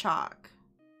right chalk.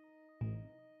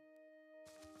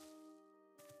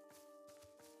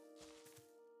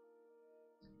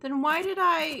 Then why did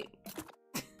I...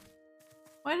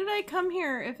 Why did I come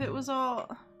here if it was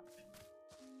all...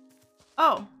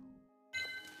 Oh.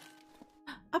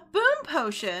 A boom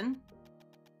potion?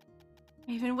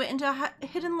 I even went into a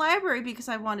hidden library because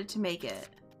I wanted to make it.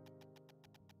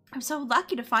 I'm so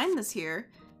lucky to find this here.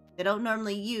 They don't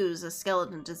normally use a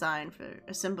skeleton design for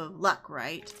a symbol of luck,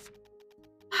 right?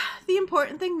 The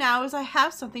important thing now is I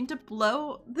have something to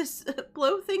blow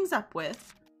things up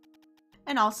with.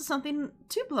 And also something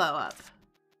to blow up.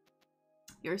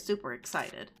 You're super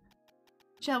excited.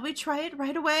 Shall we try it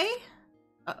right away?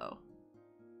 Uh-oh.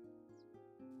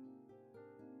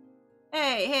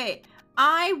 Hey.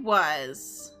 I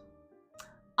was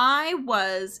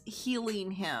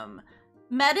healing him.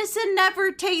 Medicine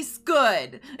never tastes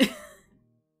good.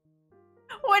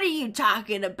 What are you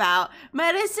talking about?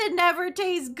 Medicine never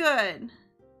tastes good.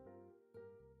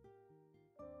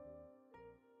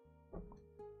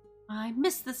 I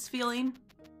miss this feeling.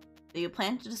 Do you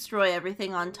plan to destroy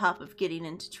everything on top of getting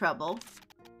into trouble?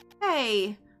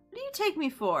 Hey, what do you take me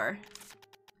for?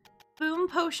 Boom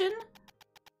potion?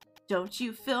 Don't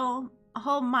you feel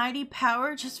almighty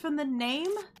power just from the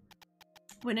name?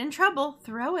 When in trouble,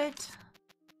 throw it.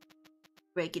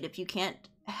 Break it if you can't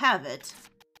have it.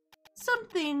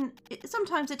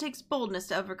 Sometimes it takes boldness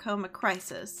to overcome a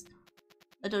crisis.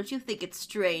 Don't you think it's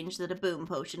strange that a boom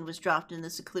potion was dropped in the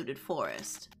secluded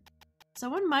forest?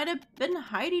 Someone might have been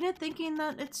hiding it, thinking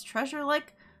that it's treasure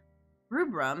like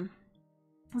rubrum.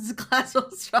 This is glass full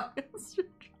of strong.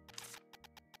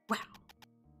 Wow.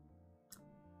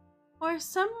 Or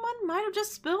someone might have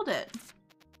just spilled it.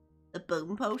 The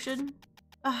boom potion?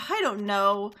 I don't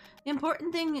know. The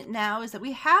important thing now is that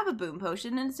we have a boom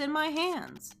potion and it's in my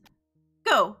hands.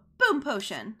 Go! Boom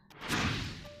potion!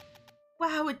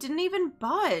 Wow, it didn't even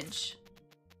budge.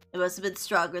 It must have been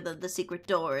stronger than the secret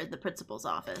door in the principal's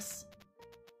office.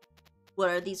 What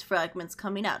are these fragments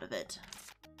coming out of it?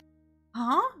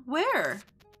 Huh? Where?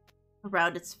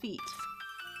 Around its feet.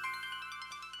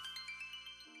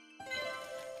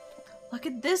 Look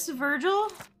at this,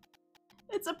 Virgil!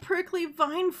 It's a prickly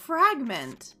vine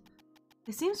fragment.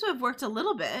 It seems to have worked a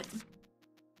little bit,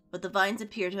 but the vines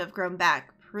appear to have grown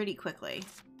back pretty quickly.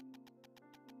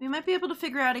 We might be able to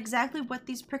figure out exactly what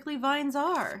these prickly vines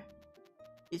are.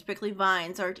 These prickly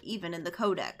vines aren't even in the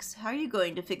codex. How are you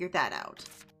going to figure that out?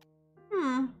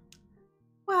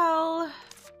 Well...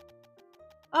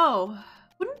 Oh,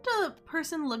 wouldn't a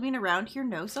person living around here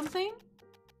know something?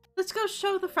 Let's go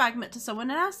show the fragment to someone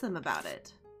and ask them about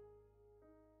it.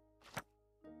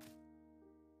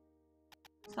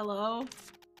 Hello?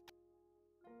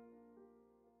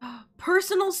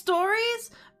 Personal stories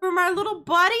from our little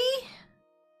buddy?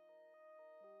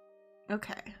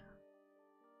 Okay.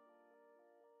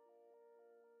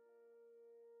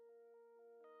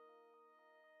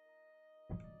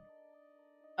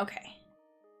 Okay.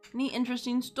 Any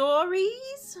interesting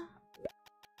stories?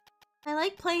 I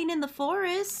like playing in the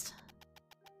forest.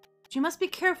 But you must be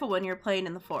careful when you're playing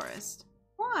in the forest.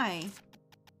 Why?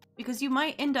 Because you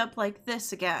might end up like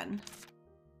this again.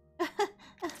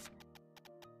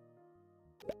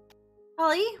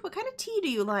 Holly, what kind of tea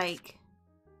do you like?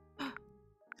 I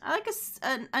like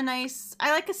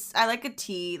I like a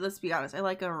tea. Let's be honest. I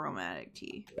like an aromatic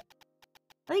tea.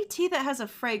 I like tea that has a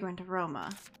fragrant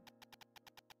aroma.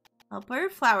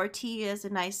 Flower tea is a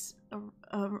nice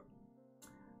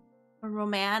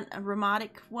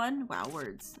aromatic one. Wow,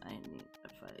 words. I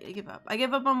give up. I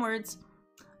give up on words.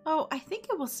 Oh, I think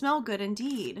it will smell good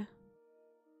indeed.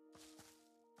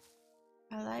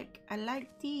 I I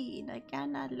like tea, and I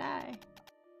cannot lie.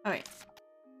 All right.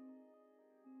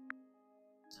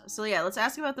 So yeah, let's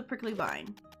ask about the prickly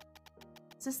vine.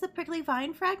 Is this the prickly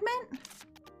vine fragment?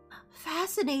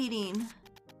 Fascinating.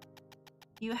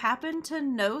 You happen to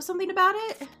know something about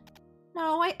it?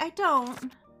 No, I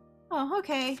don't. Oh,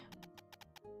 okay.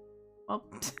 Well,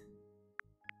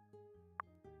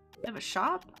 I have a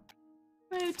shop?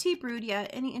 No tea brewed yet.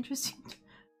 Any interesting...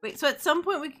 Wait, so at some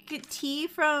point we could get tea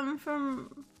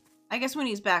from... I guess when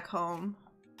he's back home.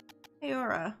 Hey,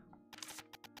 Aura.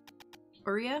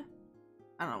 Uria?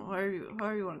 I don't know,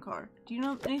 however you want to call her. Do you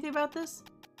know anything about this?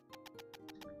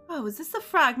 Oh, is this the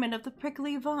fragment of the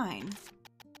prickly vine?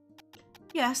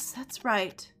 Yes, that's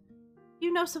right.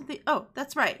 You know something... Oh,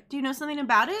 that's right. Do you know something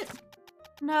about it?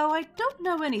 No, I don't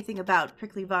know anything about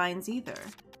prickly vines either.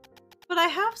 But I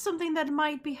have something that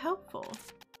might be helpful.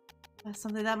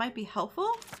 Something that might be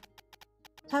helpful?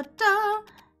 Ta-da!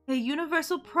 A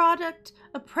universal product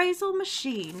appraisal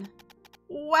machine.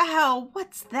 Wow,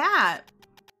 what's that?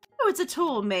 Oh, it's a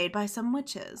tool made by some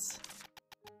witches.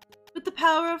 With the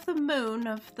power of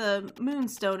the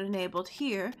moonstone enabled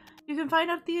here, you can find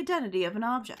out the identity of an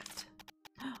object.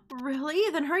 Really?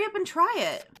 Then hurry up and try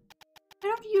it. I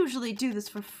don't usually do this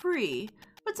for free,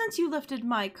 but since you lifted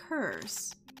my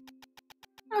curse,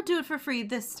 I'll do it for free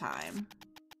this time.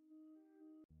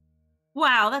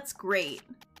 Wow, that's great.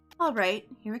 All right,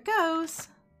 here it goes.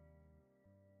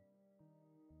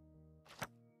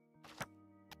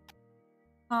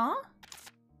 Huh?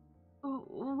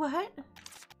 What?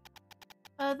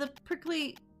 The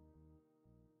prickly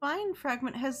vine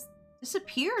fragment has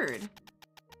disappeared.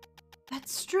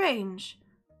 That's strange.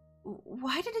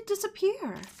 Why did it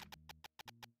disappear?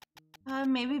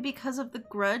 Maybe because of the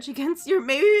grudge against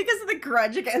maybe because of the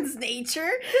grudge against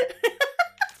nature?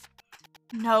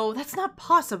 No, that's not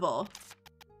possible.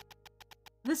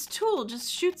 This tool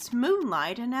just shoots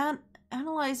moonlight and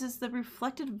analyzes the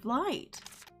reflected light.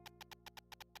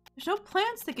 There's no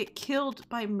plants that get killed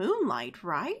by moonlight,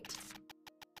 right?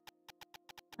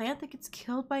 Plant that gets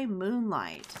killed by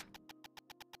moonlight.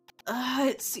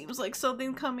 It seems like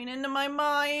something coming into my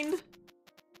mind.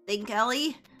 Think,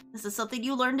 Ellie? This is something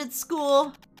you learned at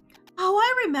school. Oh,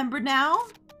 I remember now.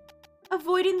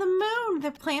 Avoiding the moon.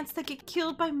 They're plants that get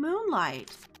killed by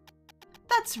moonlight.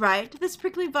 That's right. This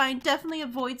prickly vine definitely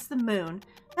avoids the moon.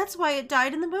 That's why it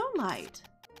died in the moonlight.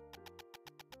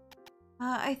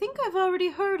 I think I've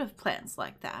already heard of plants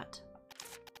like that.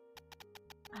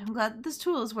 I'm glad that this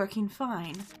tool is working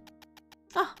fine.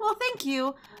 Oh, well, thank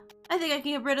you. I think I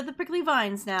can get rid of the prickly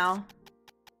vines now.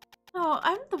 No,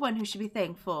 I'm the one who should be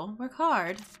thankful. Work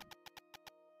hard.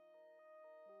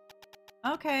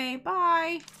 Okay,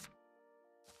 bye.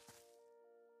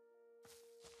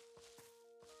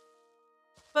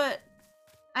 But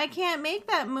I can't make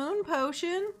that moon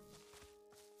potion.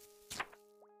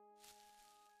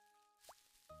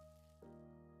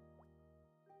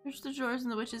 Search the drawers in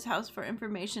the witch's house for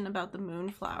information about the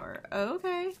moonflower.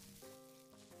 Okay.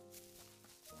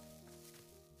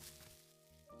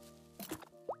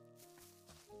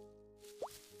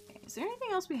 Is there anything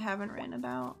else we haven't written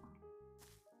about?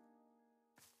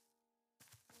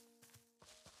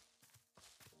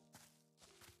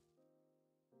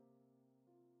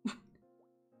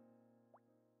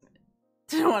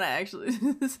 Didn't want to actually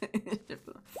say it.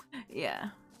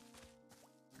 Yeah.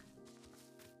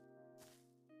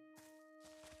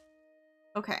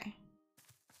 Okay.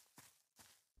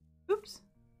 Oops.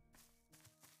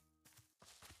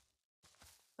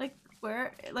 Like,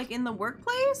 where? Like, in the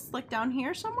workplace? Like, down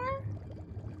here somewhere?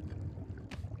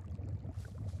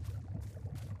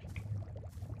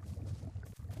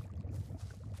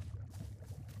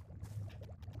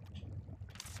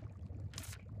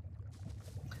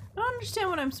 I don't understand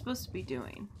what I'm supposed to be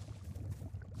doing.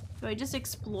 Do I just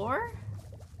explore?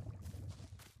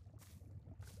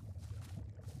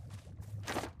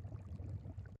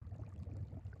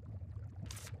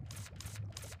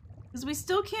 Because we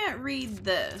still can't read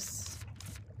this.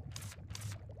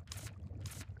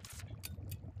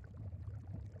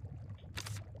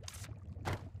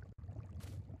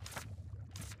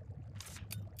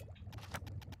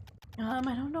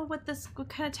 I don't know what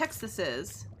kind of text this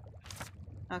is.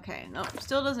 Okay, nope,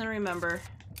 still doesn't remember.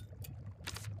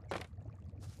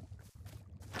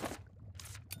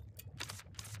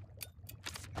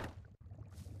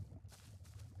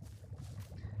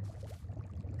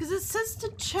 Because it says to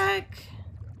check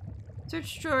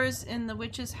search drawers in the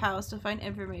witch's house to find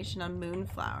information on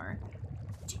Moonflower.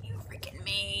 What do you freaking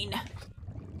mean?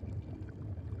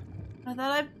 I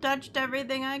thought I've touched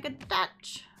everything I could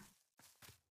touch.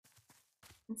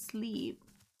 And sleep.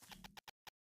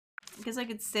 guess I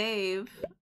could save.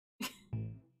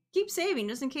 Keep saving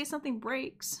just in case something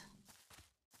breaks.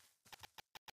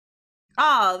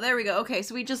 Oh, there we go. Okay,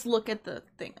 so we just look at the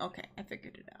thing. Okay, I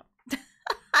figured it out.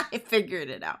 I figured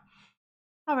it out.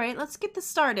 All right, let's get this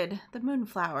started. The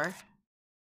moonflower.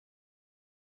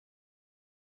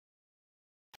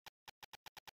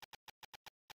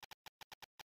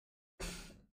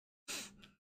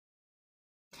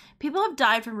 People have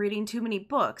died from reading too many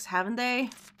books, haven't they?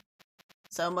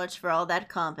 So much for all that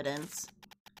confidence.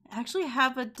 I actually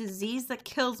have a disease that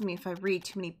kills me if I read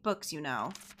too many books, you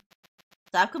know.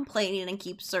 Stop complaining and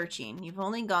keep searching. You've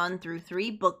only gone through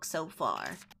 3 books so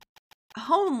far.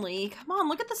 Only? Come on,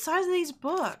 look at the size of these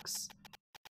books.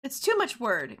 It's too much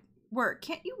work.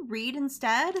 Can't you read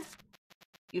instead?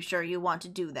 You sure you want to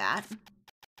do that?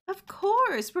 Of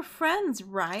course, we're friends,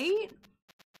 right?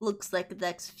 Looks like the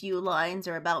next few lines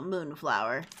are about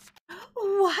Moonflower.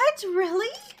 What?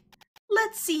 Really?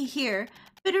 Let's see here.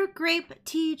 Bitter grape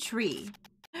tea tree.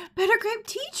 Bitter grape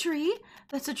tea tree?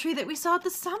 That's a tree that we saw at the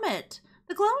summit.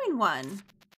 The glowing one.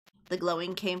 The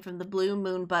glowing came from the blue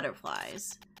moon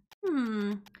butterflies.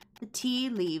 The tea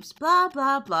leaves, blah,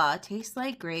 blah, blah. Tastes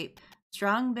like grape.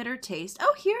 Strong, bitter taste.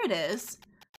 Oh, here it is.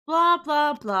 Blah,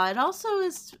 blah, blah. It also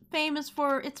is famous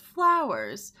for its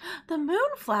flowers. The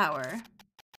moonflower.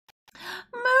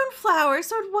 Moonflower,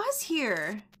 so it was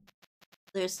here.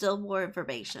 There's still more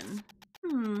information.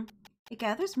 It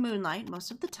gathers moonlight most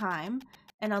of the time,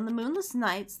 and on the moonless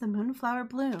nights, the moonflower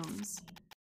blooms.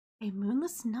 A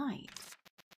moonless night.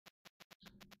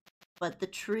 But the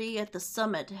tree at the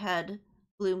summit had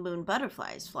blue moon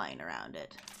butterflies flying around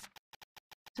it.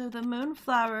 So the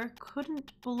moonflower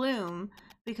couldn't bloom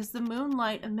because the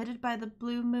moonlight emitted by the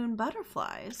blue moon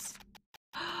butterflies.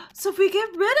 So if we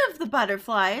get rid of the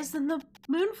butterflies, then the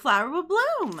moonflower will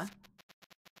bloom.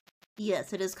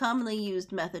 Yes, it is commonly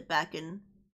used method back in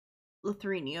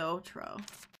Lothriniotro.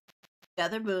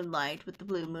 Gather moonlight with the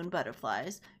blue moon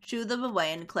butterflies, shoo them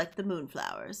away, and collect the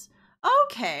moonflowers.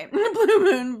 Okay. Blue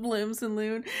moon blooms and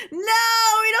loon.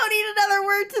 No, we don't need another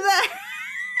word to that.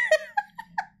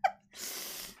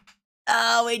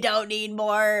 Oh, we don't need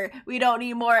more. We don't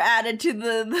need more added to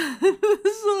the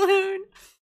saloon.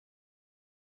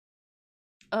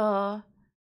 Oh,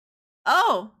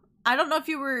 I don't know if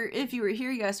you were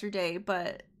here yesterday,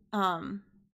 but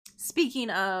speaking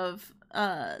of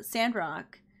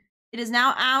Sandrock, it is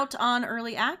now out on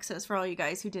early access for all you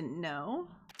guys who didn't know.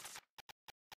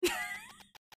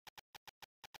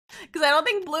 Because I don't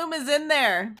think Bloom is in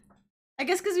there. I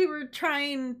guess because we were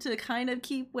trying to kind of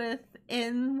keep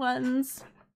within ones.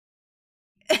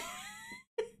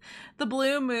 The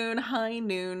Blue Moon, High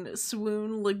Noon,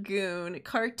 Swoon, Lagoon,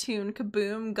 Cartoon,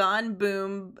 Kaboom, Gone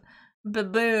Boom,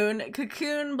 Baboon,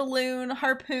 Cocoon, Balloon,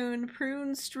 Harpoon,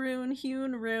 Prune, Strewn,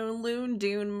 Hewn, Rune, Loon,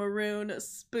 Dune, Maroon,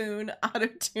 Spoon,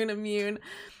 Autotune, Immune,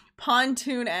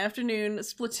 Pontoon, Afternoon,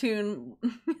 Splatoon,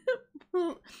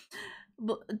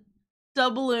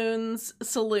 Doubloons,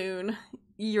 Saloon.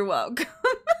 You're welcome.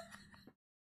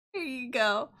 Here you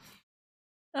go.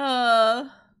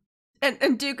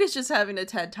 And Duke is just having a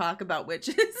TED talk about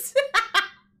witches.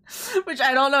 Which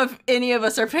I don't know if any of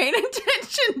us are paying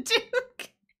attention, Duke.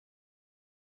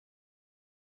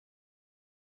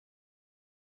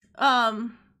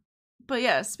 But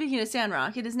yeah, speaking of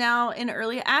Sandrock, it is now in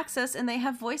early access and they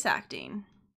have voice acting.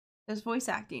 There's voice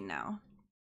acting now.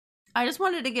 I just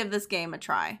wanted to give this game a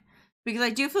try. Because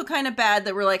I do feel kind of bad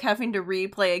that we're like having to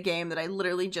replay a game that I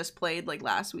literally just played like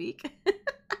last week.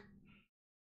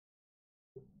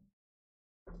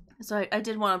 So I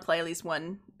did want to play at least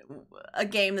a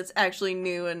game that's actually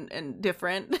new and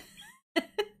different.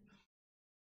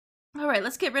 Alright,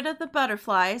 let's get rid of the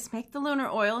butterflies, make the lunar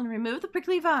oil, and remove the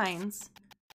prickly vines.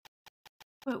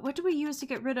 But what do we use to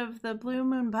get rid of the blue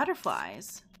moon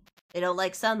butterflies? They don't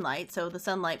like sunlight, so the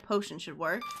sunlight potion should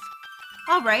work.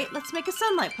 Alright, let's make a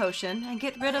sunlight potion and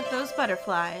get rid of those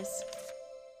butterflies.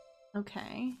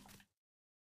 Okay.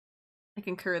 I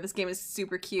concur, this game is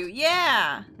super cute.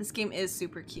 Yeah! This game is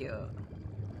super cute.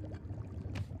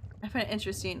 I find it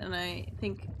interesting, and I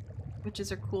think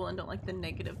witches are cool and don't like the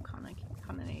negative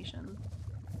connotations.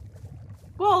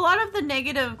 Well, a lot of the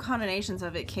negative connotations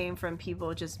of it came from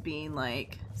people just being,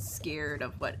 like, scared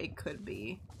of what it could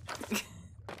be.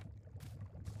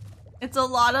 It's a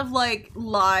lot of, like,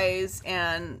 lies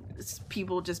and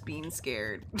people just being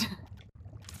scared.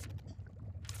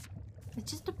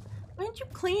 It's just a... Why didn't you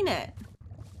clean it?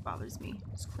 It bothers me.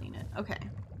 Just clean it. Okay.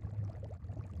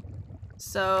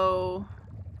 So...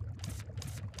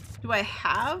 Do I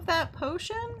have that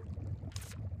potion?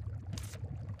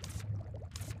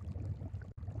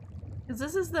 Because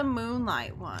this is the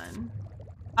moonlight one.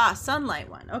 Ah, sunlight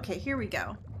one. Okay, here we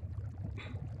go.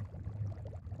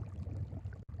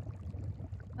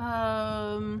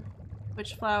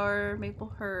 Witch flower,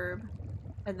 maple herb,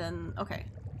 and then, okay.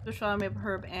 Witch flower, maple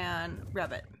herb, and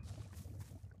rabbit.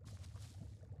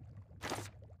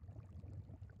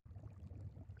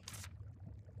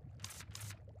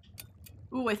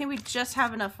 Ooh, I think we just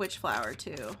have enough witch flower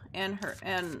too, and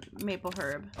maple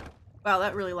herb. Wow,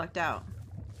 that really lucked out.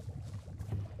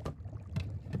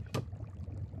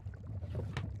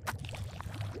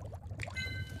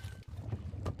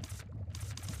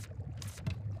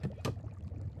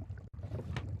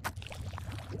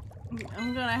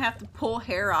 I'm gonna have to pull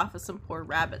hair off of some poor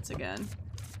rabbits again.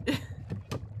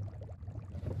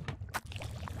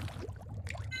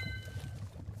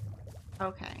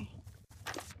 Okay.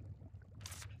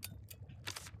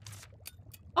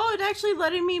 Oh, it's actually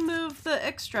letting me move the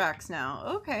extracts now.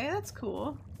 Okay, that's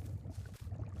cool.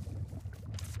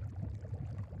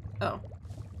 Oh.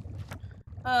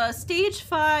 Stage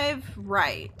 5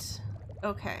 right.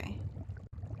 Okay.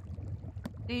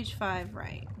 Stage 5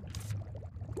 right.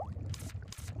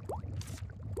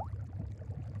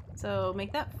 So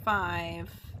make that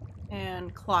 5,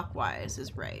 and clockwise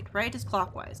is right. Right is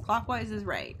clockwise. Clockwise is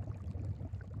right.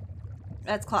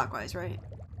 That's clockwise, right?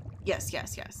 Yes,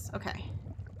 yes, yes. Okay.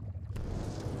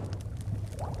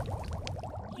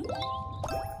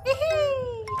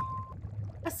 Hee-hee!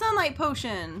 A sunlight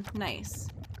potion! Nice.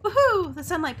 Woohoo! The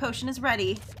sunlight potion is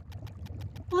ready.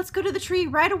 Let's go to the tree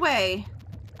right away.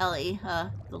 Ellie,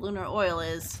 the lunar oil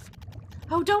is...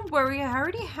 Oh, don't worry. I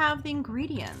already have the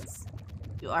ingredients.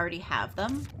 You already have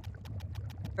them?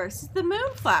 First is the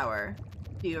moonflower.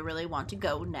 Do you really want to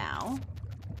go now?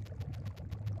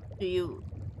 Do you...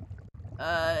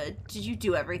 did you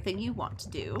do everything you want to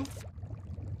do?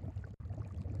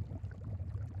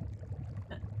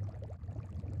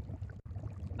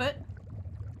 What?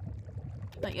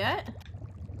 Not yet?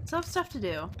 Still have stuff to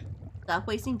do. Stop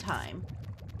wasting time.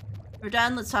 We're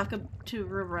done, let's talk to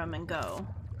Riverum and go.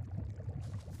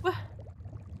 What?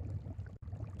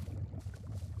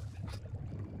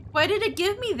 Why did it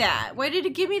give me that? Why did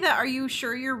it give me that? Are you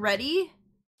sure you're ready?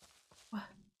 What?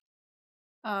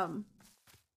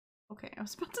 Okay, I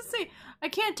was about to say, I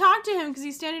can't talk to him because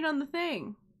he's standing on the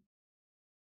thing.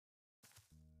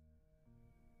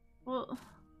 Well,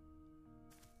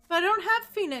 but I don't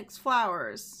have phoenix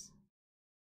flowers.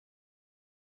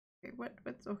 Okay,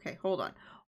 what's, okay, hold on.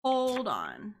 Hold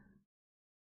on.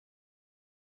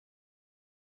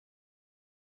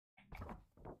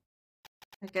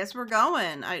 I guess we're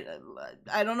going.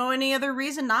 I don't know any other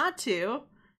reason not to.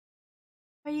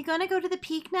 Are you gonna go to the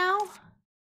peak now?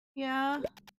 Yeah.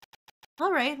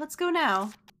 Alright, let's go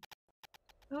now.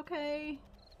 Okay.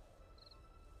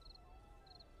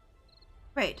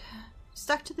 Right.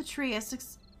 Stuck to the tree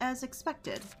as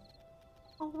expected.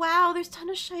 Oh wow, there's a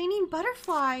ton of shining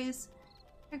butterflies.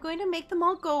 You're going to make them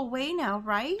all go away now,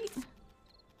 right?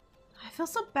 I feel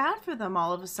so bad for them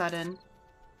all of a sudden.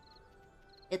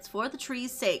 It's for the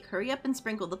tree's sake. Hurry up and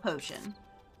sprinkle the potion.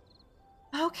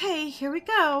 Okay, here we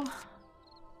go.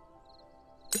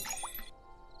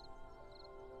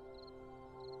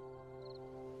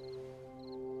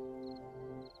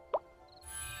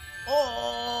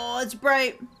 Oh, it's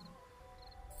bright.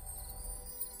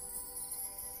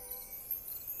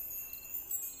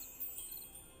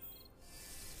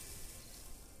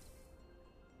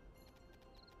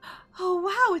 Oh,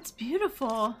 wow, it's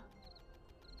beautiful.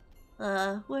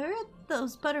 Where are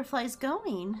those butterflies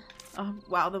going? Oh,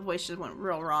 wow, the voice just went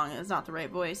real wrong. It's not the right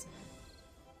voice.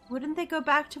 Wouldn't they go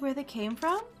back to where they came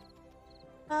from?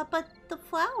 But the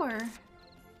flower.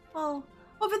 Oh,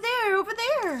 over there, over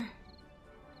there!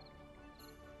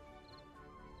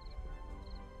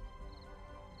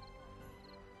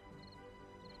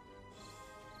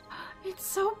 It's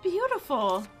so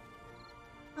beautiful.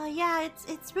 Yeah,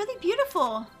 it's really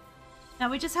beautiful. Now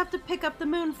we just have to pick up the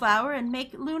moonflower and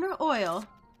make lunar oil.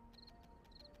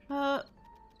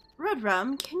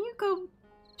 Rudrum, can you go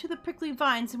to the prickly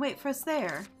vines and wait for us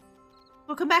there?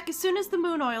 We'll come back as soon as the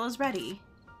moon oil is ready.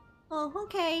 Oh,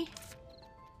 okay.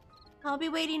 I'll be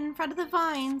waiting in front of the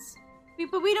vines.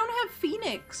 But we don't have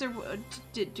Phoenix, or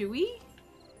do we?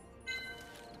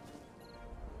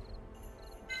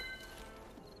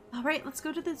 Alright, let's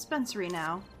go to the dispensary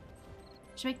now.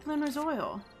 Should make the lunar's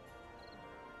oil.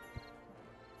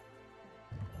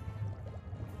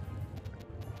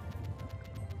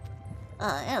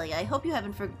 Ellie, I hope you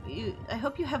haven't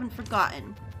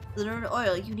forgotten. The lunar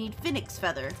oil, you need phoenix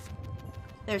feather.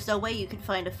 There's no way you could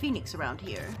find a phoenix around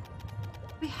here.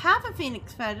 We have a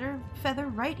phoenix feather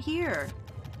right here.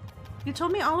 You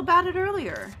told me all about it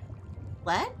earlier.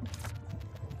 What?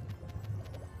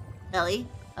 Ellie,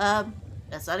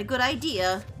 that's not a good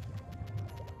idea.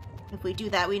 If we do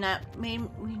that, we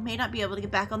may not be able to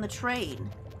get back on the train.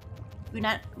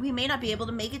 We may not be able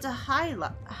to make it to High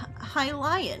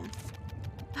Lion.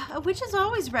 A witch is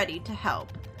always ready to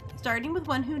help, starting with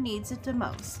one who needs it the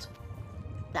most.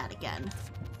 That again.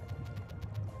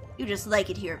 You just like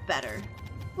it here better.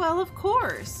 Well, of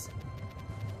course.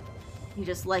 You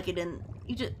just like it in...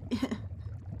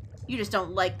 You just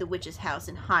don't like the witch's house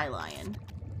in High Lion.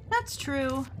 That's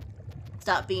true.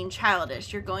 Stop being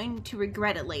childish. You're going to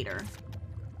regret it later.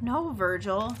 No,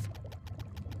 Virgil.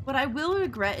 What I will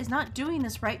regret is not doing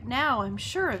this right now. I'm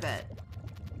sure of it.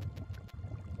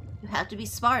 You have to be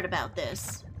smart about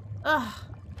this. Ugh.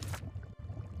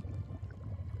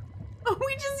 Oh,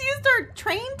 we just used our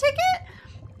train ticket?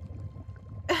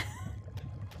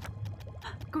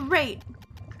 Great.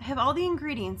 I have all the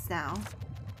ingredients now.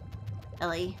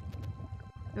 Ellie,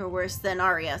 you're worse than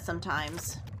Arya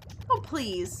sometimes. Oh,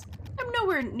 please. I'm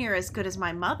nowhere near as good as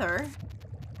my mother.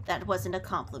 That wasn't a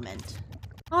compliment.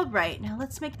 All right, now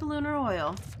let's make the lunar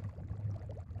oil.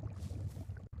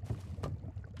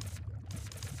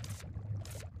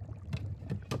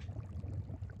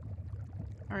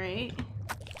 All right.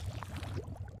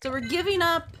 So we're giving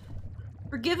up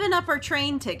our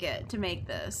train ticket to make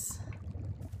this.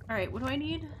 All right, what do I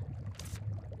need?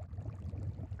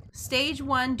 Stage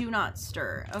 1, do not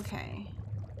stir. Okay.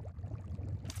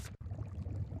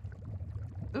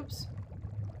 Oops.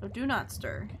 So do not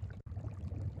stir.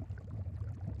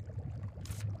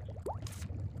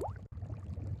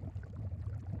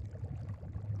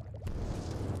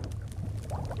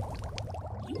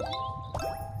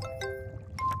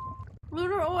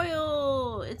 Lunar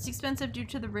oil! It's expensive due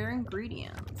to the rare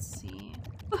ingredients. See.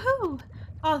 Woohoo!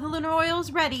 Oh, the lunar oil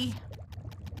is ready.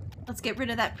 Let's get rid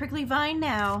of that prickly vine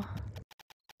now.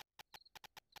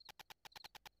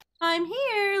 I'm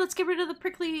here! Let's get rid of the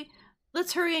prickly...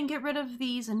 Let's hurry and get rid of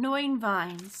these annoying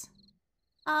vines.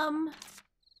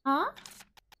 Huh?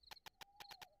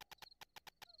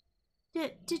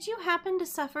 Did you happen to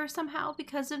suffer somehow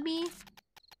because of me?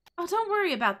 Oh, don't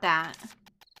worry about that.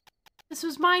 This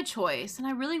was my choice, and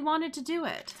I really wanted to do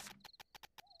it.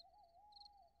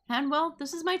 And, well,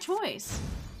 this is my choice.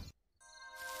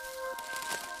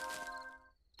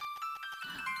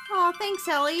 Oh, thanks,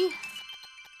 Ellie.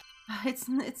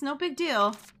 It's no big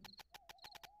deal.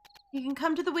 You can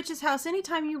come to the witch's house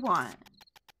anytime you want.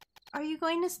 Are you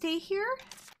going to stay here?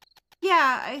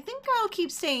 Yeah, I think I'll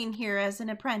keep staying here as an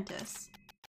apprentice.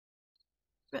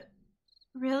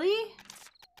 Really?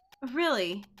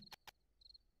 Really?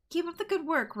 Keep up the good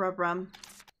work, Rubrum.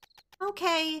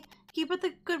 Okay, keep up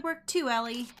the good work too,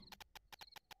 Ellie.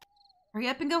 Hurry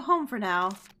up and go home for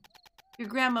now. Your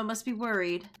grandma must be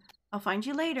worried. I'll find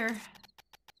you later.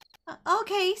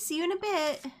 Okay, see you in a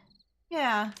bit.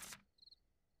 Yeah.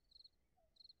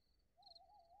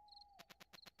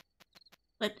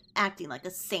 But acting like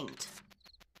a saint.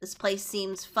 This place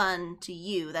seems fun to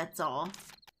you, that's all.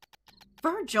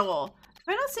 Virgil,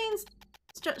 try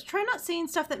not saying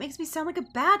stuff that makes me sound like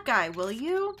a bad guy, will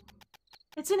you?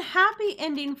 It's a happy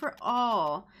ending for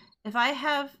all. If I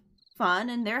have fun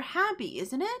and they're happy,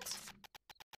 isn't it?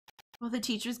 Will the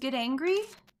teachers get angry?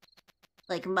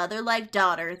 Like mother, like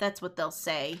daughter, that's what they'll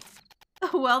say.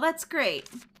 Oh, well, that's great.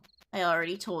 I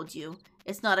already told you.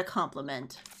 It's not a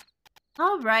compliment.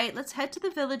 All right, let's head to the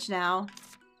village now.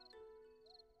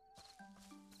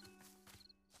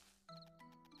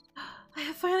 I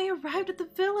have finally arrived at the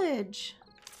village.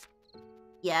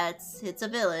 Yeah, it's a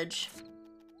village.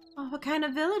 Oh, what kind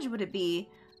of village would it be?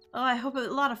 Oh, I hope a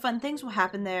lot of fun things will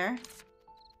happen there.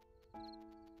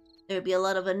 There'd be a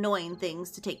lot of annoying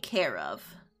things to take care of.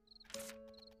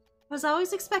 I was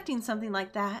always expecting something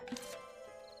like that.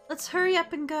 Let's hurry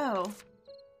up and go.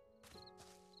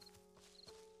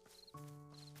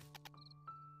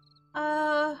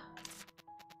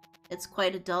 It's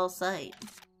quite a dull sight.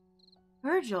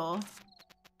 Virgil?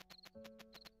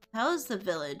 How's the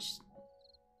village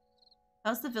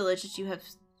that you have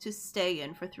to stay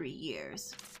in for 3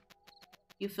 years?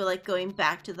 You feel like going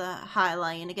back to the High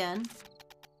Lion again?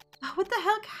 What the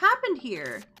heck happened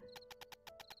here?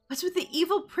 What's with the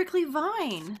evil prickly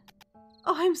vine?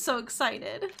 Oh, I'm so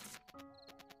excited.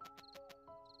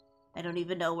 I don't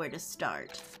even know where to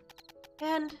start.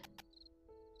 And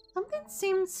something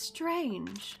seems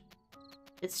strange.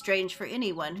 It's strange for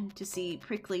anyone to see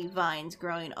prickly vines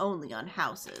growing only on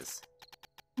houses.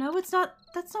 No, it's not.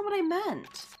 That's not what I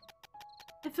meant.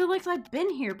 I feel like I've been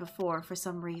here before for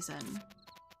some reason.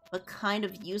 What kind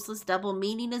of useless double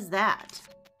meaning is that?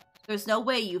 There's no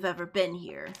way you've ever been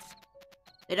here.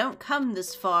 They don't come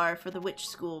this far for the witch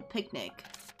school picnic.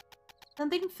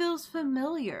 Something feels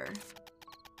familiar.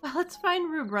 Well, let's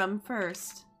find Rubrum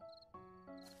first.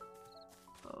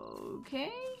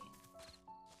 Okay.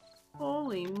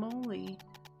 Holy moly.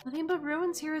 Nothing but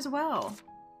ruins here as well.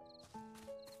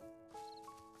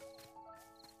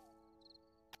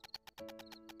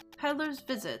 Peddler's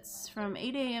visits from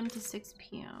 8 a.m. to 6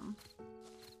 p.m.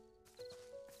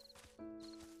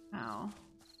 Wow.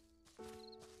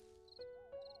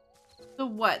 So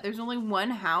what? There's only one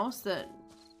house that...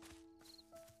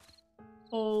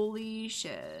 Holy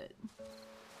shit.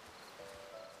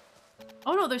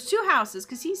 Oh no, there's 2 houses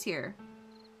because he's here.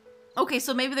 Okay,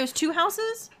 so maybe there's 2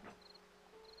 houses?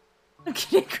 I'm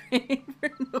getting great for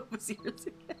Nova's ears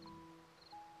again.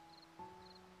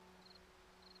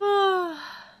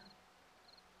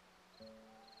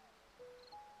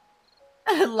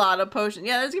 A lot of potion.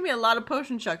 Yeah, there's gonna be a lot of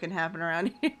potion chucking happening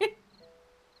around here.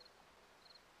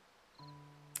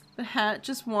 The hat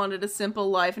just wanted a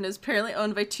simple life and is apparently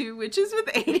owned by 2 witches with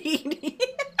ADD.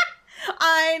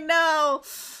 I know.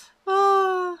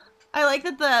 Oh, I like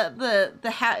that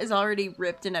the hat is already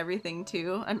ripped and everything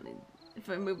too. If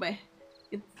I move my,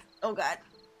 oh god.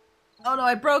 Oh no,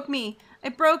 I broke me. I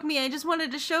broke me. I just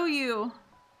wanted to show you.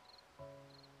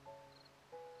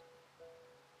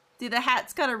 See, the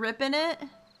hat's got a rip in it.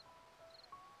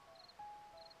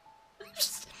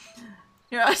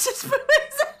 Here, I'll just put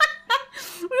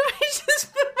myself. What if I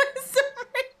just put myself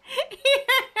right here?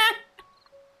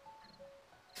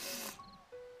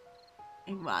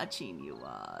 I'm watching you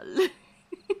all.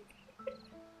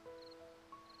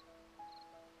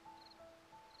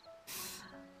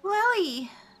 Welly.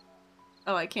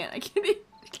 Oh, I can't.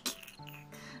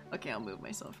 Okay, I'll move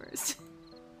myself first.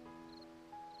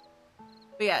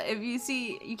 But yeah, if you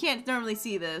see, you can't normally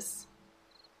see this.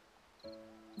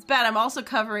 It's bad. I'm also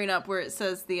covering up where it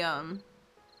says the,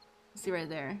 see right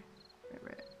there.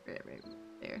 Right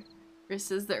there. Where it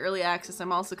says the early access.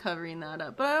 I'm also covering that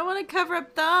up. But I don't want to cover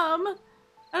up Thumb.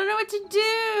 I don't know what to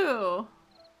do.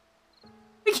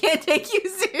 We can't take you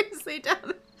seriously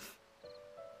down.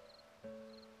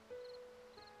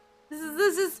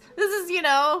 This is, you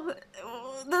know,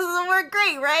 this doesn't work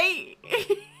great, right?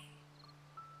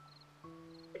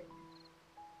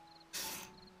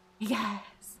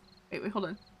 Yes. Wait, hold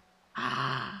on.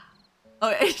 Ah.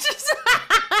 Oh, it's just,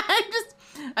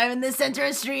 I'm in the center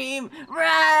of stream.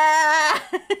 Rah!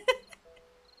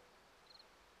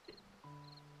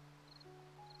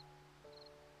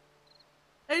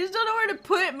 I just don't know where to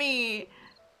put me.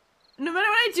 No matter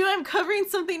what I do, I'm covering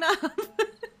something up.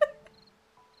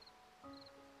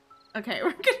 Okay,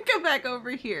 we're gonna go back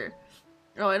over here.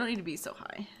 Oh, I don't need to be so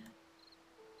high.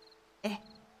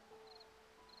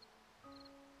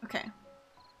 Okay.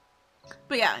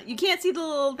 But yeah, you can't see the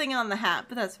little thing on the hat,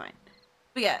 but that's fine.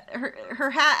 But yeah, her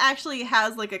hat actually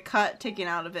has like a cut taken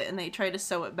out of it and they try to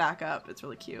sew it back up. It's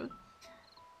really cute.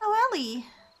 Oh, Ellie.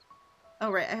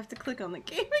 Oh, right, I have to click on the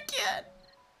game again.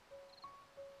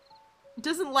 It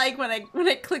doesn't like when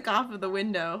I click off of the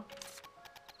window.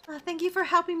 Thank you for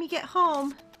helping me get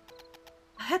home.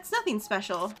 That's nothing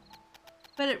special.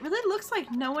 But it really looks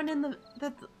like no one in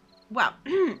wow.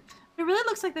 It really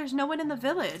looks like there's no one in the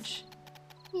village.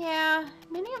 Yeah,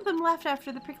 many of them left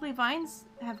after the prickly vines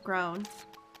have grown.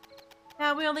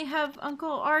 Now we only have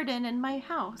Uncle Arden and my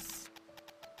house.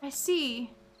 I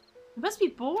see. You must be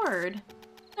bored.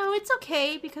 No, it's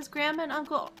okay because Grandma and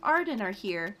Uncle Arden are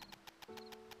here.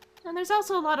 And there's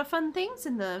also a lot of fun things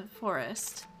in the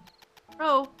forest.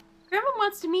 Oh, Grandma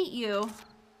wants to meet you.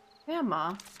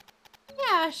 Grandma?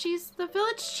 Yeah, she's the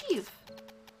village chief.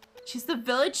 She's the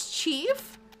village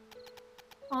chief?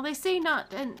 Well, they say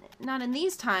not in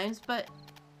these times, but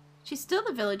she's still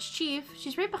the village chief.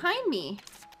 She's right behind me.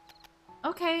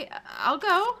 Okay, I'll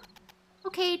go.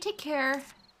 Okay, take care.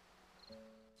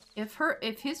 If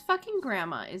his fucking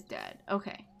grandma is dead.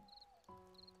 Okay.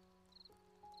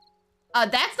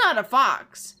 That's not a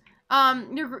fox.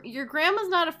 Your grandma's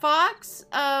not a fox?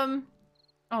 Oh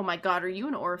my god, are you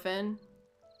an orphan?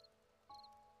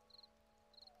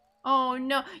 Oh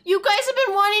no, you guys have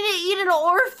been wanting to eat an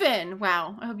orphan!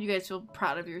 Wow, I hope you guys feel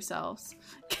proud of yourselves.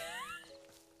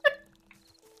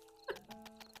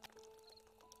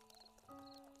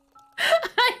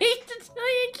 I hate to tell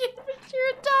you again, but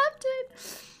you're adopted.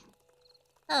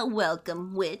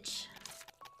 Welcome, witch.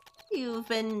 You've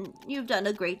done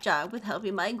a great job with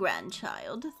helping my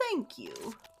grandchild. Thank you.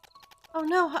 Oh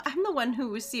no, I'm the one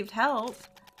who received help.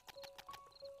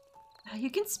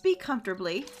 You can speak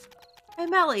comfortably.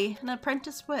 I'm Ellie, an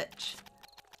apprentice witch.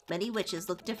 Many witches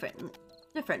look different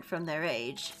from their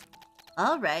age.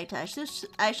 All right, I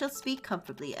shall speak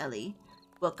comfortably, Ellie.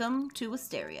 Welcome to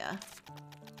Wisteria.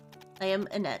 I am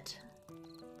Annette.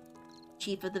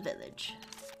 chief of the village.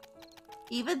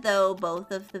 Even though both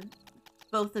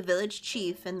the village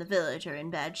chief and the village are in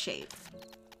bad shape.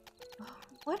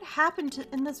 What happened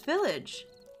in this village?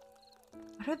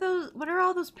 What are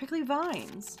all those prickly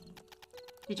vines?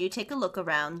 Did you take a look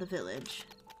around the village?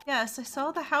 Yes, I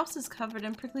saw the houses covered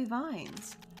in prickly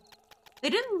vines. They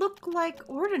didn't look like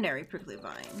ordinary prickly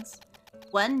vines.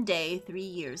 One day, 3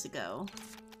 years ago,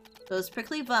 those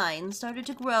prickly vines started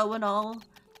to grow and all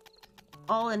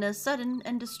in a sudden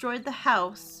and destroyed the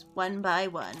house one by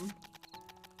one.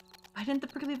 Why didn't the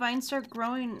prickly vines start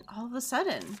growing all of a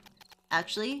sudden?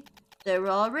 Actually, there were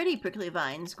already prickly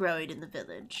vines growing in the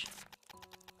village.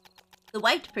 The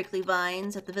white prickly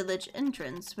vines at the village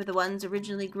entrance were the ones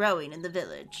originally growing in the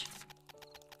village.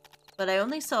 But I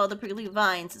only saw the prickly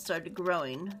vines that started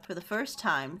growing for the first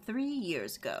time 3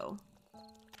 years ago.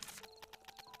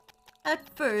 At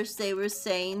first, they were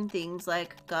saying things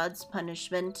like God's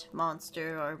punishment,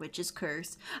 monster, or witch's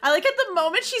curse. I like at the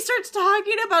moment she starts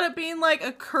talking about it being like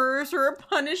a curse or a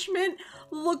punishment,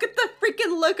 look at the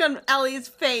freaking look on Ellie's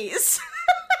face.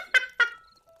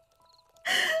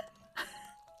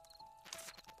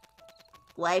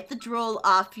 Wipe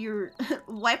off your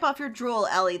drool,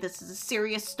 Ellie. This is a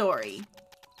serious story.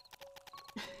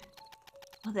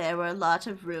 There were a lot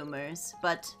of rumors,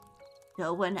 but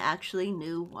no one actually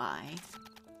knew why.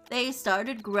 They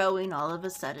started growing all of a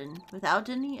sudden, without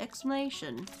any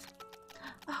explanation.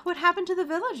 What happened to the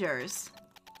villagers?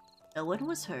 No one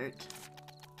was hurt.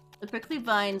 The prickly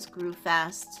vines grew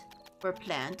fast for a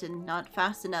plant and not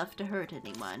fast enough to hurt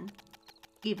anyone.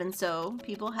 Even so,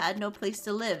 people had no place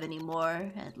to live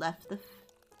anymore and left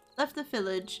the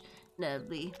village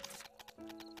inevitably.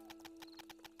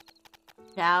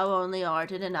 Now only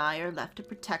Arden and I are left to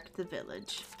protect the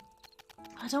village.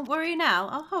 Don't worry now,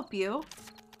 I'll help you.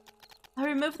 I'll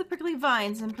remove the prickly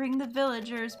vines and bring the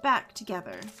villagers back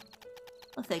together.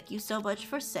 Well, thank you so much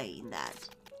for saying that.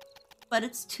 But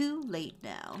it's too late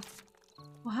now.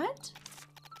 What?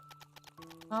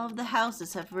 All of the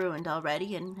houses have ruined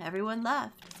already and everyone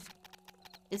left.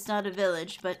 It's not a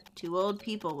village, but 2 old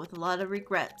people with a lot of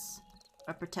regrets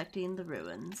are protecting the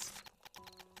ruins.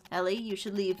 Ellie, you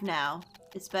should leave now.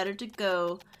 It's better to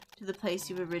go to the place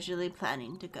you were originally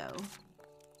planning to go.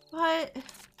 What?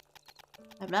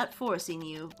 I'm not forcing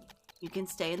you. You can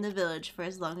stay in the village for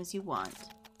as long as you want.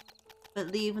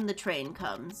 But leave when the train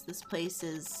comes. This place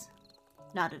is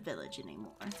not a village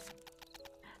anymore.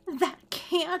 That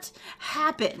can't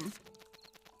happen.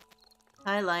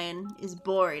 Hi, Lion is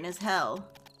boring as hell.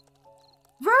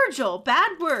 Virgil,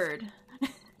 bad word.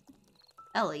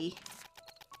 Ellie.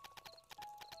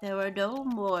 There are no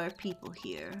more people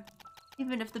here.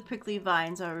 Even if the prickly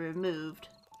vines are removed,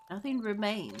 nothing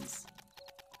remains.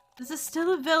 This is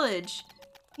still a village.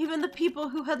 Even the people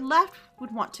who had left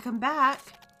would want to come back.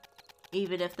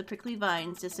 Even if the prickly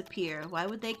vines disappear, why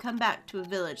would they come back to a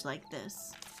village like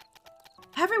this?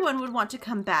 Everyone would want to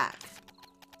come back.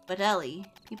 But Ellie,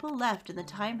 people left and the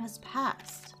time has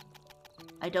passed.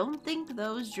 I don't think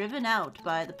those driven out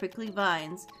by the prickly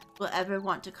vines will ever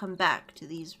want to come back to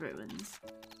these ruins.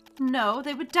 No,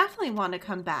 they would definitely want to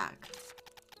come back.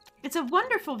 It's a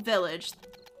wonderful village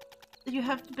that you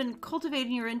have been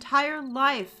cultivating your entire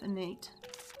life, Annette.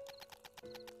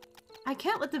 I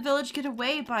can't let the village get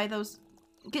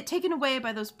taken away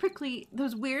by those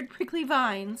weird prickly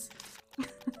vines.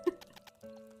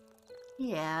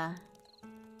 Yeah,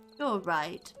 you're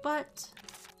right, but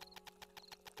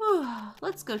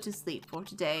let's go to sleep for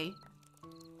today.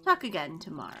 Talk again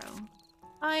tomorrow.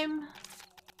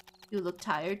 You look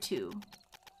tired too.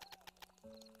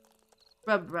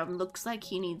 Rub looks like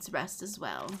he needs rest as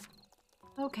well.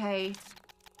 Okay.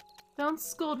 Don't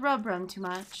scold Rub too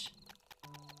much.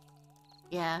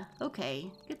 Yeah,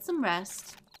 okay. Get some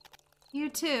rest. You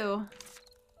too.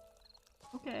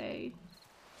 Okay.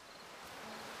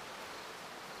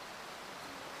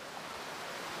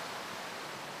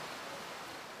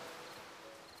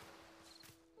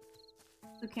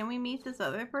 So can we meet this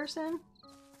other person?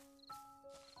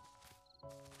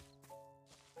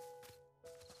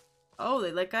 Oh,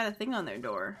 they got a thing on their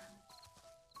door.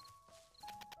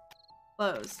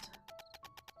 Closed.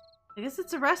 I guess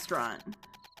it's a restaurant.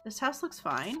 This house looks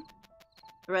fine.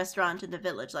 A restaurant in the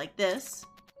village like this.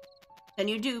 Can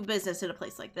you do business in a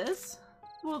place like this?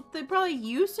 Well, they probably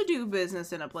used to do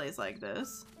business in a place like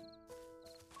this.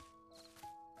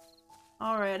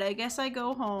 Alright, I guess I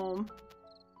go home.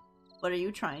 What are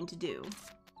you trying to do?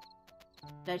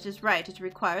 That is right, it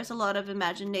requires a lot of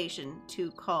imagination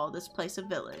to call this place a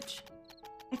village.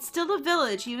 It's still a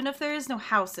village, even if there is no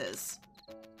houses.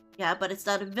 Yeah, but it's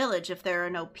not a village if there are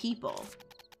no people.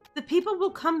 The people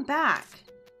will come back.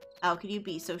 How could you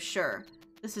be so sure?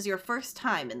 This is your first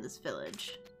time in this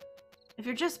village. If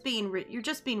you're just being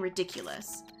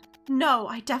ridiculous. No,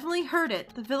 I definitely heard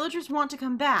it. The villagers want to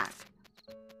come back.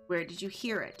 Where did you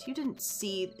hear it? You didn't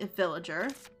see a villager.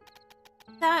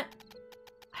 I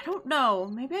don't know.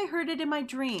 Maybe I heard it in my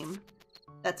dream.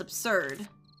 That's absurd.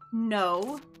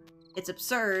 No, it's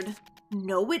absurd.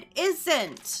 No, it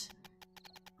isn't.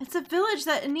 It's a village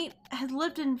that Anit had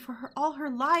lived in for all her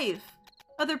life.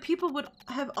 Other people would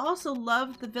have also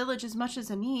loved the village as much as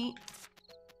Anit.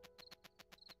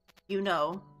 You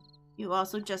know, you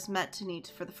also just met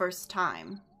Anit for the first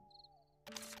time.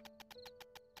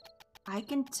 I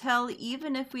can tell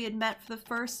even if we had met for the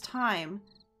first time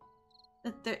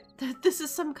that this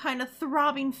is some kind of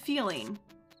throbbing feeling.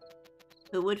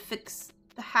 Who would fix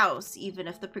the house even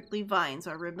if the prickly vines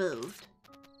are removed?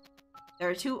 There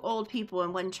are 2 old people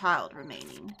and 1 child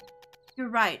remaining. You're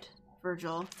right,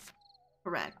 Virgil.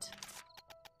 Correct.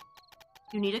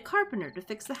 You need a carpenter to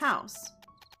fix the house.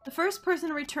 The first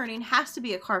person returning has to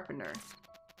be a carpenter.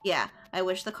 Yeah, I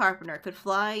wish the carpenter could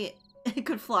fly. It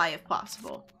could fly if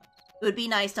possible. It would be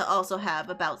nice to also have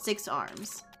about 6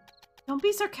 arms. Don't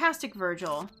be sarcastic,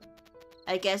 Virgil.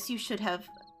 I guess you should have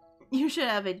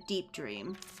a deep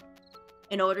dream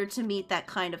in order to meet that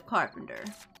kind of carpenter.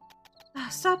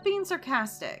 Stop being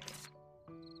sarcastic.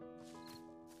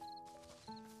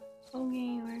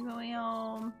 Okay, we're going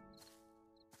home.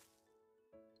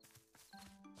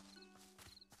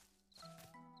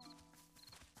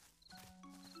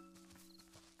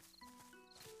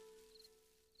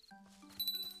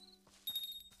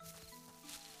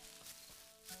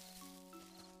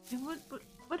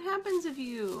 What happens if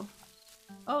you...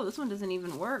 Oh, this one doesn't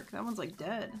even work. That one's like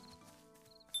dead.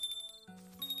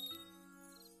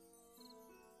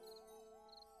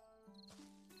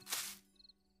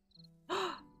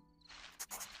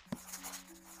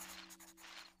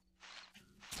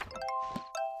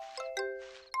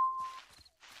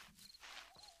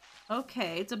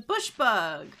 Okay, it's a bush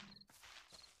bug.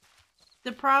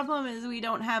 The problem is we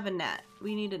don't have a net.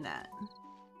 We need a net.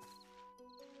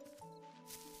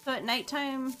 So at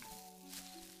nighttime...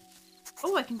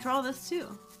 Oh, I can draw this too.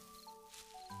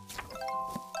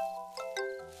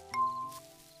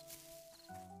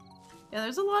 Yeah,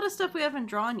 there's a lot of stuff we haven't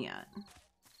drawn yet.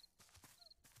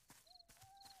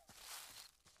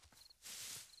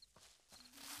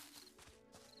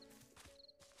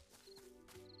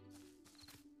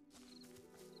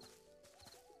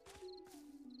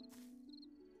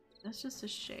 That's just a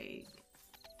shake.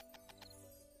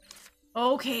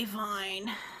 Okay,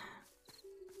 fine.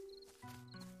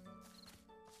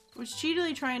 Was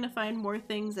cheatily trying to find more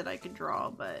things that I could draw,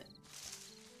 but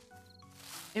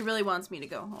it really wants me to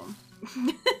go home.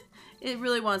 It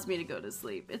really wants me to go to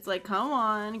sleep. It's like, come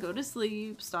on, go to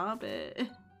sleep, stop it.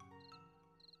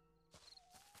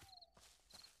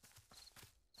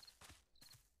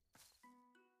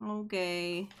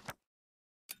 Okay.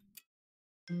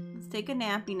 Let's take a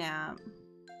nappy nap.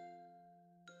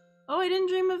 Oh, I didn't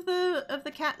dream of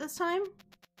the cat this time?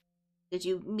 Did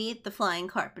you meet the flying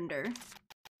carpenter?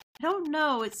 I don't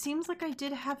know. It seems like I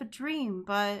did have a dream,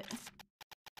 but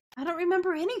I don't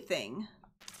remember anything.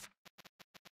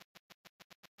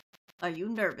 Are you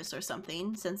nervous or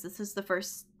something, since this is the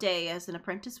first day as an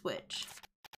apprentice witch?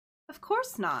 Of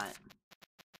course not.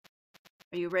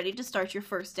 Are you ready to start your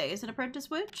first day as an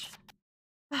apprentice witch?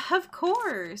 Of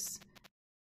course.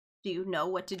 Do you know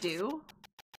what to do?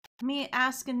 Let me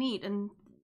ask Anit and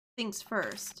things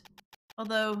first.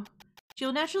 Although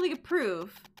she'll naturally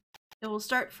approve, it will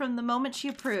start from the moment she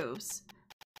approves.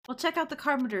 We'll check out the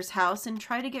carpenter's house and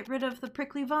try to get rid of the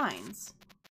prickly vines.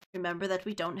 Remember that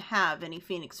we don't have any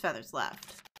phoenix feathers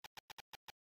left.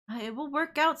 It will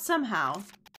work out somehow.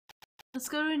 Let's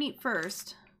go to Anit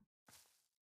first.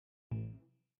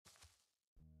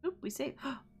 Oop, we saved.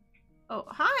 Oh,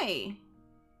 hi!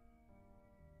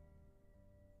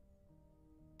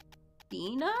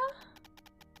 Dinah?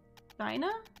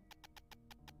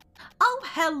 Oh,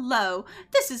 hello!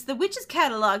 This is the witch's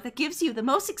catalog that gives you the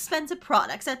most expensive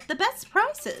products at the best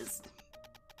prices.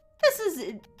 This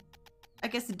is, I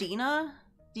guess, Deanna?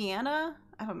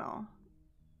 I don't know.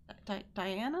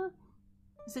 Diana?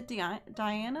 Is it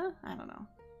Diana? I don't know.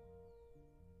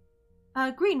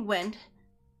 Greenwind,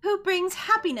 who brings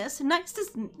happiness. Nice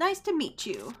to meet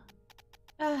you.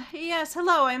 Yes,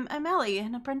 hello, I'm Ellie,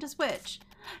 an apprentice witch.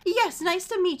 Yes, nice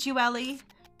to meet you, Ellie.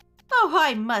 Oh,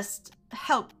 I must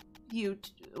help you.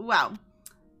 Wow.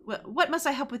 What must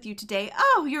I help with you today?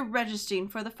 Oh, you're registering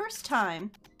for the first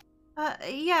time.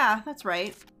 Yeah, that's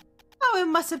right. Oh, it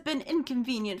must have been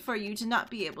inconvenient for you to not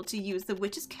be able to use the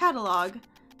witch's catalog.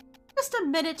 Just a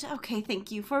minute. Okay,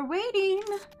 thank you for waiting.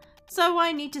 So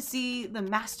I need to see the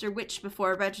Master Witch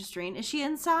before registering. Is she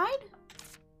inside?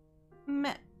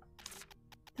 The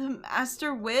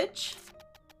Master Witch?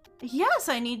 Yes,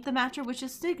 I need the Master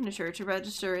Witch's signature to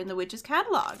register in the Witch's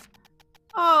catalog.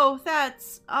 Oh,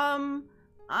 that's, I'm...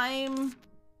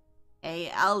 Hey,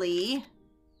 Ellie.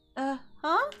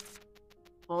 Huh?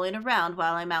 Fooling around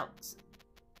while I'm out.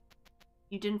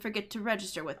 You didn't forget to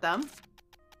register with them?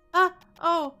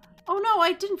 Oh no,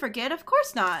 I didn't forget, of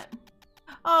course not.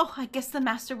 Oh, I guess the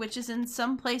Master Witch is in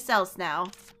someplace else now.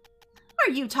 Are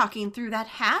you talking through that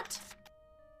hat?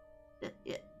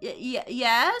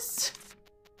 Yes?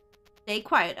 Stay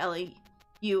quiet, Ellie.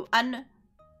 You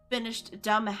unfinished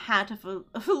dumb hat of a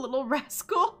little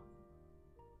rascal.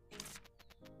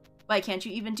 Why can't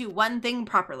you even do one thing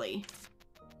properly?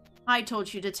 I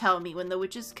told you to tell me when the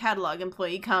Witch's catalog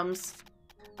employee comes.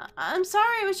 I'm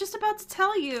sorry, I was just about to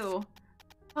tell you.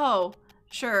 Oh,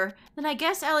 sure. Then I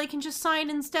guess Ellie can just sign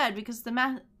instead because the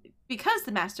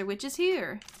Master Witch is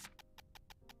here.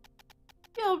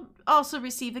 You'll also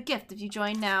receive a gift if you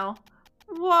join now.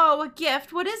 Whoa, a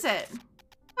gift? What is it?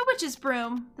 A witch's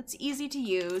broom that's easy to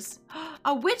use.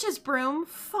 A witch's broom?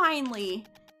 Finally.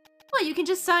 Well, you can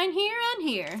just sign here and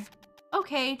here.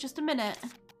 Okay, just a minute.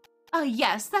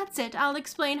 Yes, that's it. I'll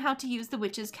explain how to use the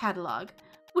witch's catalog.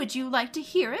 Would you like to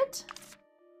hear it?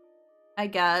 I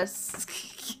guess.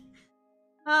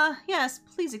 Yes,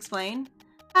 please explain.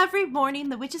 Every morning,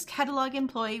 the witch's catalog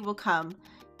employee will come.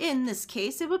 In this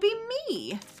case, it will be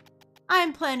me.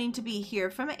 I'm planning to be here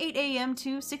from 8 a.m.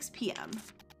 to 6 p.m.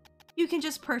 You can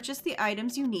just purchase the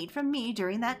items you need from me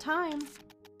during that time.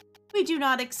 We do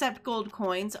not accept gold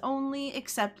coins, only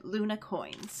accept Luna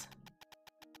coins.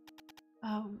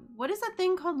 What is that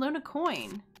thing called Luna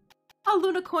coin? A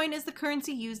Luna coin is the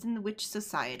currency used in the Witch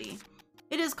Society.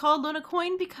 It is called Luna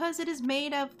coin because it is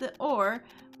made of the ore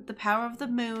with the power of the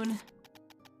moon.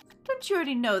 Don't you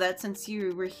already know that since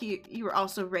you were here? You were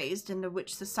also raised in the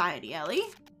Witch Society, Ellie.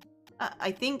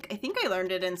 I think I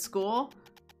learned it in school.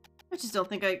 I just don't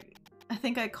think I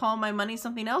think I call my money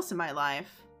something else in my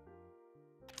life.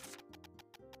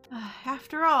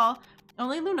 After all,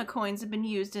 only Luna coins have been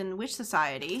used in Witch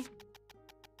Society.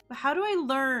 But how do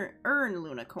I earn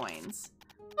Luna coins?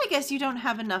 I guess you don't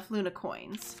have enough Luna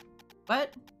coins.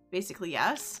 What? Basically,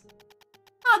 yes.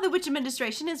 The Witch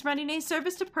Administration is running a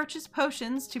service to purchase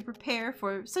potions to prepare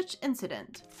for such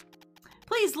incident.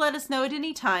 Please let us know at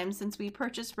any time since we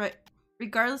purchase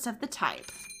regardless of the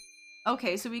type.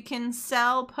 Okay, so we can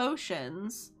sell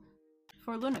potions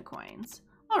for Luna coins.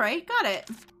 Alright, got it.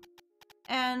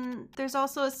 And there's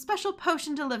also a special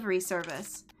potion delivery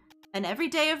service. And every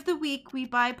day of the week, we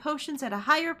buy potions at a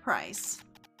higher price.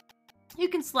 You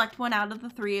can select one out of the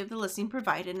 3 of the listing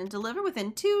provided and deliver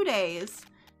within 2 days.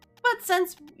 But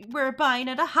since we're buying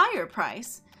at a higher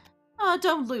price,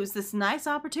 don't lose this nice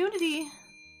opportunity.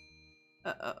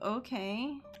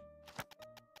 Okay.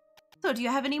 So, do you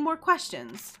have any more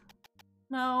questions?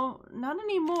 No, not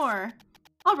anymore.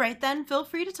 Alright then, feel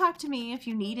free to talk to me if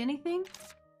you need anything.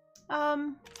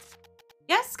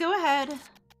 Yes, go ahead.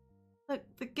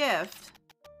 The gift.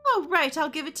 Oh, right, I'll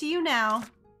give it to you now.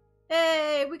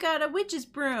 Hey, we got a witch's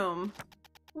broom.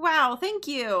 Wow, thank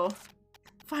you.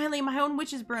 Finally, my own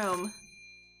witch's broom.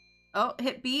 Oh,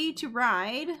 hit B to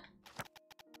ride.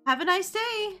 Have a nice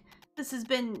day. This has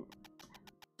been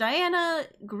Diana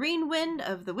Greenwind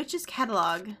of the Witch's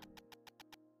Catalog.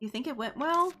 You think it went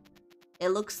well? It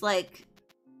looks like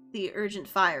the urgent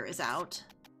fire is out.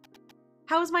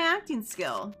 How is my acting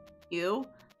skill? You?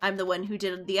 I'm the one who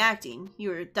did the acting. You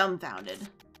were dumbfounded.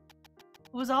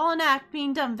 It was all an act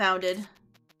being dumbfounded.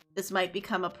 This might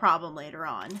become a problem later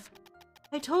on.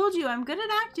 I told you I'm good at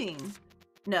acting.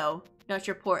 No, not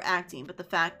your poor acting, but the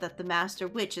fact that the Master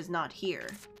Witch is not here.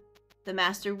 The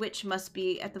Master Witch must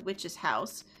be at the witch's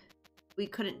house. We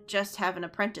couldn't just have an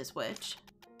apprentice witch.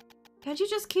 Can't you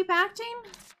just keep acting?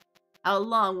 How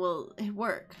long will it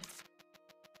work?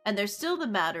 And there's still the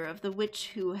matter of the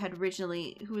witch who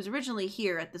was originally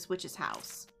here at this witch's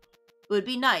house. It would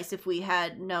be nice if we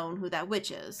had known who that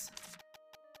witch is.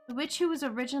 The witch who was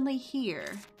originally here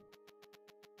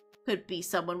could be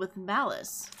someone with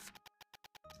malice.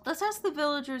 Let's ask the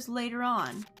villagers later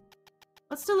on.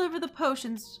 Let's deliver the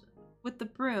potions with the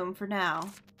broom for now.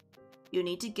 You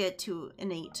need to get to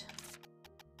and eat.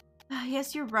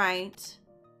 Yes, you're right.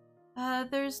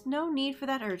 There's no need for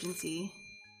that urgency.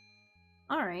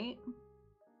 Alright.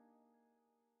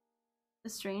 A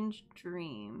strange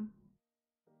dream.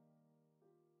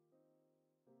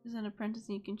 As an apprentice,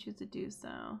 and you can choose to do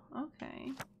so.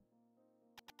 Okay.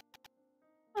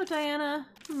 Oh, Diana.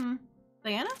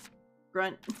 Diana?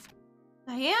 Grunt.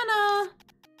 Diana!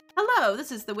 Hello,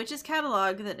 this is the Witch's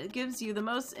Catalog that gives you the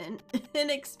most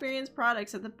inexperienced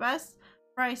products at the best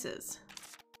prices.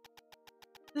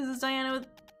 This is Diana with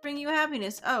Bring You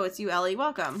Happiness. Oh, it's you, Ellie.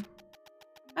 Welcome.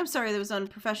 I'm sorry that was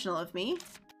unprofessional of me.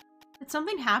 Did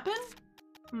something happen?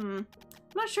 I'm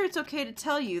not sure it's okay to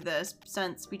tell you this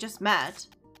since we just met.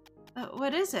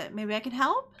 What is it? Maybe I can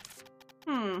help?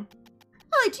 Ellie,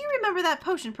 do you remember that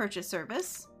potion purchase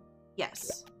service?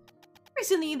 Yes.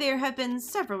 Recently, there have been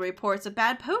several reports of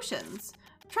bad potions.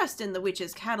 Trust in the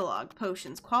Witch's Catalog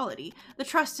potions quality, the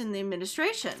trust in the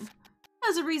administration.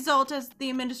 As a result, as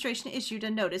the administration issued a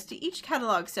notice to each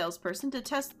catalog salesperson to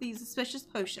test these suspicious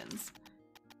potions.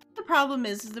 The problem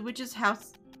is the Witch's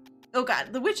house... Oh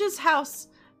god, the Witch's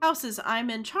houses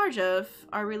I'm in charge of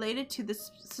are related to the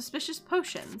suspicious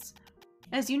potions.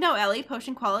 As you know, Ellie,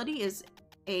 potion quality is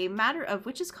a matter of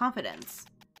Witch's confidence.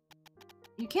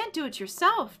 You can't do it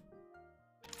yourself.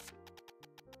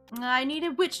 I need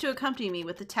a witch to accompany me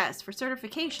with the test for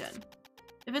certification.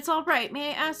 If it's alright,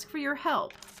 may I ask for your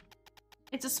help?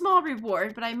 It's a small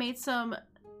reward, but I made some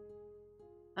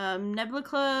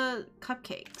Nebula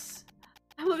cupcakes.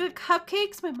 Nebula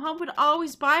cupcakes? My mom would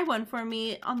always buy one for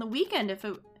me on the weekend if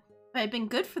I had been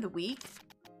good for the week.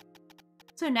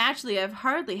 So naturally, I've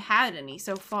hardly had any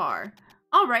so far.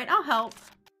 Alright, I'll help.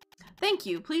 Thank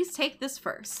you. Please take this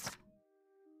first.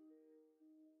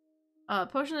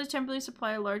 Potion to temporarily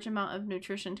supply a large amount of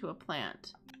nutrition to a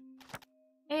plant.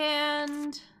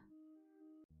 And...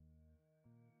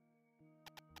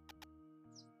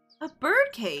 a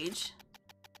bird cage?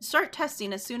 Start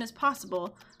testing as soon as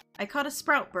possible. I caught a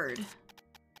sprout bird.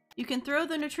 You can throw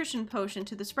the nutrition potion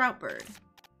to the sprout bird.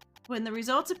 When the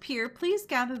results appear, please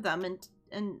gather them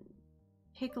and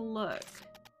take a look.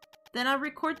 Then I'll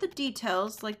record the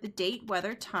details like the date,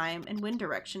 weather, time, and wind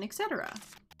direction, etc.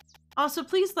 Also,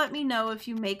 please let me know if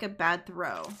you make a bad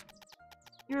throw.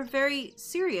 You're very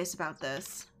serious about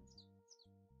this.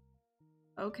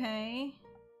 Okay.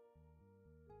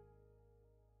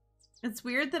 It's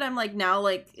weird that I'm like now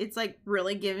like it's like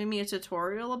really giving me a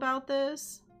tutorial about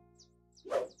this.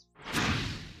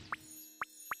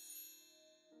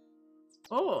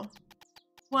 Oh.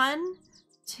 1,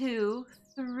 2,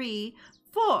 3,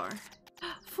 4.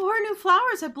 4 new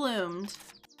flowers have bloomed.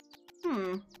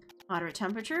 Moderate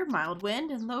temperature, mild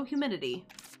wind, and low humidity.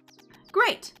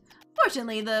 Great!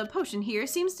 Fortunately, the potion here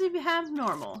seems to have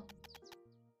normal.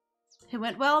 It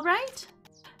went well, right?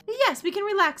 Yes, we can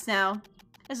relax now,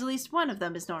 as at least one of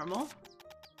them is normal.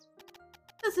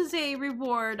 This is a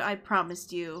reward I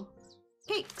promised you.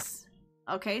 Cakes.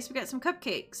 Okay, so we got some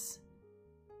cupcakes.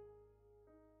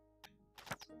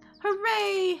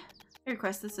 Hooray! I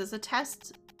request this as a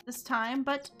test this time,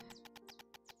 but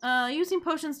using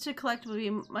potions to collect will be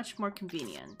much more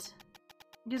convenient.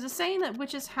 There's a saying that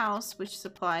Witch's House, which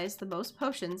supplies the most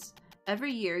potions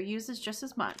every year, uses just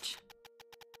as much.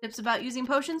 Tips about using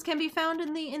potions can be found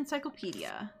in the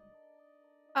encyclopedia.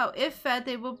 Oh, if fed,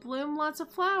 they will bloom lots of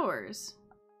flowers.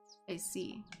 I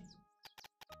see.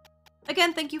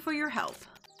 Again, thank you for your help.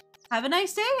 Have a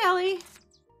nice day, Ellie!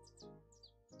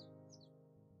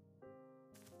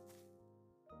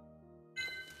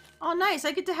 Oh, nice.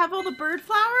 I get to have all the bird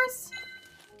flowers?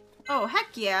 Oh,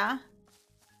 heck yeah.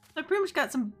 I pretty much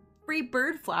got some free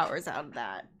bird flowers out of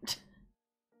that.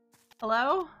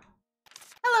 Hello?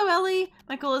 Hello, Ellie.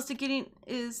 My goal is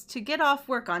to get off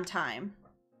work on time.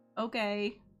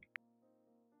 Okay.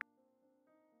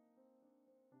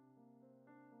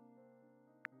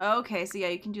 Okay, so yeah,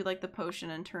 you can do like the potion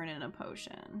and turn in a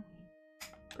potion.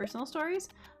 Personal stories?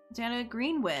 Dana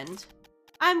Greenwind.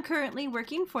 I'm currently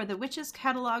working for the Witch's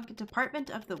Catalog Department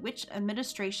of the Witch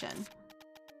Administration.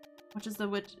 What does the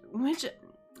Witch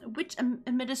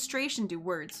Administration do?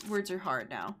 Words are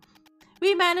hard now.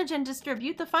 We manage and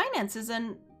distribute the finances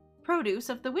and produce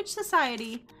of the Witch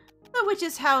Society. The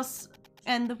Witch's House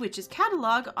and the Witch's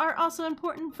Catalog are also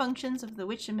important functions of the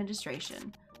Witch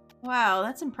Administration. Wow,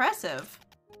 that's impressive.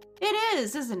 It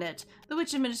is, isn't it? The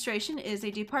Witch Administration is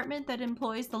a department that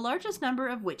employs the largest number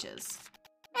of witches.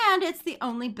 And it's the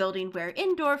only building where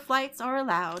indoor flights are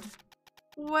allowed.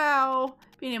 Wow,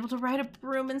 being able to ride a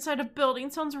broom inside a building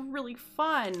sounds really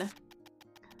fun.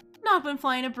 Not when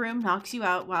flying a broom knocks you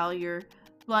out while you're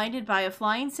blinded by a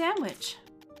flying sandwich.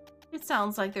 It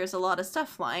sounds like there's a lot of stuff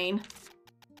flying.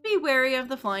 Be wary of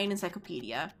the flying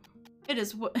encyclopedia.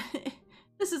 This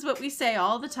is what we say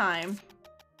all the time.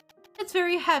 It's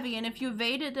very heavy, and if you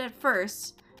evade it at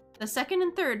first, the second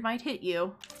and third might hit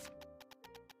you.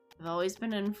 I've always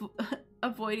been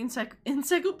avoiding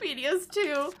encyclopedias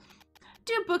too.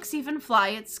 Do books even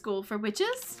fly at school for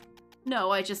witches?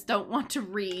 No, I just don't want to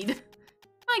read.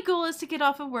 My goal is to get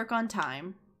off of work on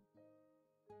time.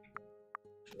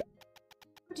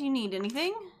 Do you need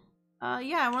anything?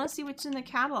 Yeah, I want to see what's in the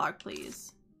catalog,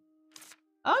 please.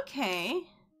 Okay.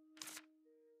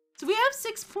 So we have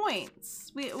 6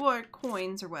 points. Or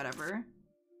coins or whatever.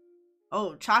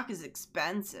 Oh, chalk is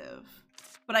expensive.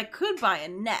 But I could buy a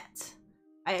net.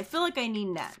 I feel like I need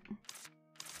net.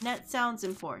 Net sounds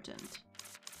important.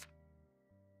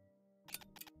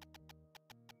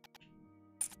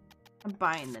 I'm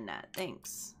buying the net,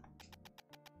 thanks.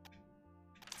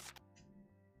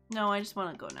 No, I just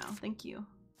want to go now. Thank you.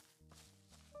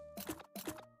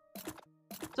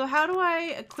 So how do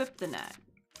I equip the net?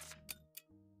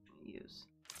 Use.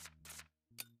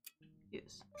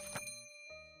 Use.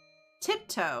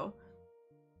 Tiptoe.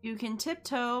 You can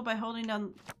tiptoe by holding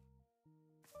down...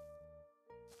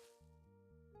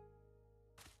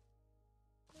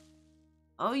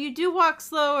 Oh, you do walk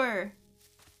slower!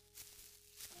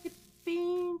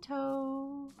 Tipping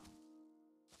toe.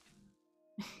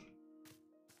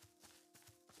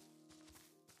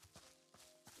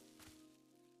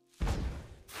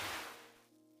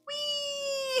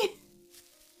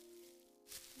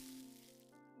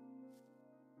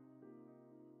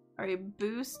 Alright,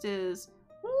 boost is...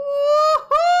 Woohoo!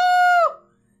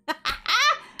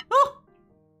 Oh!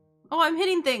 Oh, I'm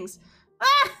hitting things.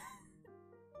 Ah!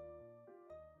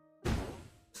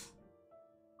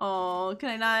 Oh, can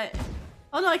I not?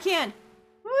 Oh no, I can.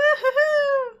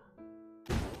 Woohoo!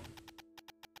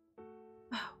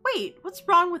 Wait, what's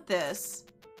wrong with this?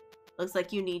 Looks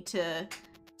like you need to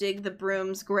dig the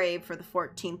broom's grave for the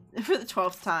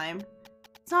 12th time.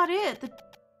 It's not it. The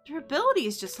durability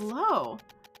is just low.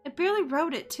 I barely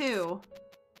wrote it too.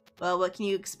 Well, what can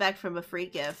you expect from a free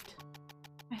gift?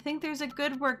 I think there's a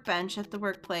good workbench at the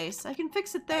workplace. I can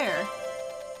fix it there.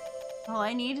 All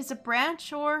I need is a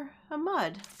branch or a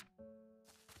mud.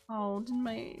 Oh, did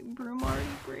my broom already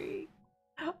break?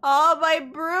 Oh, my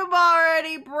broom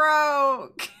already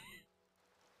broke!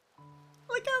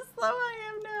 Look how slow I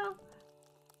am now.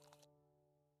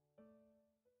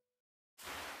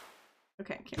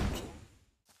 Okay, okay.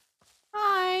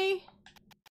 Hi!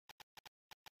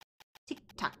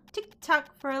 Tick-tock,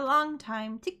 tick-tock for a long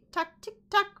time. Tick-tock,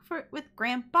 tick-tock with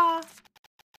Grandpa.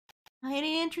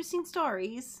 Any interesting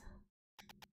stories?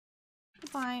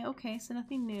 Goodbye. Okay, so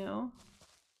nothing new.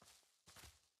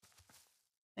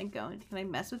 Thank God. Can I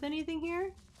mess with anything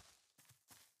here?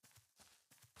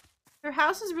 Their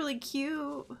house is really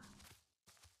cute.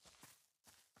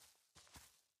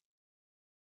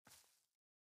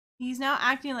 He's now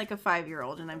acting like a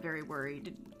 5-year-old, and I'm very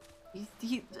worried.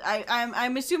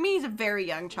 I'm assuming he's a very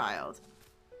young child.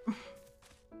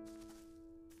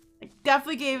 I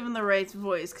definitely gave him the right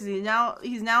voice because he's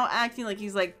now acting like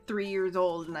he's like 3 years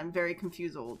old, and I'm very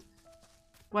confused.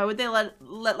 Why would they let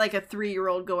like a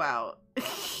 3-year-old go out?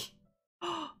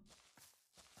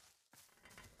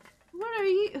 What are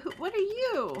you? What are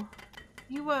you?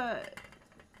 You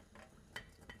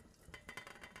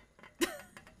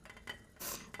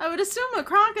I would assume a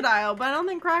crocodile, but I don't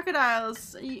think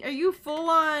crocodiles. Are you full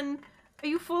on? Are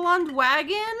you full on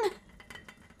wagon?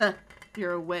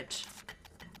 You're a witch.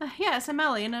 Yes, I'm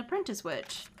Ellie, an apprentice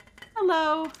witch.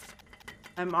 Hello.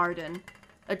 I'm Arden,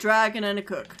 a dragon and a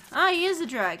cook. Ah, he is a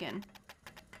dragon.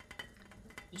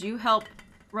 Did you help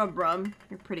Rum?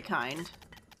 You're pretty kind.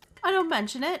 I don't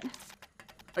mention it.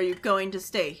 Are you going to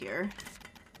stay here?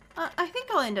 I think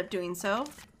I'll end up doing so.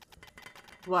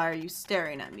 Why are you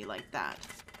staring at me like that?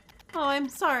 Oh, I'm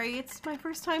sorry. It's my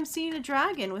first time seeing a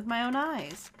dragon with my own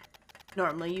eyes.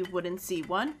 Normally you wouldn't see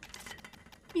one.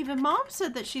 Even Mom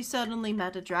said that she suddenly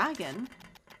met a dragon.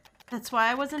 That's why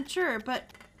I wasn't sure,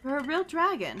 but you're a real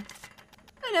dragon.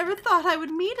 I never thought I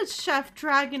would meet a chef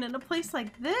dragon in a place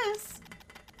like this.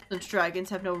 Since dragons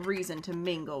have no reason to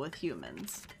mingle with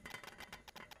humans.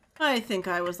 I think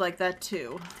I was like that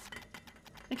too.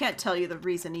 I can't tell you the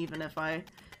reason even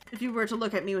if you were to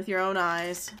look at me with your own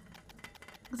eyes.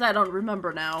 Because I don't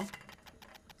remember now.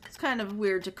 It's kind of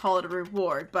weird to call it a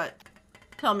reward, but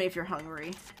tell me if you're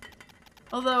hungry.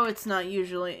 Although it's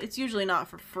usually not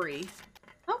for free.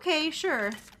 Okay,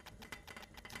 sure.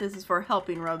 This is for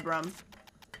helping Rum.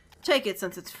 Take it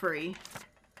since it's free.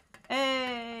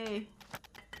 Hey!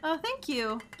 Oh, thank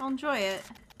you. I'll enjoy it.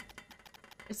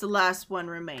 It's the last one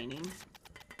remaining.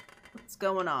 What's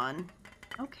going on?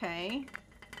 Okay.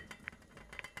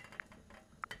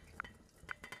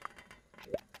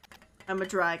 I'm a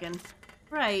dragon.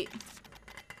 Right.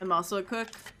 I'm also a cook.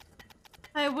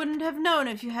 I wouldn't have known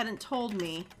if you hadn't told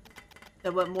me.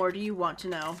 Then what more do you want to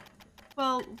know?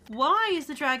 Well, why is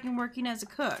the dragon working as a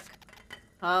cook?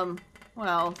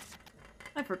 Well,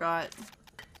 I forgot.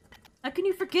 How can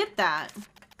you forget that?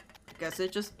 I guess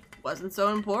it just wasn't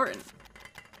so important.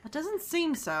 That doesn't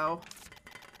seem so.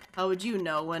 How would you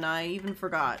know when I even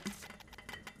forgot?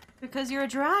 Because you're a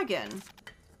dragon.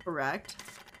 Correct.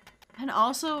 And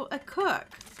also a cook.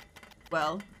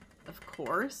 Well, of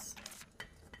course.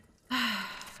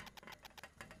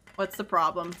 What's the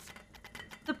problem?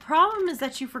 The problem is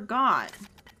that you forgot.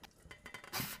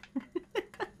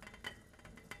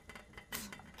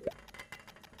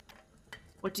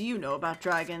 What do you know about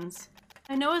dragons?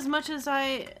 I know as much as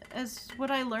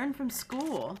what I learned from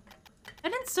school. I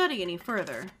didn't study any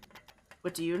further.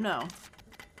 What do you know?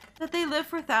 That they live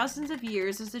for thousands of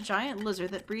years as a giant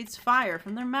lizard that breathes fire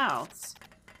from their mouths.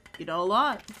 You know a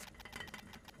lot.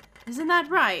 Isn't that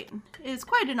right? It is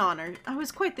quite an honor. I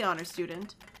was quite the honor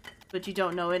student. But you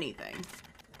don't know anything.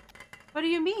 What do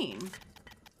you mean?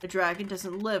 A dragon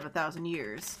doesn't live 1,000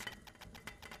 years.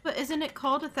 But isn't it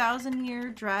called 1,000-year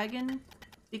dragon?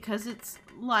 Because it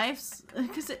lives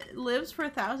for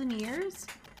 1,000 years?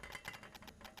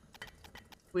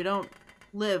 We don't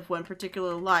live one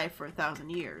particular life for 1,000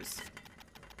 years.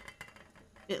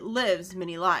 It lives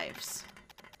many lives.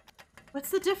 What's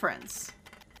the difference?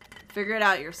 Figure it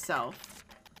out yourself.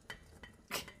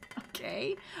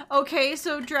 Okay. Okay,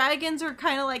 so dragons are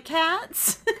kind of like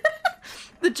cats?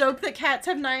 The joke that cats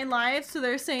have 9 lives, so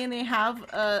they're saying they have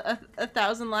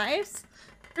 1,000 lives?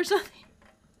 Or something?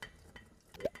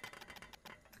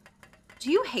 Do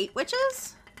you hate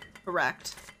witches?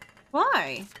 Correct.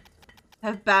 Why? I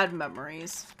have bad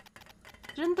memories.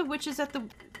 Didn't the witch at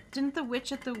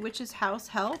the witch's house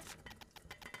help?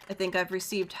 I think I've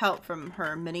received help from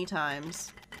her many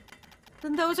times.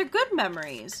 Then those are good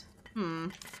memories.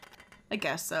 I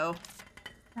guess so.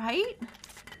 Right?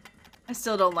 I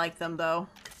still don't like them, though.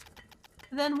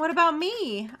 Then what about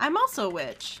me? I'm also a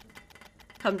witch.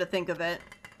 Come to think of it,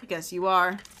 I guess you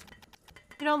are.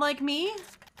 You don't like me?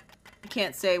 I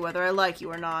can't say whether I like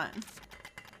you or not.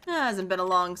 It hasn't been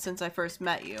long since I first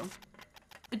met you.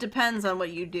 It depends on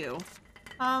what you do.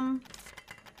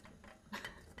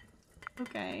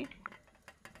 Okay.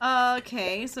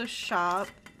 Okay, so shop.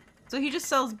 So he just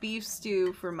sells beef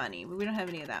stew for money. We don't have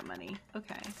any of that money.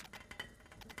 Okay.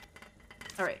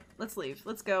 Alright, let's leave.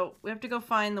 Let's go. We have to go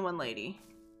find the one lady.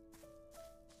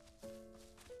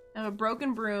 I have a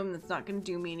broken broom that's not gonna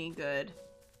do me any good.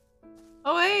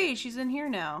 Oh hey, she's in here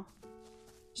now.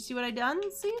 Did you see what I done,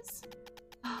 Sis?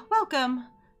 Welcome.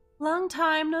 Long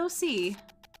time no see.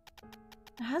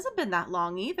 It hasn't been that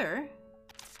long either.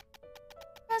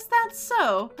 Is that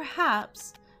so?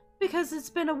 Perhaps. Because it's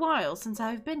been a while since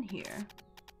I've been here.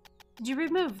 Did you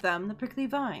remove them, the prickly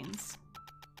vines?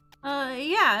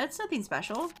 Yeah, it's nothing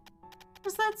special.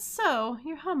 Is that so?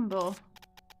 You're humble.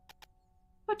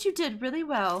 But you did really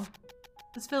well.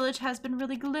 This village has been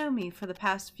really gloomy for the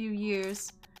past few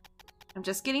years. I'm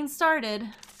just getting started.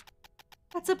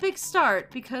 That's a big start,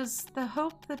 because the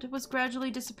hope that was gradually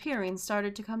disappearing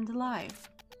started to come to life.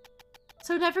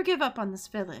 So never give up on this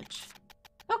village.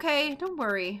 Okay, don't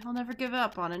worry. I'll never give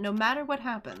up on it, no matter what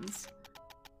happens.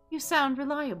 You sound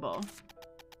reliable.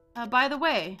 By the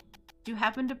way, do you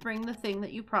happen to bring the thing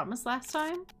that you promised last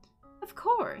time? Of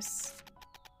course.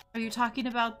 Are you talking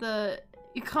about the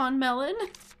econ melon?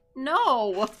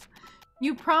 No!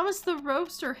 You promised the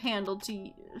roaster handle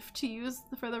to use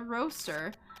for the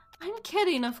roaster. I'm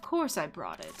kidding, of course I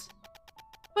brought it.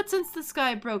 But since this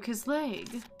guy broke his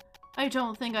leg, I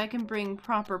don't think I can bring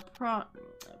proper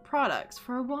products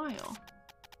for a while.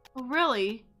 Oh,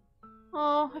 really?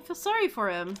 Oh, I feel sorry for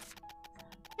him.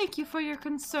 Thank you for your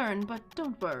concern, but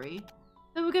don't worry.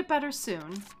 It will get better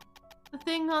soon. The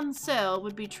thing on sale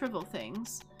would be trivial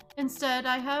things. Instead,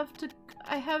 I have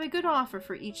a good offer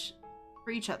for each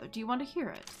other. Do you want to hear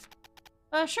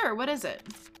it? Sure, what is it?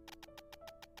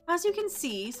 As you can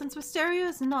see, since Wisteria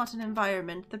is not an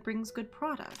environment that brings good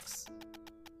products.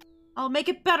 I'll make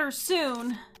it better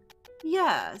soon!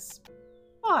 Yes,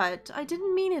 but I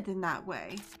didn't mean it in that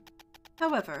way.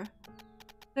 However,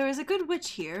 there is a good witch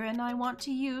here, and I want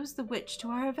to use the witch to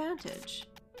our advantage.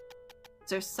 Is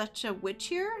there such a witch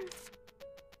here?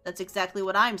 That's exactly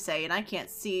what I'm saying. I can't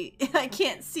see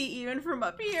even from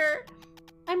up here.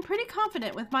 I'm pretty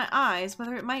confident with my eyes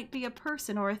whether it might be a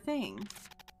person or a thing.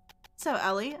 So,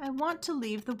 Ellie, I want to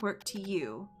leave the work to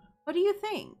you. What do you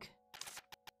think?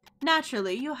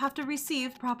 Naturally, you'll have to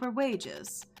receive proper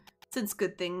wages, since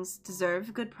good things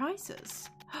deserve good prices.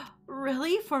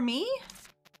 Really? For me?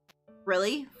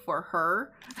 Really? For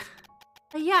her?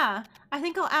 Yeah, I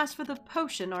think I'll ask for the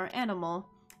potion or animal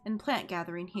and plant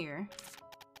gathering here.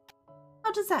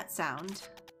 How does that sound?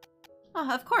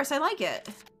 Of course, I like it.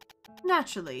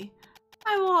 Naturally,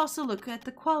 I will also look at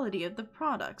the quality of the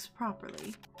products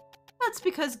properly. That's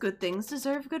because good things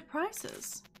deserve good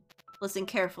prices. Listen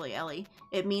carefully, Ellie.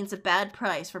 It means a bad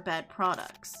price for bad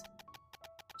products.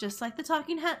 Just like the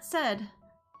talking hat said.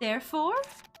 Therefore,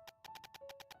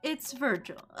 it's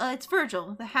Virgil. It's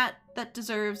Virgil, the hat that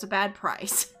deserves a bad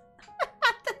price.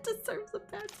 Hat that deserves a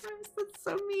bad price. That's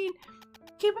so mean.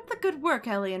 Keep up the good work,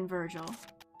 Ellie and Virgil.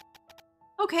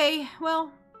 Okay,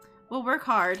 well, we'll work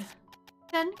hard.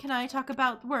 Then, can I talk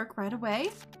about work right away?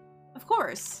 Of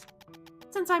course.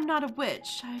 Since I'm not a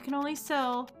witch, I only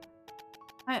sell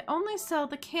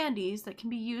the candies that can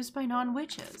be used by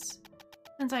non-witches.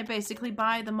 Since I basically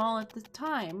buy them all at the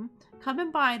time, come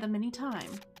and buy them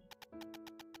anytime.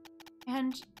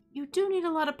 And you do need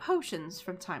a lot of potions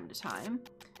from time to time.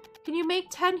 Can you make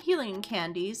 10 healing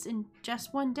candies in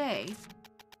just one day?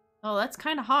 Oh, that's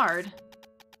kind of hard.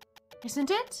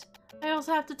 Isn't it? I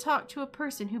also have to talk to a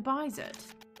person who buys it.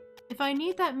 If I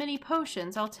need that many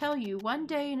potions, I'll tell you one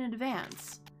day in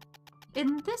advance.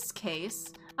 In this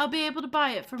case, I'll be able to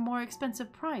buy it for a more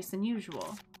expensive price than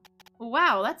usual.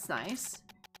 Wow, that's nice.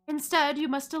 Instead, you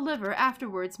must deliver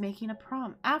afterwards,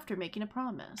 after making a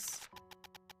promise.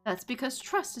 That's because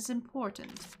trust is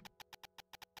important.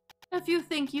 If you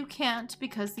think you can't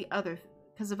because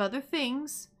of other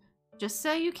things, just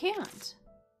say you can't.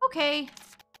 Okay.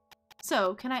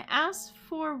 So, can I ask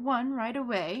for one right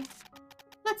away?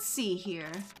 Let's see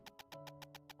here.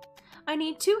 I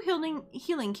need 2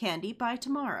 healing candy by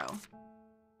tomorrow.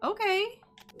 Okay.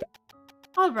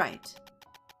 All right.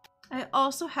 I'll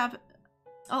also have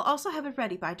it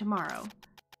ready by tomorrow.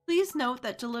 Please note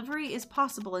that delivery is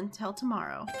possible until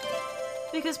tomorrow,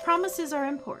 because promises are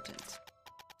important.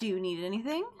 Do you need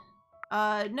anything?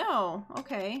 No.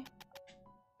 Okay.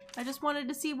 I just wanted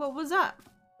to see what was up.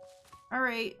 All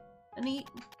right. Anit?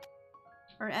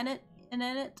 Or Enit?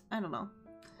 I don't know.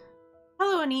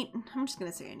 Hello, Anit. I'm just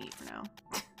gonna say Anit for now.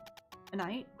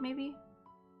 Anit, maybe?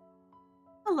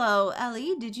 Hello,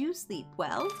 Ellie. Did you sleep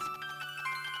well?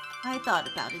 I thought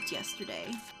about it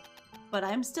yesterday, but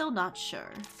I'm still not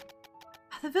sure.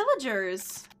 The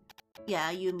villagers!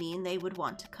 Yeah, you mean they would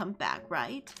want to come back,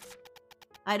 right?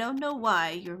 I don't know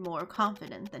why you're more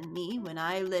confident than me when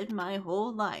I lived my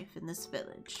whole life in this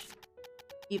village.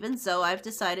 Even so, I've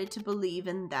decided to believe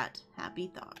in that happy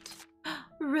thought.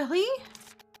 Really?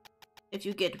 If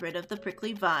you get rid of the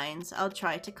prickly vines, I'll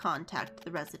try to contact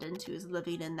the resident who's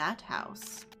living in that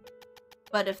house.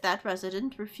 But if that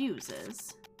resident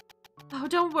refuses... Oh,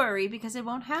 don't worry, because it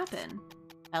won't happen.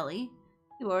 Ellie,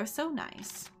 you are so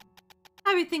nice.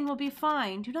 Everything will be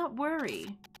fine. Do not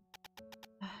worry.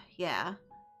 Yeah,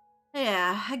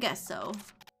 I guess so.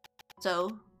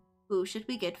 So, who should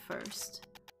we get first?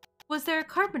 Was there a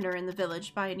carpenter in the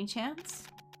village by any chance?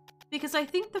 Because I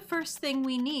think the first thing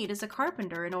we need is a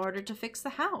carpenter in order to fix the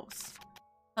house.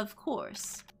 Of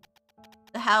course.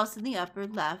 The house in the upper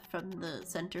left from the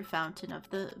center fountain of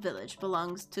the village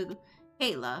belongs to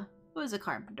Kayla, who is a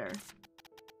carpenter.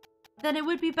 Then it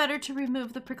would be better to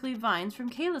remove the prickly vines from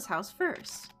Kayla's house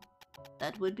first.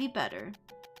 That would be better.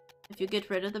 If you get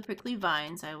rid of the prickly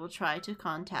vines, I will try to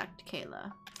contact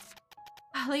Kayla.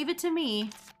 Leave it to me.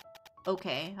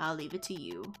 Okay, I'll leave it to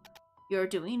you. You're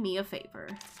doing me a favor.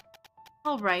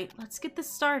 Alright, let's get this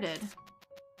started.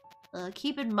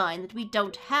 Keep in mind that we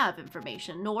don't have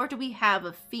information, nor do we have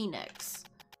a phoenix.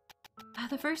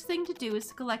 The first thing to do is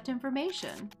to collect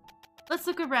information. Let's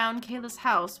look around Kayla's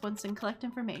house once and collect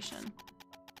information.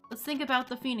 Let's think about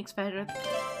the phoenix later.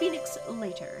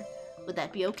 Would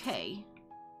that be okay?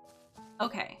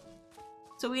 Okay.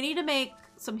 So we need to make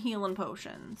some healing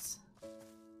potions.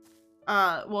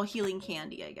 Well, healing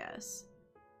candy, I guess.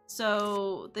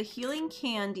 So the healing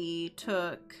candy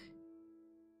took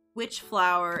witch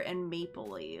flower and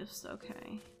maple leaves.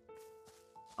 Okay.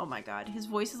 Oh my god, his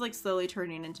voice is like slowly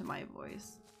turning into my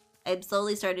voice. I'm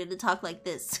slowly starting to talk like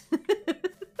this.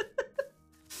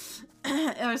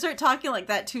 If I start talking like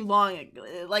that too long,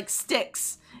 it like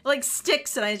sticks. It like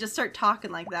sticks and I just start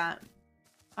talking like that.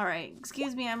 Alright,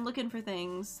 excuse me, I'm looking for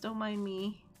things. Don't mind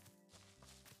me.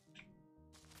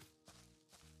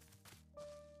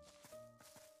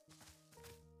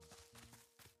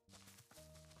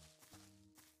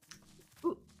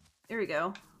 Ooh, there we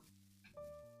go.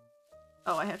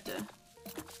 Oh, I have to...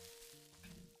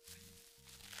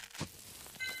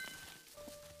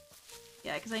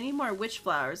 Yeah, because I need more witch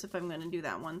flowers if I'm going to do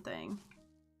that one thing.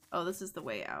 Oh, this is the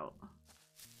way out.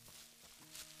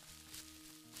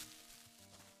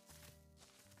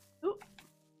 Ooh.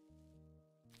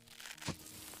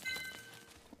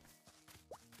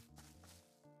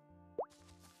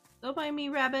 Don't mind me,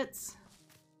 rabbits.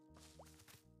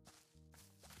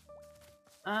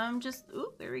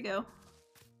 Ooh, there we go.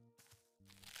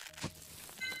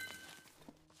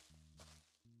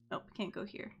 Nope, can't go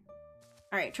here.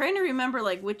 Alright, trying to remember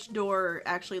like which door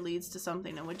actually leads to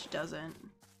something and which doesn't.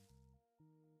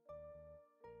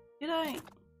 Did I?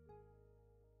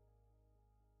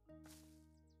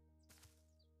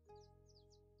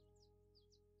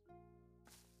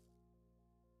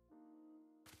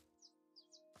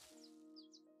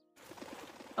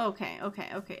 Okay, okay,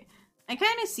 okay. I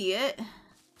kind of see it.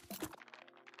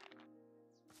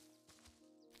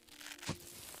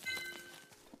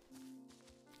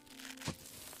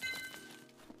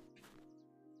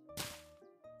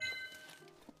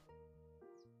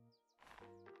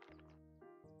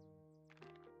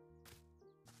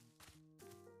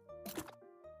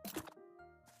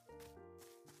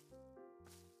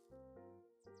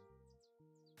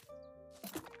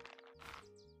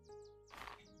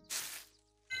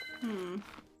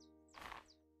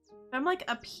 I'm like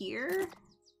up here.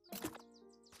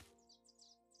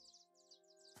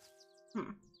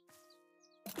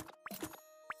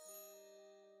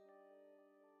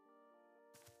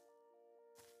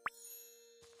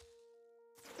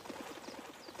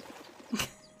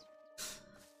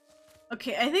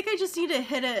 Okay, I think I just need to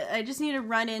hit it. I just need to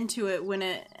run into it when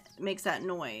it makes that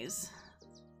noise.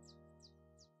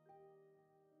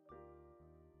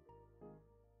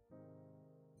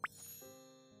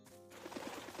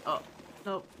 Oh,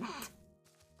 nope.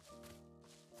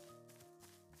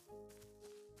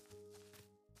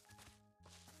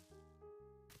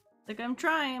 Like I'm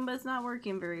trying, but it's not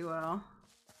working very well.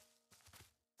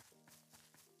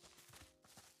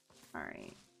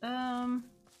 Alright.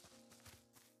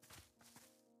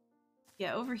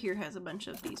 Yeah, over here has a bunch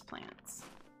of these plants.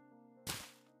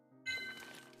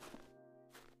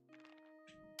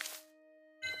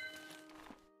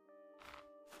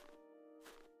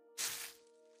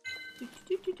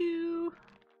 Do.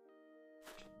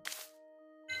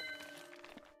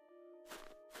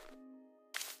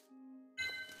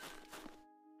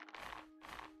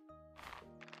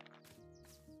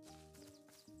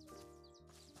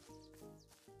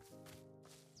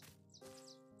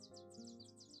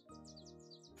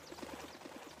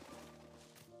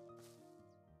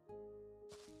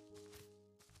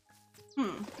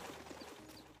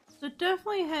 So it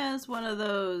definitely has one of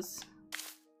those.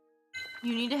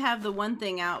 You need to have the one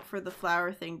thing out for the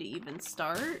flower thing to even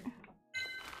start.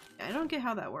 I don't get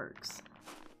how that works.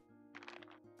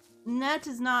 And that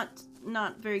is not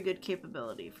very good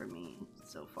capability for me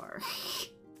so far. Wish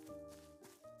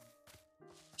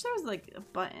there was like a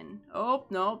button. Oh,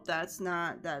 nope, that's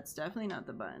definitely not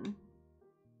the button.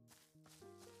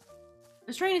 I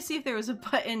was trying to see if there was a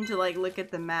button to like look at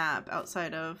the map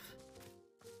outside of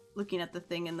looking at the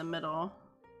thing in the middle.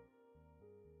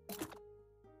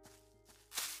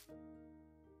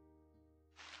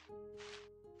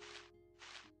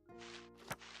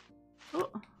 Oh.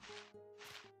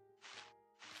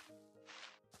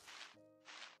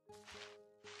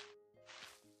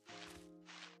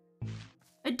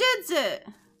 I did it!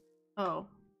 Oh.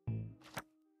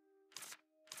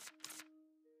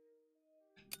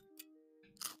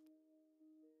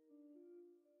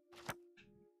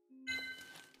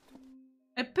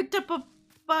 I picked up a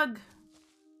bug.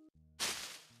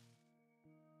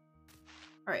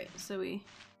 Alright, so we...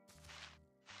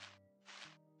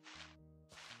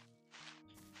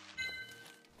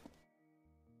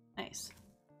 Nice.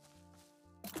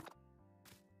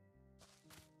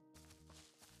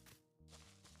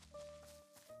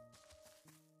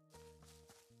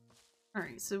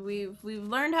 Alright, so we've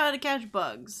learned how to catch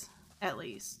bugs, at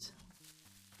least.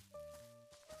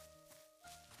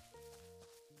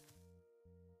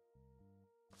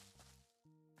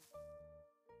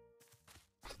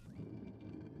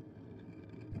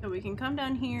 So we can come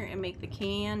down here and make the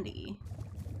candy.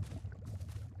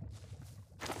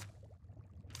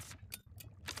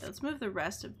 Let's move the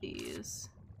rest of these.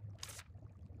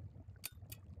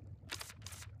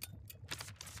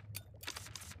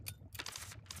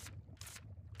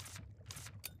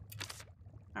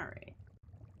 Alright.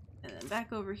 And then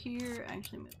back over here.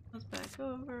 Actually move those back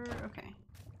over. Okay.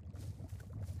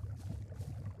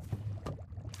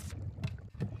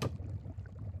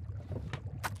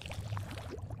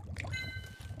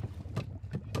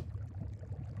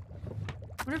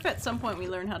 I wonder if at some point we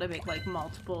learn how to make like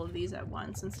multiple of these at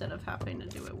once instead of having to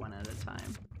do it one at a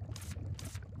time.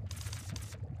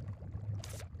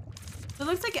 So it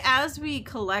looks like as we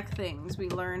collect things, we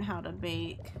learn how to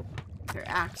make their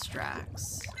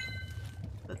extracts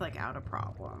without a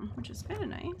problem, which is kind of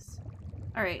nice.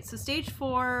 Alright, so stage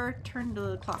 4, turn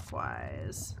to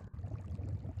clockwise.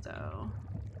 So,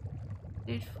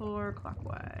 stage 4,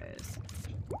 clockwise.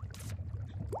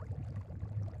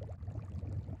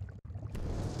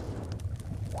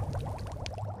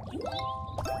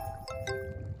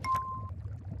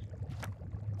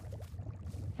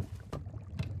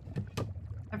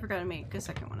 gotta make a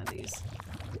second one of these.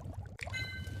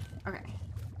 Okay.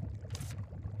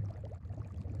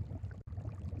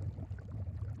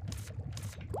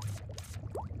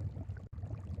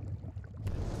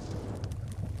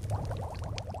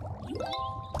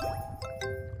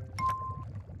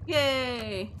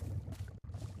 Yay!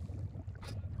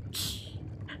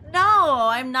 No,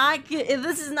 I'm not.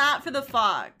 This is not for the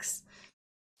fox.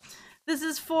 This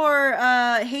is for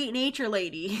Hate Nature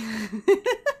Lady.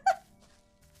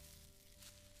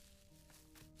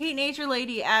 Hate Nature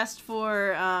Lady asked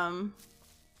for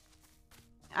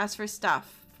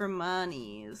stuff for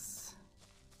monies.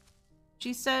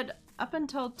 She said up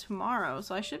until tomorrow,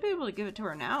 so I should be able to give it to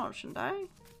her now, shouldn't I?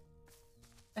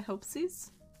 I hope so.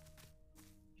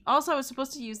 Also, I was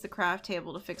supposed to use the craft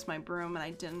table to fix my broom, and I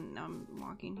didn't. Now I'm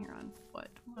walking here on foot.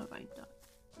 What have I done?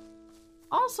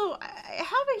 Also, I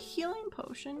have a healing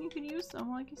potion. You could use them.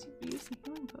 Well, I guess you could use the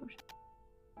healing potion.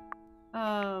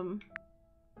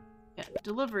 Yeah,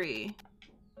 delivery.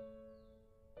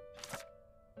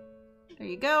 There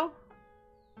you go.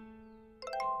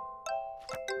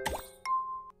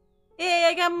 Hey,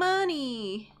 I got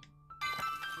money!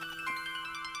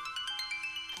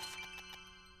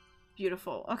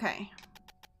 Beautiful. Okay.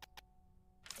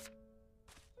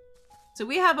 So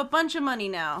we have a bunch of money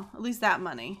now. At least that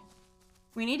money.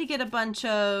 We need to get a bunch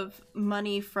of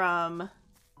money from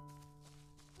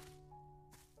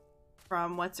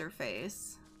what's her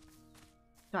face?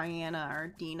 Diana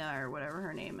or Dina or whatever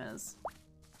her name is.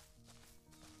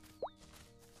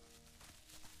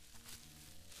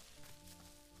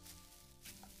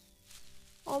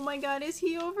 Oh my god, is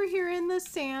he over here in the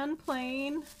sand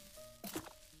playing?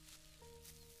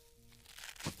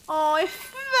 Oh, I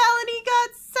fell and he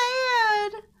got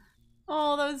sad!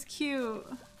 Oh, that was cute.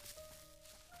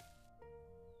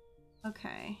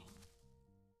 Okay.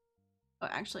 Oh,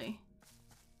 actually.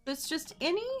 It's just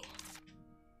any?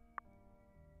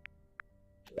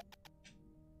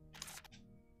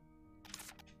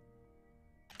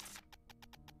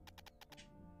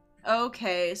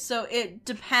 Okay, so it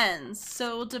depends. So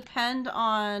it'll depend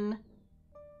on...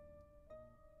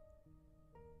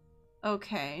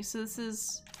 Okay, so this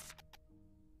is...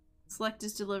 Select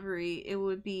as delivery. It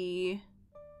would be...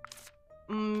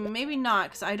 maybe not,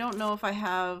 because I don't know if I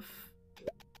have...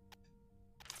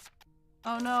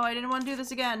 Oh no, I didn't want to do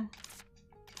this again.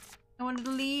 I wanted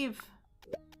to leave.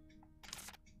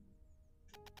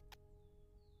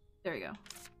 There we go.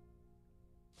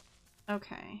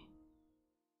 Okay.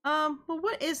 Well,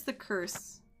 what is the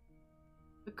curse?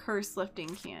 The curse lifting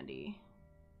candy.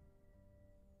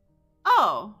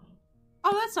 Oh!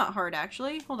 Oh, that's not hard,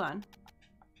 actually. Hold on.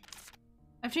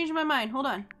 I've changed my mind. Hold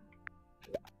on.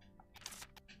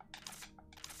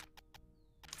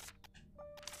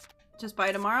 Just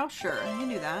buy tomorrow? Sure, I can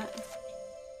do that.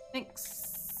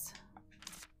 Thanks.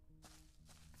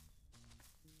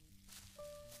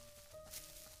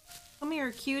 Come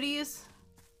here, cuties.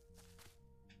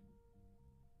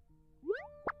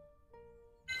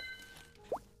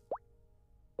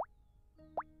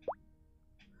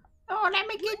 Oh, let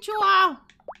me get you all.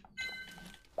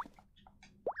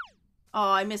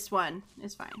 Oh, I missed one.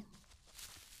 It's fine.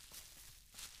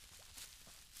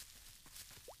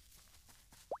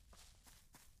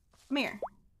 Come here.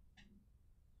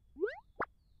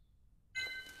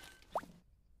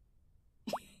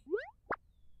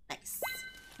 Nice.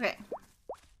 Okay.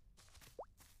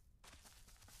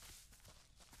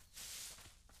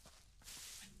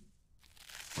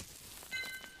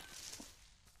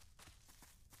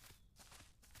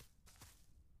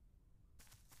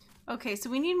 Okay, so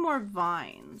we need more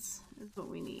vines, is what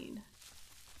we need.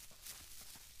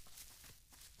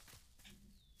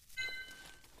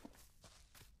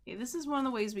 Okay, this is one of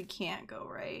the ways we can't go,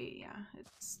 right? Yeah,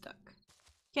 it's stuck.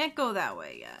 Can't go that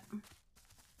way yet.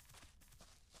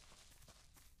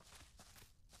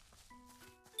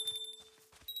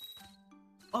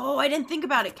 Oh, I didn't think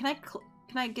about it. Can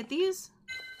I get these?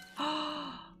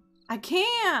 Oh, I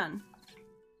can!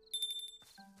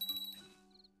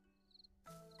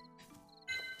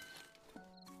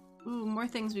 Ooh, more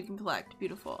things we can collect.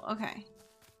 Beautiful. Okay.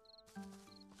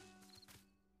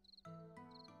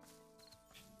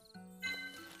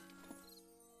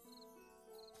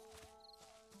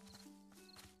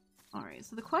 Alright,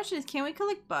 so the question is, can we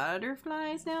collect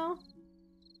butterflies now?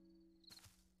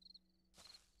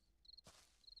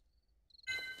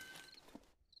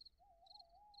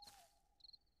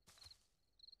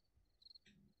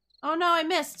 Oh no, I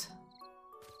missed!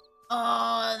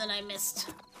 Oh, then I missed.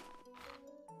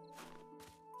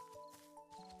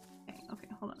 Okay,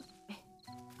 hold on.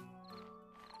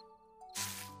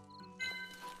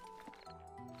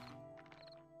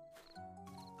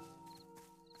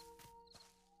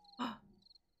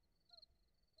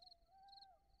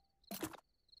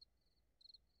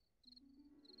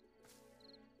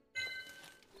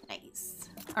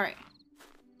 Alright.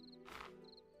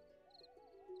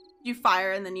 You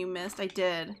fire and then you missed? I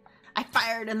did. I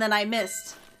fired and then I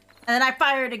missed. And then I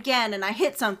fired again and I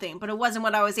hit something, but it wasn't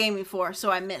what I was aiming for,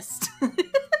 so I missed.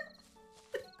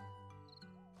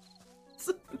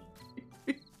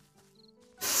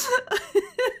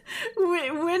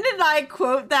 When did I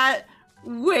quote that?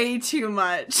 Way too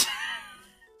much.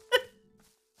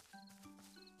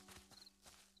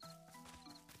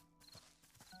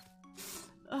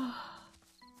 Oh.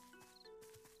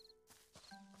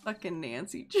 Fucking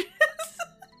Nancy Drew.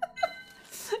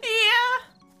 Yeah.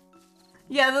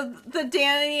 Yeah, the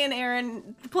Danny and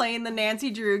Aaron playing the Nancy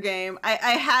Drew game. I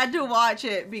had to watch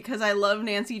it because I love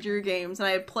Nancy Drew games and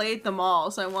I had played them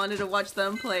all, so I wanted to watch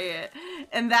them play it.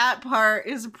 And that part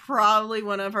is probably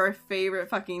one of our favorite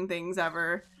fucking things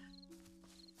ever.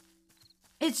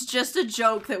 It's just a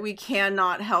joke that we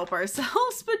cannot help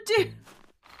ourselves but do.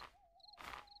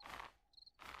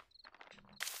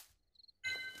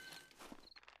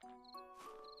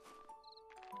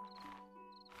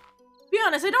 To be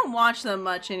honest, I don't watch them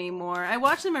much anymore. I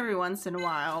watch them every once in a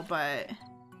while, but...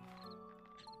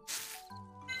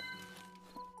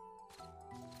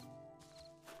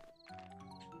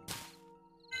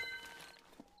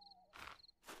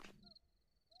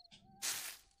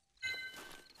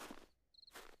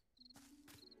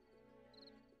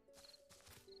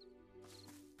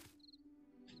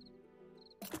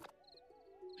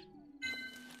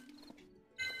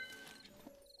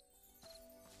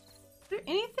 Is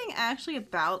there anything actually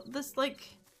about this, like...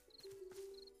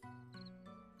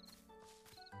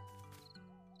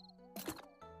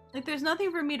 Like, there's nothing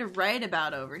for me to write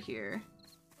about over here.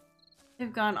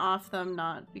 They've gone off them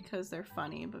not because they're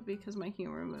funny, but because my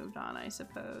humor moved on, I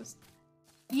suppose.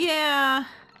 Yeah.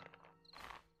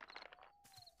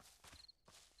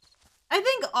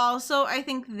 I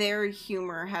think their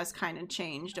humor has kind of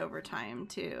changed over time,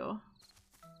 too.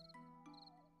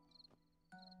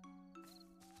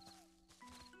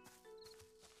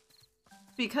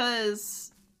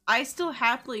 Because I still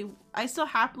happily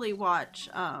watch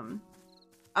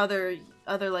other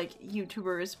like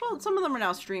YouTubers. Well, some of them are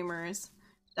now streamers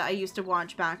that I used to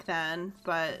watch back then,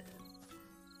 but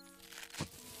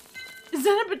is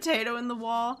that a potato in the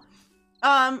wall?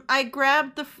 I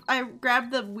grabbed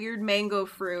the weird mango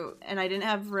fruit and I didn't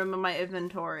have room in my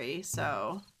inventory,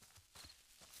 so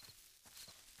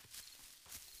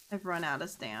I've run out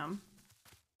of stam.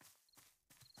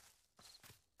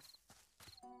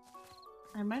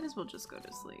 I might as well just go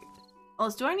to sleep.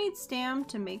 Oh, do I need stam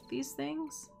to make these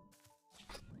things?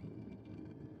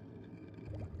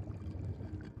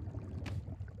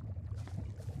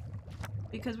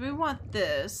 Because we want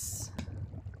this.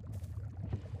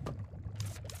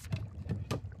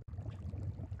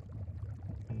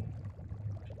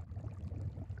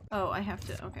 Oh, I have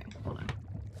to, okay, hold on.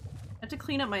 I have to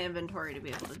clean up my inventory to be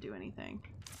able to do anything.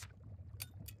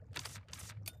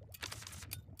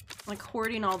 I'm like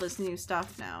hoarding all this new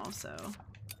stuff now, so.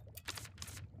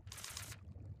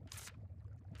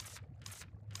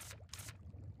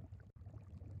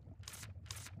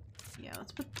 Yeah,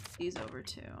 let's put these over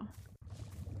too.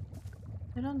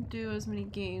 I don't do as many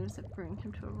games that bring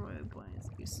him to a royal boy as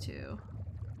I used to.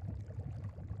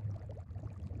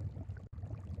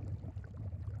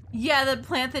 Yeah, the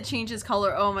plant that changes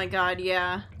color. Oh my god,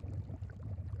 yeah.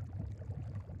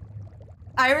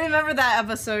 I remember that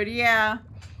episode, yeah.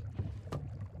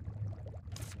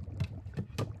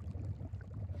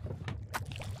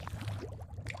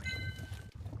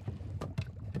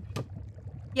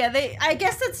 Yeah, I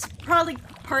guess that's probably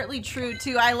partly true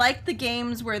too. I liked the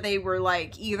games where they were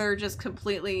like either just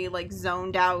completely like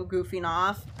zoned out goofing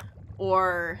off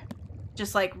or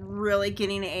just like really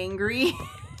getting angry.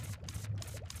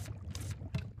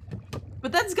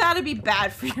 But that's gotta be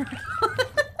bad for your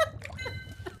health.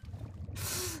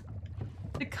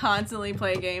 To constantly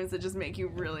play games that just make you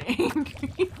really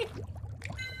angry.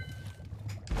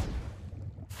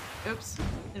 Oops,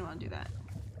 didn't want to do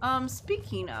that.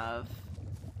 Speaking of,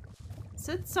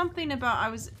 said something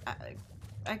about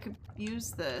I could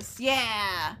use this.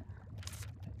 Yeah!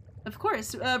 Of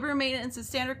course, broom maintenance is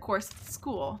standard course at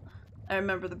school. I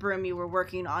remember the broom you were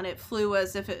working on. It flew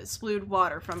as if it spewed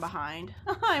water from behind.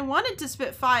 I wanted to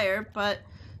spit fire, but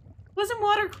wasn't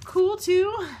water cool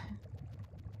too?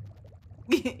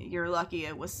 You're lucky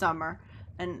it was summer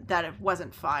and that it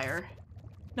wasn't fire.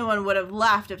 No one would have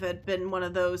laughed if it had been one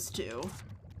of those two.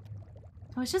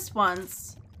 It was just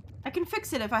once. I can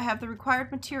fix it if I have the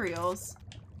required materials.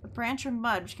 A branch or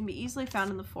mud which can be easily found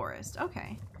in the forest.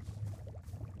 Okay.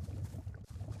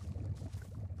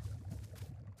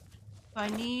 I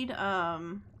need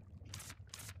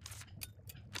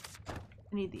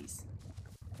these.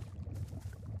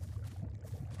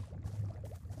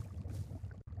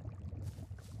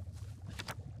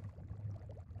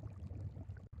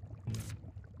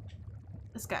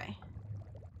 guy.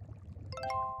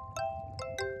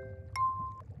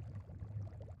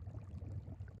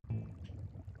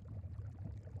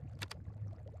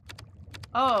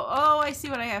 Oh, I see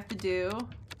what I have to do.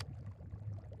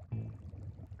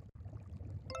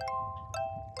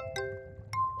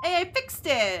 Hey, I fixed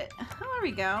it! Oh, there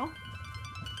we go.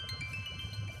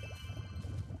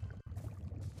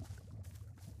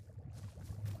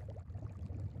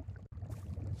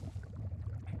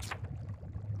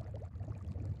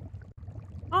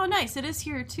 Oh, nice. It is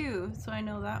here, too. So I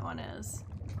know that one is.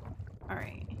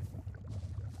 Alright.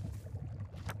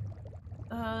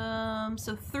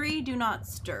 So 3, do not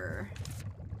stir.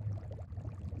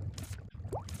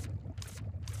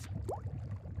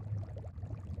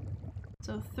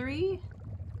 So 3,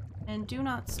 and do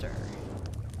not stir.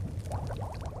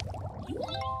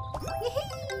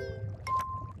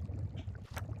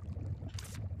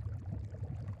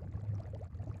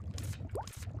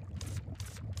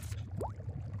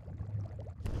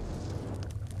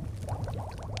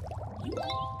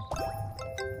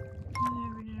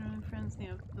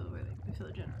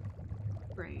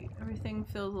 Great. Everything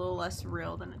feels a little less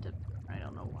real than it did. I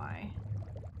don't know why.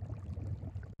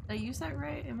 Did I use that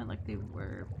right? I meant like they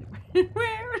were.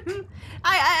 Where?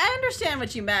 I understand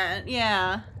what you meant.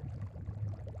 Yeah.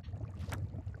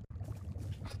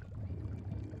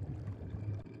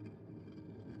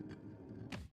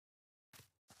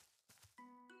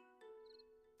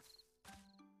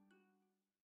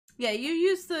 Yeah, you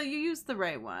used the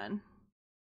right one.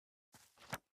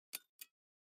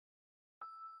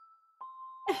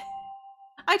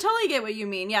 I totally get what you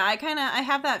mean. Yeah, I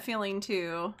have that feeling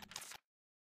too.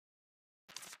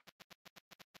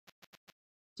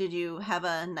 Did you have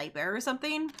a nightmare or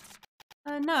something?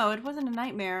 No, it wasn't a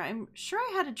nightmare. I'm sure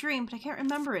I had a dream, but I can't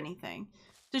remember anything.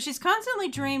 So she's constantly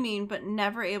dreaming, but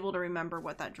never able to remember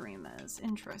what that dream is.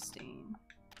 Interesting.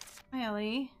 Hi,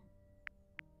 Ellie.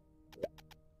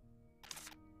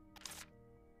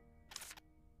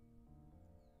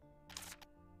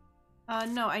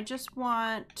 No, I just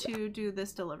want to do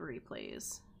this delivery,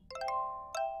 please.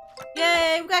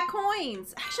 Yay, we got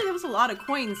coins! Actually, that was a lot of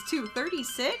coins, too.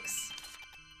 36?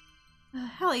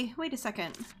 Helly, wait a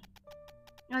second.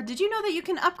 Did you know that you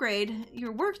can upgrade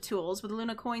your work tools with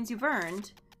Luna coins you've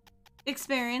earned?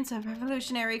 Experience a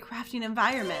revolutionary crafting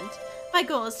environment. My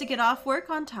goal is to get off work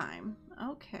on time.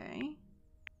 Okay.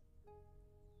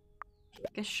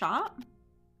 Like a shop?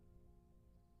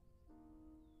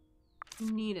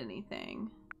 Need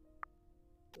anything?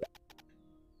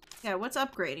 Yeah, what's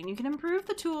upgrading? You can improve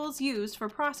the tools used for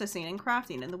processing and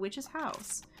crafting in the witch's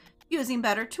house. Using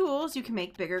better tools, you can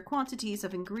make bigger quantities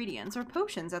of ingredients or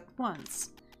potions at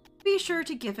once. Be sure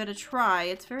to give it a try.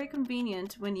 It's very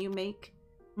convenient when you make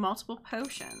multiple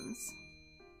potions.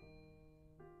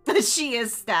 She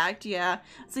is stacked, yeah.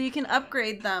 So you can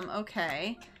upgrade them.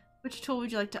 Okay. Which tool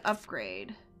would you like to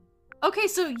upgrade? Okay,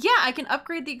 so yeah, I can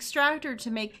upgrade the extractor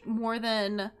to make more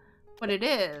than what it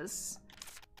is.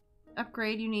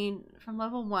 Upgrade, you need, from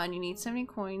level 1, you need 70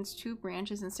 coins, 2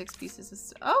 branches, and 6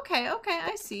 pieces of... Okay,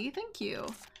 I see. Thank you.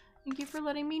 Thank you for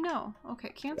letting me know. Okay,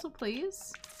 cancel,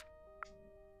 please.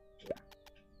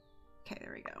 Okay,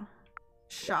 there we go.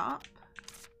 Shop.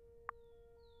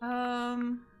 Yeah,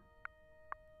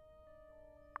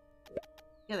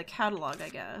 the catalog, I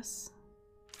guess.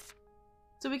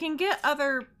 So we can get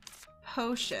other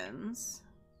potions.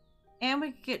 And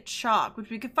we could get chalk, which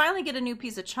we could finally get a new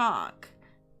piece of chalk.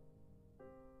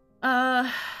 It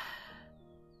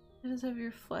does have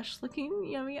your flesh looking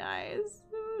yummy eyes.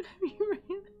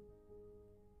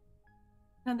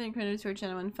 Nothing created to our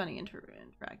genuine, funny,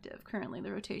 interactive. Currently,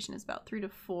 the rotation is about 3 to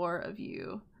 4 of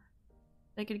you.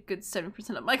 I get a good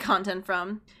 7% of my content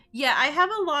from. Yeah, I have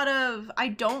a lot of... I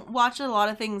don't watch a lot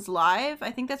of things live.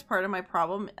 I think that's part of my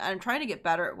problem. I'm trying to get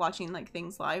better at watching like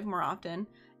things live more often.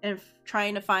 And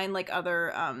trying to find like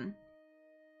other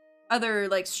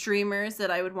like streamers that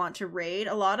I would want to raid.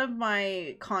 A lot of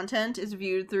my content is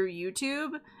viewed through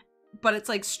YouTube, but it's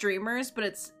like streamers, but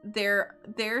it's their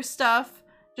stuff.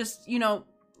 Just, you know,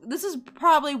 this is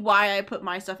probably why I put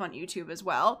my stuff on YouTube as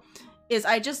well, is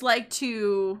I just like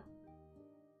to...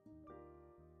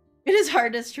 It is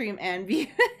hard to stream and view.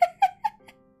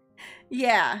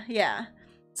 Yeah.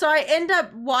 So I end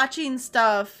up watching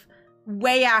stuff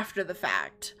way after the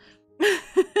fact.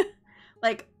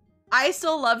 Like, I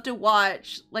still love to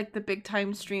watch like the big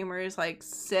time streamers like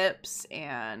Sips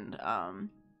and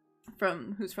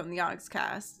who's from the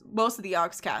Yogscast. Most of the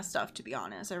Yogscast stuff, to be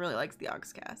honest. I really like the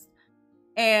Yogscast.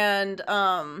 And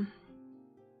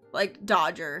like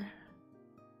Dodger,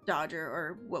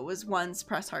 or what was once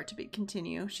Press Heart to be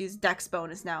continue. She's Dex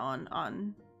Bonus now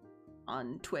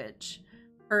on Twitch.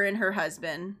 Her and her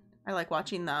husband. I like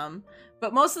watching them.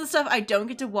 But most of the stuff I don't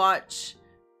get to watch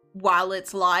while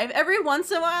it's live. Every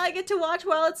once in a while I get to watch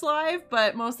while it's live,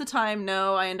 but most of the time,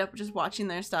 no, I end up just watching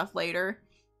their stuff later.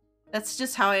 That's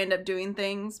just how I end up doing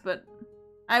things, but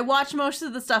I watch most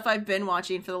of the stuff I've been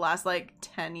watching for the last, like,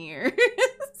 10 years.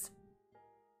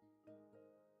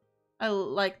 I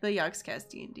like the Yogscast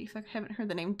D&D. I haven't heard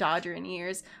the name Dodger in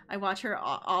years. I watch her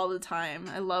all the time.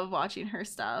 I love watching her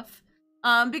stuff.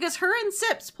 Because her and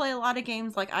Sips play a lot of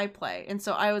games like I play, and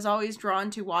so I was always drawn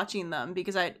to watching them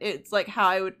because it's like how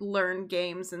I would learn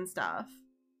games and stuff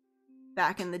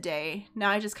back in the day. Now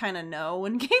I just kind of know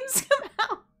when games come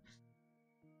out.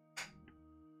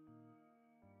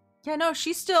 Yeah, no,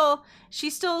 she still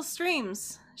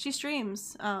streams. She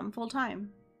streams full time.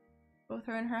 Both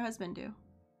her and her husband do.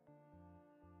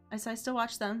 I still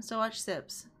watch them. Still watch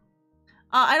Sips.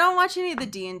 I don't watch any of the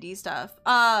D&D stuff.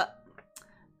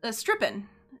 Strippin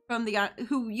from the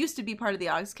who used to be part of the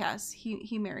Yogscast.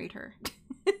 He married her.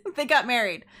 They got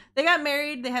married. They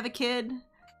have a kid.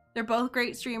 They're both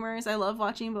great streamers. I love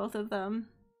watching both of them.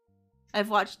 I've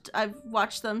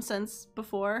watched them since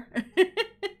before.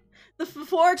 The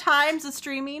 4 times of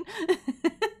streaming.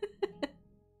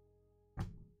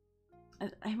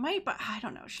 I might buy, I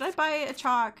don't know. Should I buy a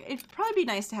chalk? It'd probably be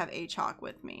nice to have a chalk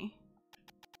with me.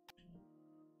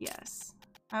 Yes.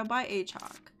 I'll buy a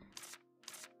chalk.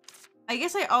 I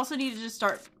guess I also need to just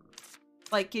start,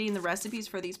 like, getting the recipes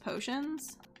for these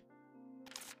potions.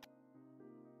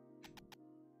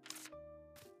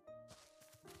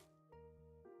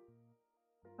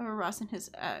 Rubber Ross and his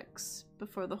ex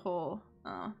before the whole,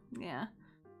 oh, yeah.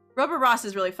 Rubber Ross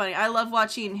is really funny. I love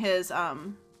watching his garlic,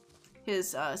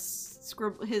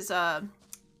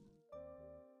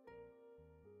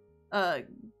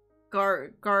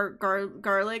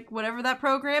 whatever that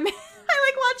program is. I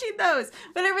like watching those,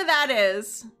 whatever that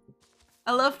is.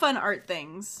 I love fun art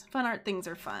things. Fun art things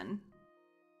are fun.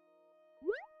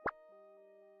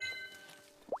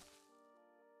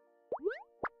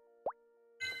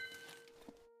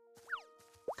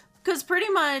 Because pretty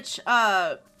much,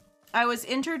 I was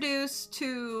introduced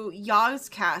to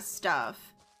Yogscast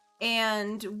stuff,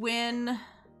 and when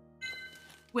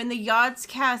the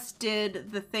Yogscast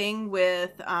did the thing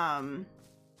with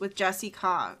Jesse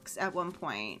Cox at one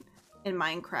point in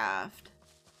Minecraft,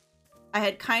 I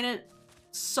had kind of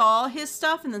saw his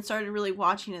stuff and then started really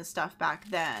watching his stuff back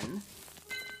then,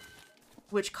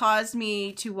 which caused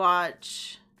me to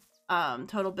watch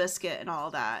Total Biscuit and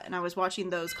all that, and I was watching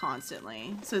those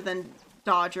constantly. So then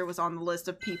Dodger was on the list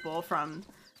of people from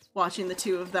watching the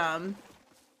two of them.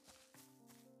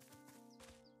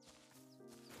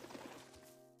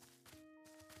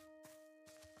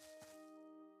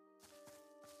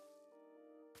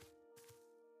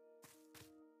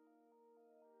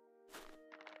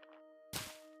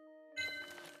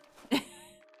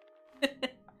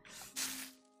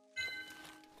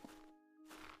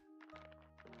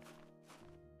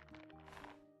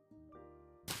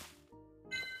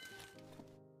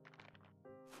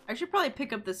 I should probably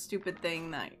pick up this stupid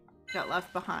thing that got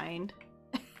left behind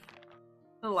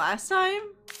the last time.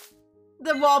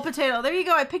 The wall potato. There you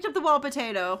go. I picked up the wall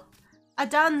potato. I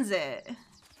done it.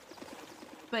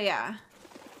 But yeah.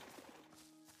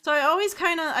 So I always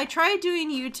I tried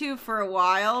doing YouTube for a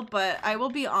while, but I will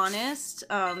be honest.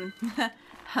 I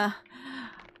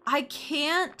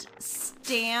can't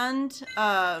stand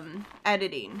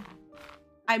editing.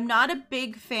 I'm not a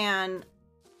big fan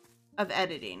of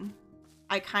editing.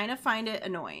 I kind of find it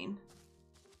annoying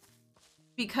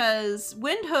because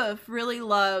Windhoof really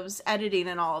loves editing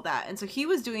and all that. And so he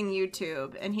was doing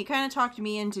YouTube and he kind of talked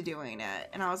me into doing it.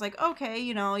 And I was like, okay,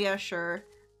 you know, yeah, sure.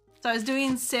 So I was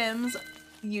doing Sims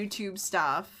YouTube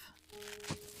stuff,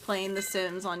 playing The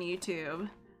Sims on YouTube,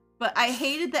 but I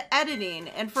hated the editing.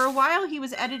 And for a while he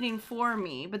was editing for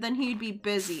me, but then he'd be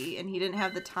busy and he didn't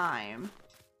have the time.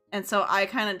 And so I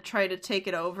kind of tried to take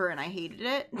it over and I hated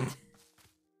it.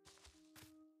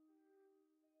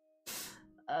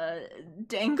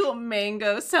 Dangle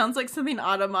mango sounds like something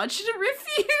Automod should have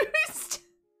refused.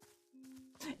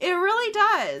 It really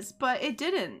does, but it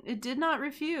didn't. It did not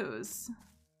refuse.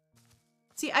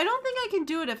 See, I don't think I can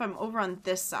do it if I'm over on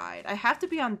this side. I have to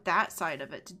be on that side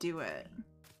of it to do it.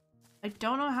 I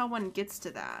don't know how one gets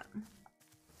to that.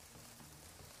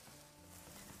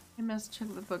 I must check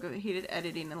the book of hated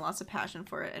editing and lots of passion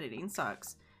for it. Editing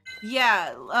sucks.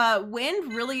 Yeah,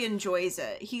 Wind really enjoys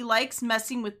it. He likes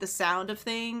messing with the sound of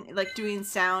thing, like doing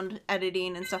sound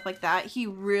editing and stuff like that. He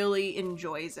really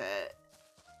enjoys it.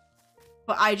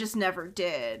 But I just never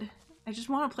did. I just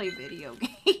want to play video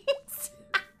games.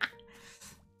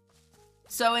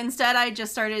 So instead I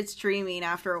just started streaming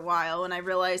after a while, and I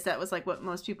realized that was like what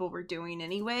most people were doing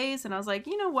anyways, and I was like,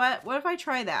 you know what if I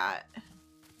try that?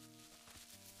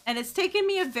 And it's taken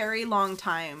me a very long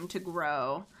time to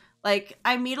grow. Like,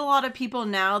 I meet a lot of people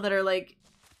now that are like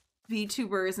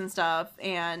VTubers and stuff,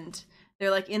 and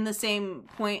they're like in the same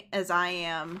point as I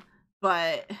am,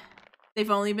 but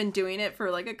they've only been doing it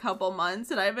for like a couple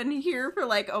months, and I've been here for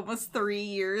like almost 3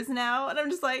 years now, and I'm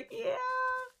just like, yeah,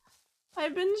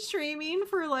 I've been streaming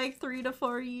for like 3 to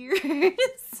 4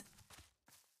 years.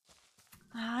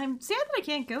 I'm sad that I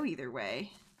can't go either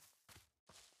way.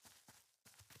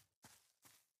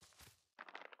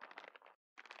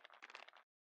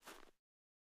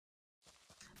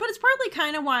 But it's partly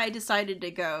kind of why I decided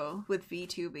to go with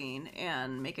VTubing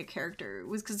and make a character,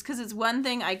 was because it's one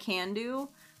thing I can do.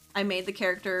 I made the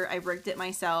character, I rigged it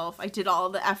myself, I did all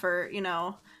the effort, you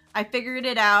know. I figured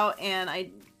it out, and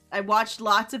I watched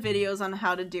lots of videos on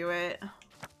how to do it.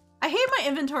 I hate my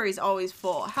inventory is always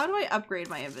full. How do I upgrade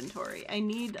my inventory? I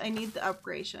need the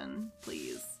upgradation,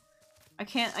 please. I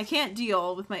can't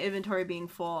deal with my inventory being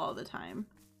full all the time.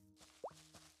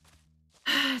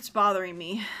 It's bothering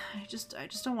me. I just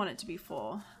don't want it to be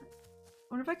full. I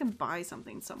wonder if I can buy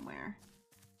something somewhere.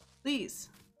 Please.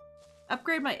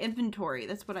 Upgrade my inventory.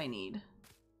 That's what I need.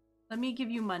 Let me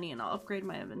give you money and I'll upgrade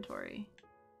my inventory.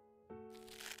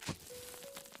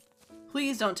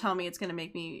 Please don't tell me it's gonna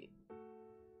make me...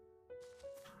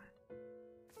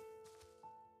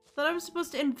 Thought I was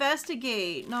supposed to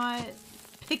investigate, not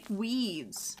pick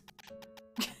weeds.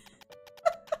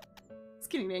 It's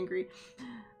getting angry.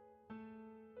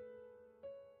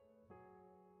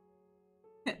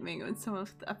 Mango and someone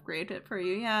to upgrade it for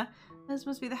you. Yeah, this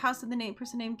must be the house of the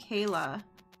person named Kayla.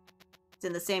 It's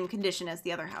in the same condition as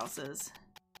the other houses.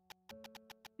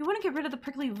 You want to get rid of the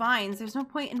prickly vines. There's no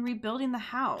point in rebuilding the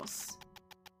house.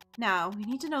 Now, we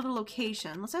need to know the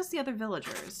location. Let's ask the other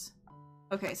villagers.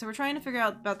 Okay, so we're trying to figure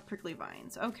out about the prickly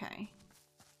vines. Okay.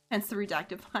 Hence the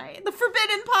redacted pie. The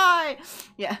forbidden pie!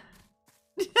 Yeah.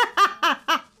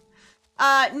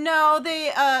 No,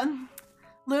 they,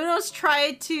 Lunos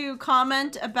tried to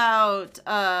comment about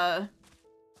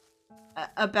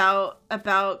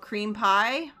cream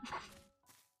pie.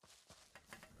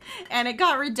 And it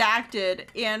got redacted,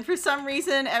 and for some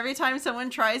reason every time someone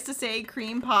tries to say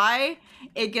cream pie,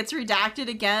 it gets redacted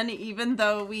again, even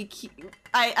though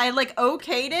I like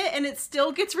okayed it and it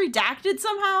still gets redacted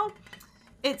somehow.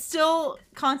 It still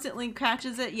constantly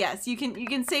catches it. Yes, you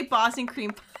can say Boston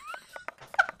cream pie.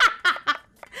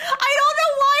 I don't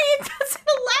know why it doesn't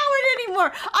allow it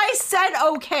anymore. I said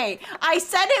okay. I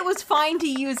said it was fine to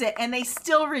use it, and they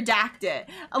still redact it.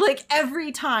 Like,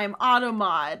 every time,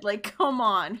 automod. Like, come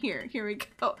on. Here we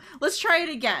go. Let's try it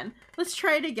again. Let's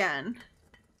try it again.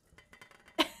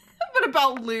 What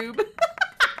about lube?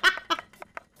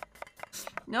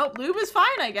 Nope, lube is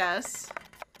fine, I guess.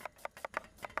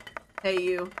 Hey,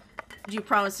 you. Did you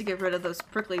promise to get rid of those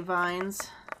prickly vines?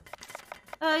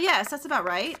 Yes, that's about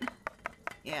right.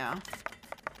 Yeah.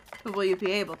 But will you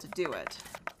be able to do it?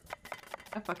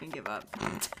 I fucking give up.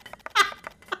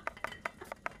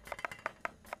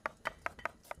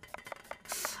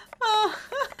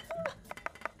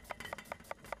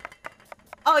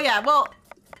 Oh yeah, well,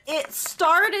 it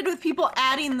started with people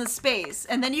adding the space,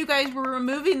 and then you guys were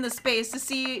removing the space to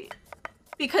see,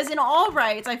 because in all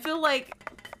rights, I feel like,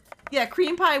 yeah,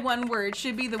 cream pie one word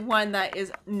should be the one that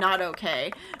is not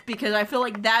okay, because I feel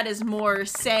like that is more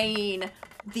saying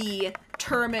the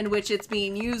term in which it's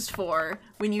being used for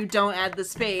when you don't add the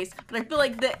space. But I feel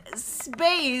like the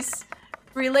space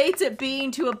relates it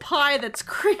being to a pie that's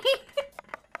cream.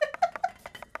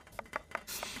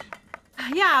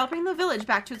 Yeah, I'll bring the village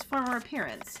back to its former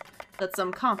appearance. That's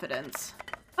some confidence.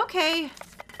 Okay.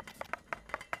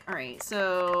 Alright,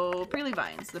 so prickly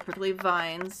vines. The prickly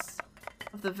vines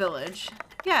of the village.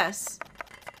 Yes.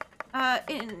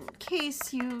 In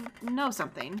case you know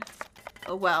something.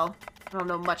 Oh well. I don't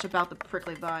know much about the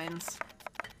prickly vines.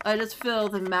 I just feel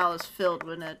the malice filled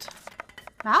with it.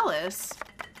 Malice?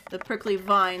 The prickly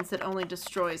vines that only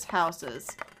destroys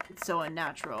houses. It's so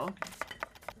unnatural.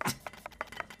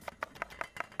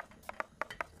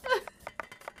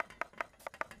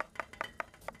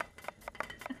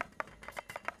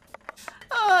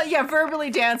 Yeah,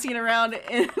 verbally dancing around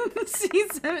in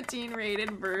C17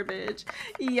 rated verbiage.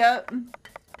 Yep.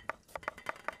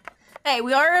 Hey,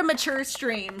 we are a mature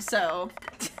stream, so...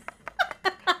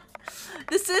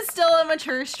 This is still a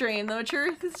mature stream. The mature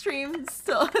stream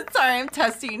still... Sorry, I'm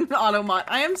testing automod.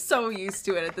 I am so used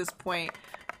to it at this point.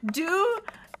 Do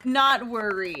not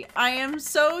worry. I am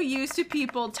so used to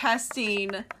people testing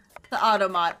the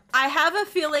automod. I have a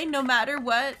feeling no matter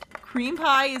what Cream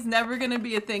pie is never gonna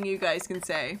be a thing you guys can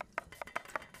say.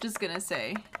 Just gonna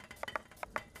say.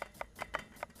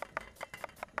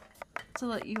 To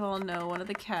let you all know, one of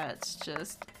the cats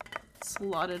just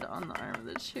slotted on the arm of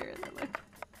the chair and then like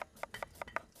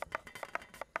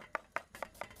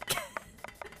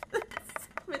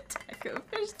taco,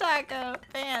 fish taco,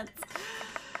 pants.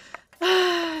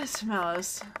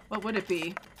 Smells. What would it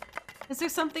be? Is there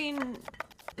something?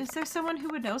 Is there someone who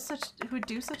would know who would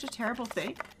do such a terrible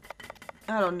thing?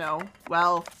 I don't know.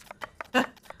 Well,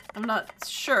 I'm not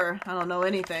sure. I don't know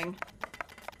anything.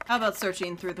 How about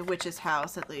searching through the witch's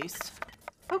house at least?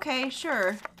 Okay,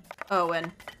 sure. Oh,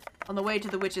 and on the way to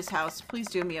the witch's house, please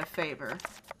do me a favor.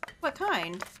 What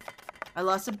kind? I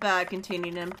lost a bag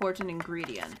containing an important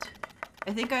ingredient.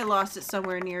 I think I lost it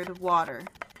somewhere near the water.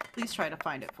 Please try to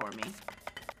find it for me.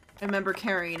 I remember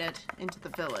carrying it into the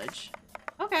village.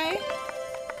 Okay.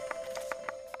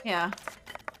 Yeah.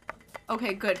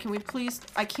 Okay, good. Can we please...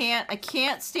 I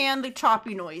can't stand the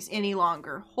choppy noise any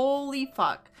longer. Holy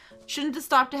fuck. Shouldn't have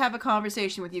stopped to have a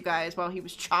conversation with you guys while he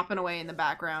was chopping away in the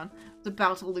background. I was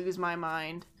about to lose my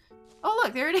mind. Oh,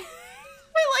 look, there it is.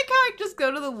 I like how I just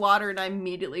go to the water and I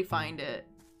immediately find it.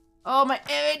 Oh, my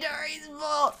inventory's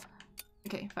full.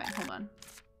 Okay, fine. Hold on.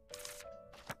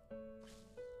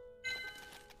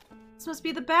 This must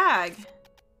be the bag.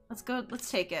 Let's go. Let's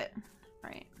take it. All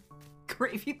right.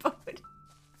 Gravy boat.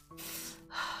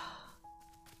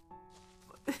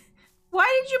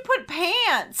 Why did you put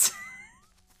pants?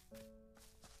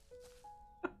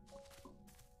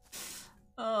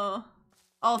 Oh.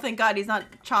 Oh, thank God he's not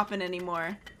chopping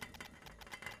anymore.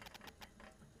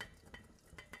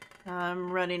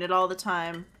 I'm running it all the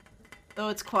time. Though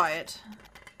it's quiet.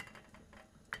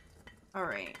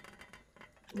 Alright.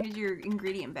 Here's your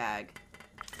ingredient bag.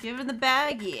 Give him the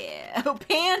bag, yeah. Oh,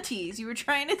 panties! You were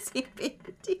trying to say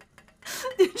panties.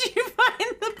 Did you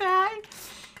find the bag?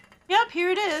 Yep, here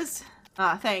it is.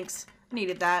 Ah, thanks. I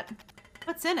needed that.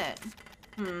 What's in it?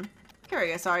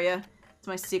 Curious, are you? It's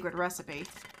my secret recipe.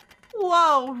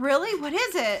 Whoa, really? What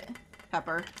is it?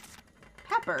 Pepper.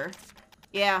 Pepper?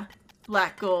 Yeah.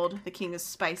 Black gold, the king of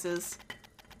spices.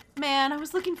 Man, I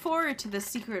was looking forward to this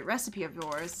secret recipe of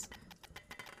yours.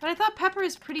 But I thought pepper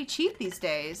is pretty cheap these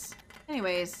days.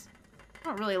 Anyways, I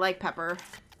don't really like pepper.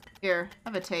 Here,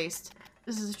 have a taste.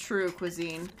 This is true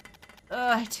cuisine.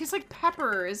 Ugh, it tastes like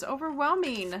pepper. It's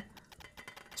overwhelming.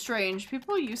 Strange.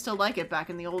 People used to like it back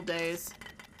in the old days.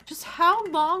 Just how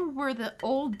long were the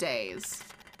old days?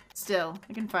 Still,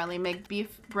 I can finally make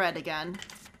beef bread again.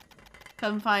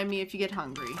 Come find me if you get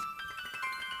hungry.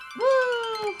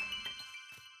 Woo!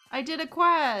 I did a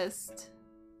quest!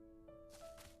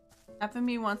 Half of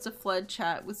me wants a flood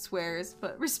chat with swears,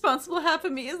 but responsible half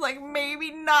of me is like,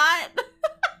 maybe not!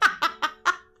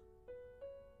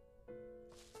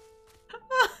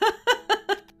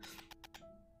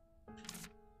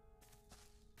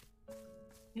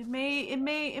 It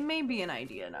may be an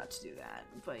idea not to do that,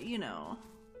 but you know.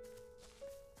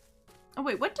 Oh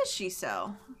wait, what does she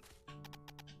sell?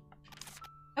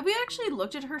 Have we actually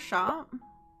looked at her shop?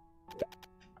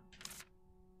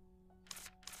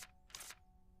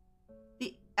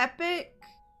 The Epic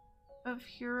of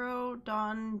Hero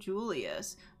Don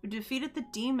Julius, who defeated the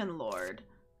Demon Lord.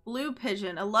 Blue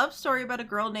Pigeon, a love story about a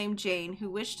girl named Jane who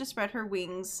wished to spread her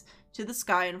wings to the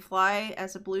sky and fly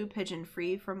as a blue pigeon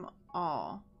free from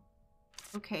all.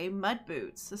 Okay, Mud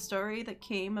Boots, the story that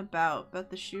came about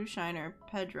the shoe shiner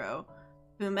Pedro,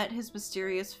 who met his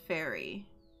mysterious fairy.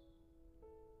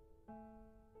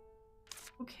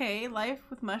 Okay, life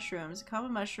with mushrooms.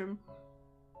 Common mushroom.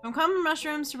 From common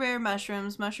mushrooms to rare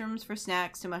mushrooms, mushrooms for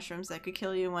snacks to mushrooms that could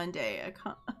kill you in one day.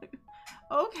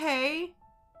 Okay.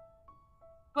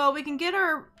 Well, we can get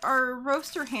our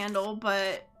roaster handle,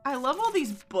 but I love all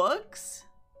these books.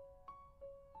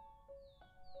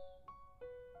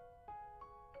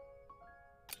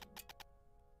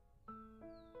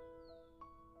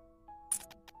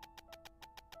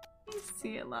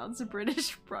 See it loud, the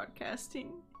British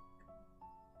broadcasting.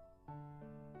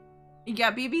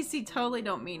 Yeah, BBC totally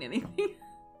don't mean anything.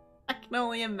 I can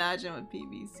only imagine what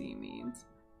BBC means.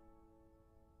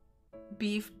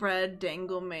 Beef bread,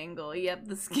 dangle mangle. Yep,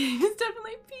 this game is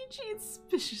definitely PG. It's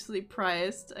suspiciously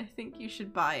priced. I think you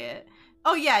should buy it.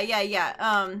 Oh, yeah.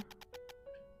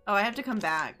 Oh, I have to come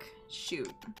back.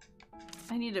 Shoot.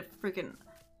 I need a freaking...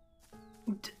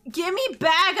 Give me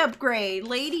bag upgrade!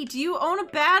 Lady, do you own a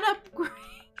bag upgrade?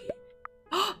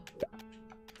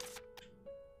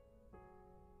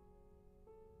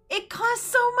 It costs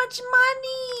so much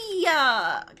money!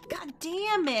 God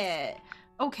damn it.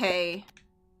 Okay.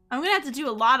 I'm gonna have to do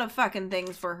a lot of fucking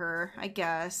things for her, I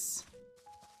guess.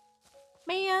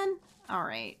 Man.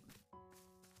 Alright.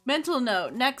 Mental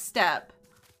note, next step.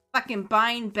 Fucking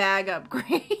bind bag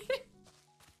upgrade.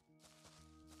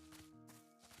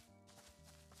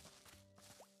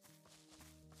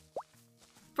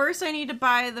 First, I need to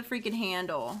buy the freaking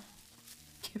handle.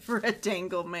 Give her a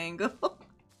dangle mangle.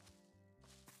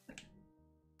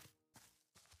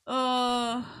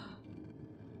 Gonna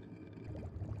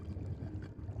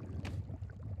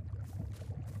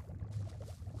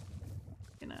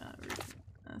read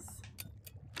this.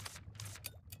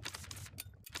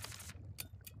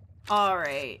 All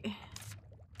right.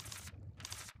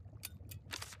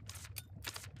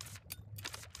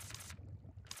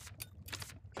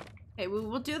 Okay,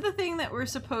 we'll do the thing that we're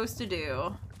supposed to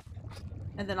do,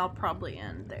 and then I'll probably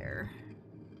end there.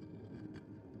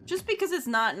 Just because it's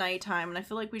not nighttime, and I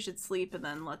feel like we should sleep and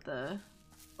then let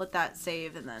that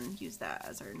save and then use that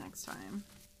as our next time.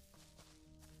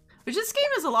 Which this game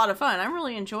is a lot of fun. I'm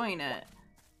really enjoying it.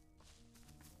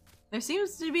 There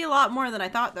seems to be a lot more than I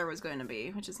thought there was going to be,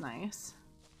 which is nice.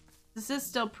 This is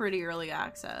still pretty early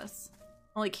access.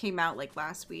 Only came out like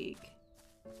last week.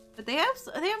 But they have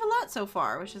a lot so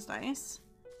far, which is nice.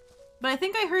 But I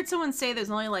think I heard someone say there's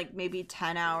only like maybe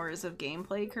 10 hours of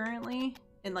gameplay currently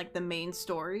in like the main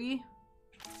story.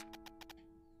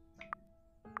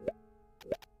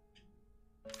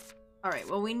 All right,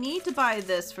 well we need to buy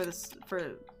this for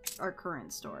our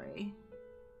current story.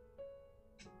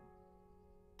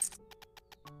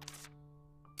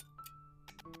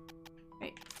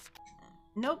 Right.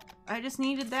 Nope, I just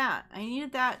needed that. I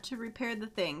needed that to repair the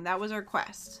thing. That was our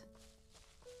quest.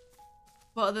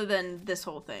 Well, other than this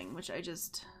whole thing, which I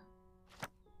just...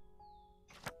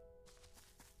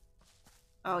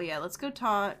 Oh yeah, let's go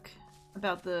talk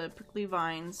about the prickly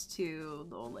vines to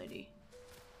the old lady.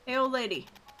 Hey, old lady.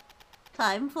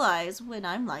 Time flies when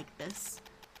I'm like this.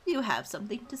 You have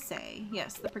something to say.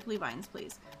 Yes, the prickly vines,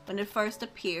 please. When it first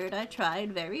appeared, I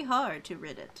tried very hard to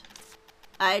rid it.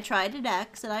 I tried an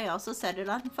axe and I also set it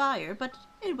on fire, but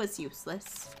it was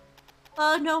useless.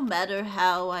 No matter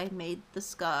how I made the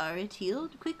scar, it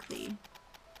healed quickly.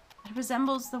 It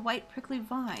resembles the white prickly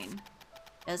vine.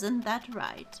 Isn't that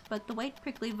right? But the white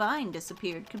prickly vine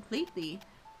disappeared completely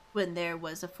when there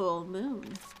was a full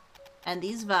moon. And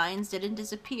these vines didn't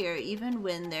disappear even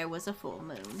when there was a full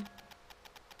moon.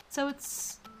 So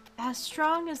it's as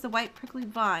strong as the white prickly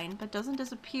vine, but doesn't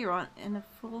disappear in a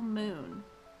full moon.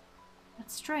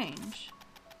 That's strange.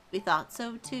 We thought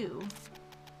so too.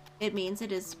 It means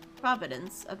it is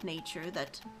providence of nature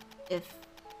that if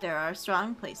there are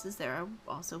strong places, there are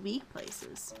also weak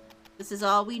places. This is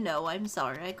all we know. I'm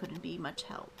sorry I couldn't be much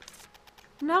help.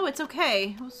 No, it's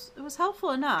okay. It was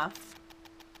helpful enough.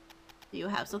 Do you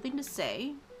have something to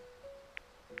say?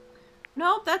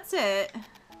 Nope, that's it.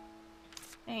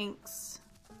 Thanks.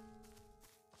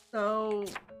 So,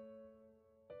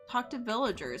 talk to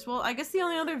villagers. Well, I guess the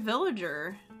only other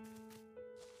villager...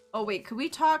 Oh wait, could we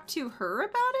talk to her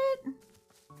about it?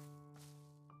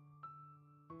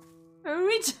 Are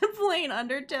we just playing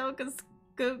Undertale because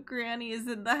Goat Granny is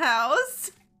in the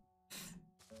house?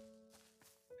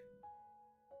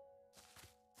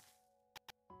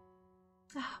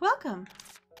 Welcome.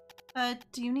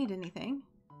 Do you need anything?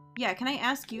 Yeah, can I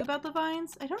ask you about the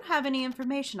vines? I don't have any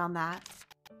information on that.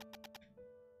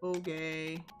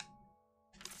 Okay.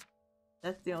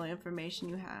 That's the only information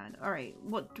you had. Alright,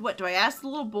 what, do I ask the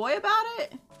little boy about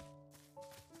it?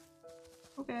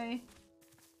 Okay.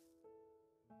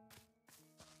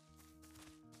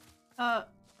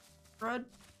 Rud,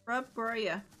 where are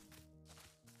you?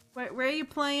 Where are you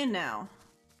playing now?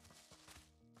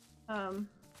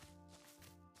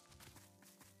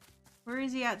 Where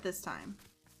is he at this time?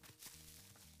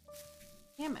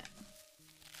 Damn it.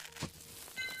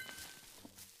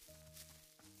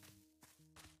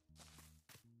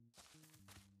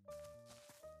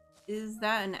 Is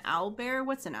that an owlbear?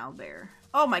 What's an owlbear?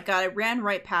 Oh my god, I ran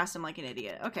right past him like an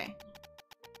idiot. Okay.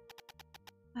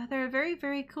 There are very,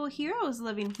 very cool heroes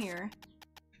living here.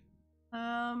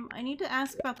 I need to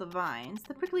ask about the vines.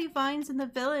 The prickly vines in the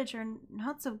village are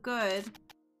not so good.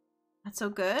 Not so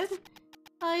good?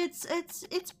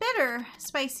 It's bitter,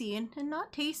 spicy, and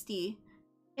not tasty.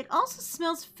 It also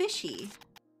smells fishy.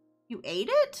 You ate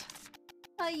it?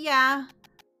 Yeah.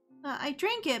 I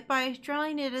drank it by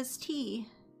drying it as tea.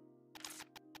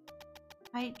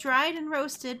 I dried and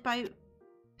roasted by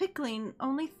pickling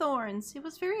only thorns. It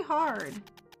was very hard.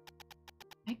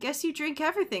 I guess you drink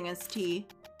everything as tea.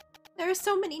 There are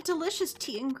so many delicious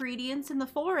tea ingredients in the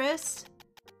forest.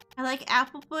 I like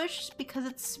apple bush because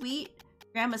it's sweet.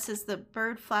 Grandma says the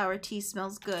bird flower tea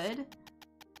smells good.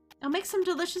 I'll make some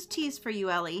delicious teas for you,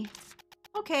 Ellie.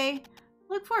 Okay,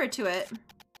 look forward to it.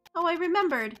 Oh, I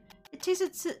remembered. It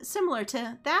tasted similar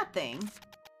to that thing.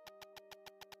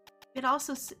 It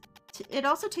also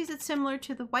tasted similar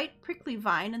to the white prickly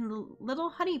vine and the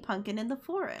little honey pumpkin in the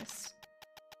forest.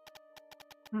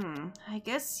 I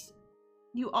guess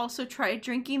you also tried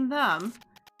drinking them.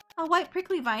 A white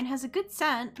prickly vine has a good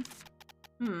scent.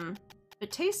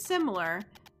 It tastes similar.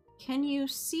 Can you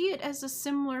see it as a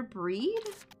similar breed?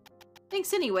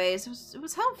 Thanks anyways, it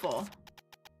was helpful.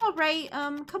 Alright,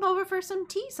 come over for some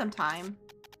tea sometime.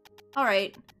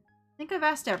 Alright, I think I've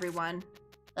asked everyone.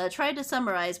 Try to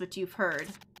summarize what you've heard.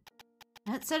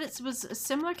 It said it was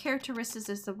similar characteristics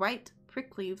as the white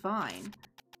prickly vine.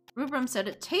 Rubrum said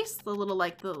it tastes a little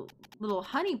like the little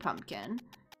honey pumpkin.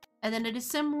 And then it is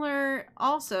similar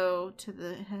also to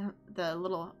the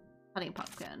little honey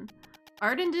pumpkin.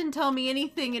 Arden didn't tell me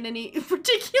anything in any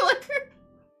particular.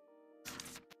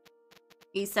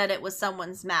 He said it was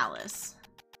someone's malice.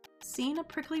 Seeing a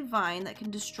prickly vine that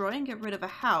can destroy and get rid of a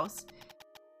house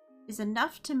is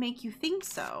enough to make you think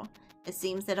so. It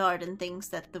seems that Arden thinks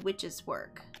that the witch's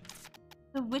work.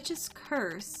 The witch's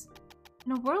curse.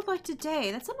 In a world like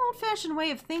today, that's an old-fashioned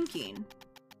way of thinking.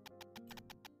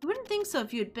 You wouldn't think so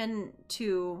if you had been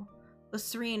to the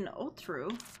serene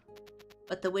Ultru.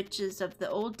 But the witches of the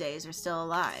old days are still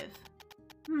alive.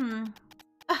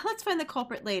 Let's find the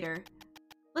culprit later.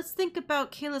 Let's think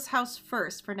about Kayla's house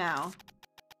first for now.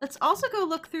 Let's also go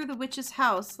look through the witch's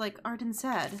house like Arden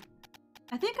said.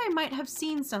 I think I might have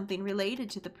seen something related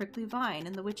to the prickly vine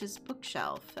in the witch's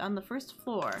bookshelf on the first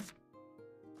floor.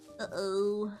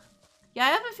 Uh-oh. Yeah, I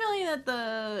have a feeling that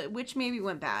the witch maybe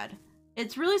went bad.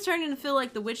 It's really starting to feel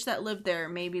like the witch that lived there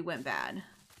maybe went bad.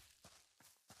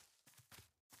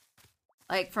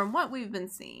 Like, from what we've been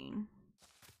seeing.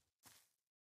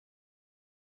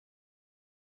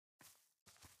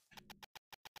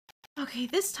 Okay,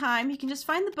 this time you can just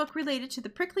find the book related to the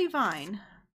prickly vine.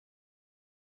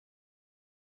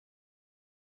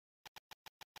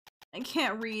 I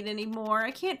can't read anymore.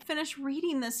 I can't finish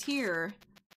reading this here.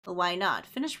 Well, why not?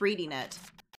 Finish reading it.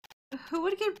 Who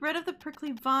would get rid of the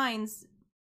prickly vines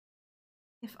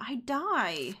if I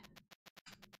die?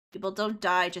 People don't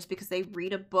die just because they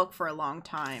read a book for a long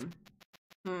time.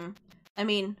 I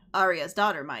mean, Arya's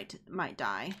daughter might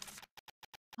die.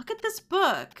 Look at this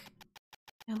book.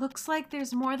 It looks like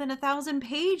there's more than 1,000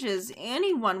 pages.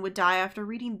 Anyone would die after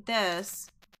reading this.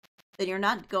 Then you're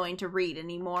not going to read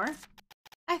anymore.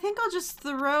 I think I'll just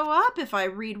throw up if I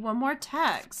read one more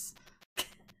text.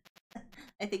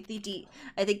 I think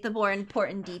the more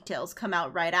important details come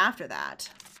out right after that.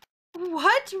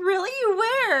 What? Really?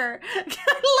 Where? I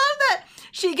love that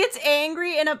she gets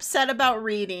angry and upset about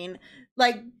reading.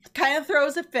 Like, kind of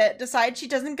throws a fit, decides she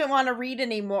doesn't want to read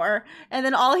anymore, and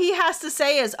then all he has to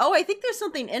say is, oh, I think there's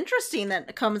something interesting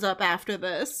that comes up after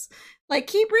this. Like,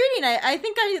 keep reading. I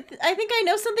think I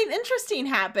know something interesting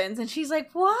happens. And she's like,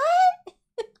 what?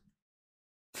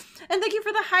 And thank you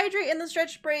for the hydrate and the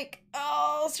stretch break.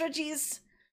 Oh, stretchies.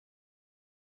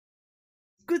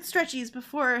 Good stretchies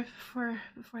before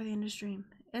the end of stream.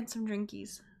 And some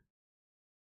drinkies.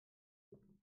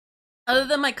 Other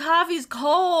than my coffee's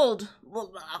cold.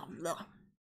 What?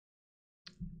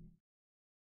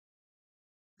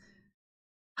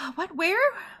 Where?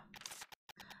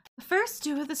 The first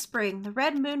dew of the spring, the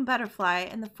red moon butterfly,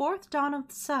 and the fourth dawn of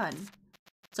the sun.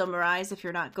 Summarize if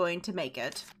you're not going to make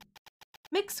it.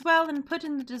 Mix well and put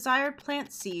in the desired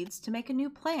plant seeds to make a new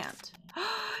plant.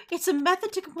 It's a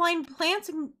method to combine plants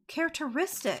and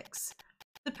characteristics.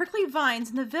 The prickly vines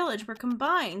in the village were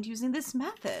combined using this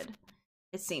method.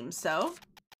 It seems so.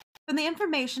 From the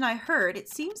information I heard, it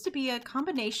seems to be a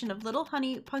combination of little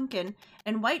honey pumpkin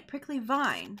and white prickly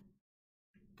vine.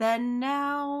 Then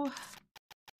now...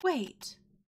 Wait.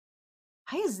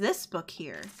 Why is this book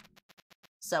here?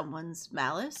 Someone's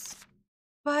malice?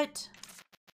 But...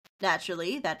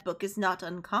 Naturally, that book is not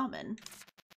uncommon.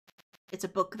 It's a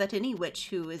book that any witch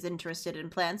who is interested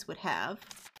in plants would have.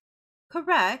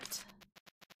 Correct.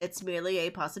 It's merely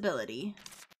a possibility.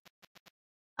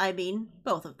 I mean,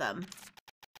 both of them.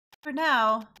 For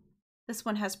now, this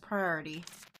one has priority.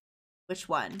 Which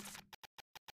one?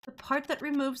 The part that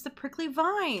removes the prickly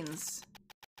vines.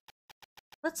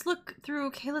 Let's look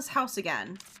through Kayla's house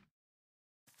again.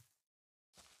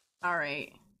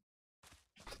 Alright.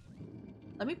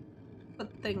 Let me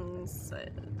put things,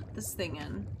 this thing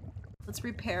in. Let's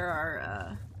repair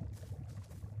our,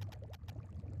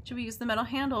 Should we use the metal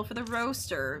handle for the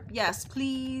roaster? Yes,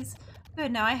 please.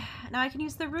 Good, now I can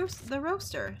use the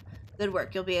roaster. Good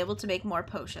work, you'll be able to make more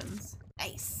potions.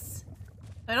 Nice.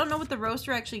 I don't know what the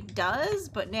roaster actually does,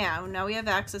 but now we have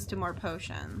access to more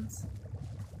potions.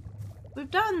 We've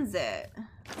done it.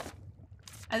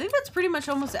 I think that's pretty much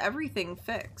almost everything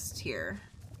fixed here.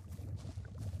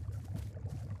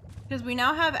 Because we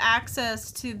now have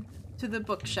access to the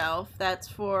bookshelf. That's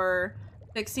for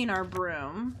fixing our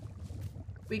broom.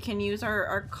 We can use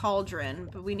our cauldron,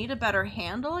 but we need a better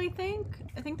handle, I think.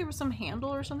 I think there was some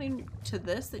handle or something to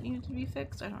this that needed to be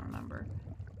fixed. I don't remember.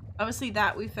 Obviously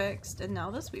that we fixed, and now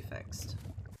this we fixed.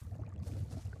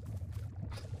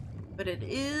 But it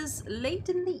is late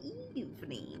in the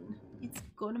evening. It's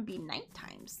gonna be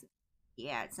nighttime.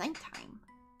 Yeah, it's nighttime.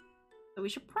 So we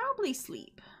should probably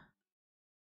sleep.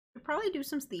 We'll probably do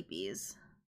some sleepies.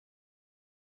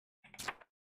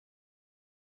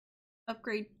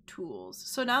 Upgrade tools.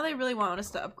 So now they really want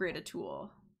us to upgrade a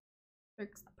tool. They're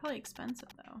probably expensive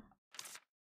though.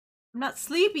 I'm not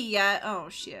sleepy yet. Oh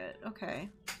shit. Okay.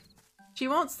 She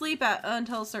won't sleep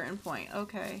until a certain point.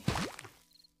 Okay.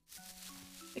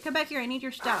 Hey, come back here. I need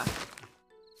your stuff.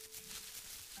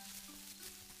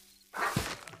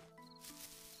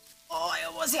 Oh, I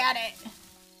almost had it.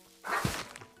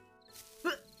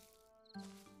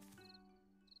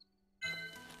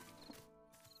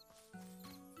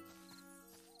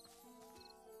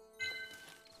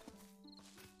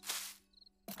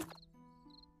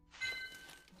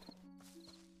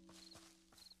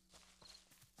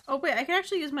 Oh wait, I can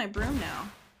actually use my broom now.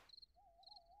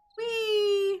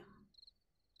 Whee!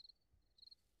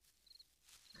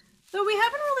 Though we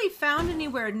haven't really found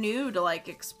anywhere new to like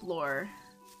explore.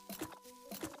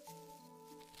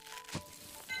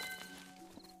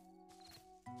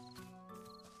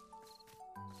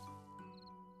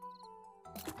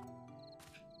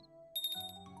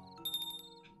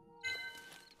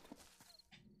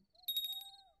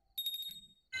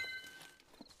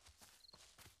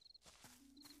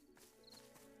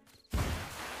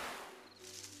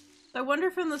 I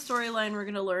wonder from the storyline we're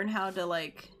gonna learn how to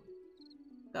like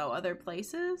go other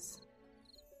places.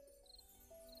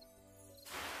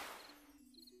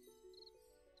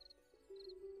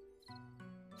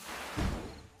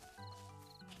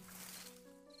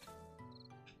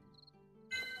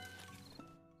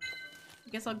 I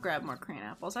guess I'll grab more crane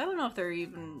apples. I don't know if they're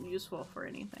even useful for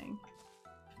anything.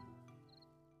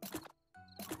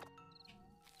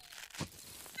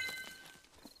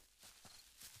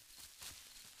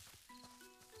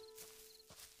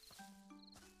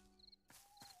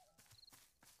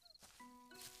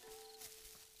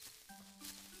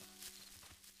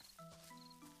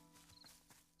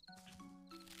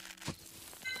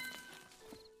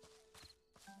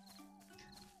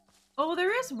 Oh,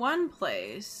 there is one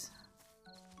place.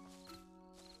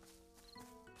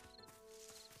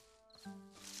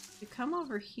 You come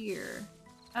over here.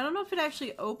 I don't know if it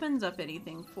actually opens up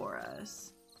anything for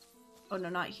us. Oh, no,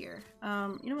 not here.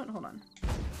 You know what? Hold on.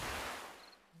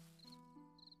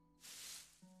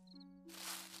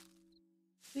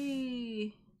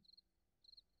 Wee.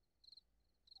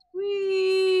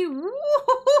 Wee. Woo!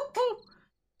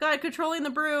 God, controlling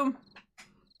the broom.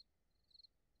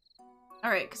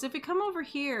 Alright, because if we come over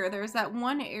here, there's that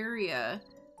one area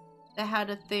that had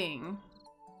a thing.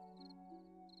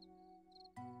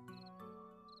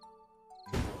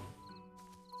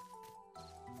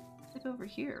 Like over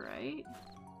here, right?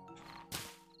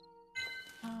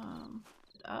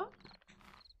 Up?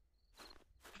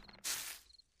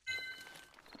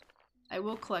 I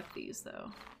will collect these, though.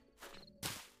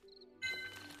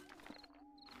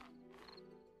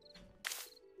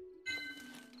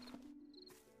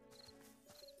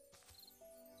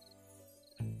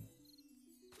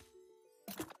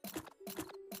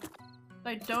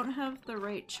 I don't have the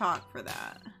right chalk for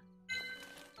that.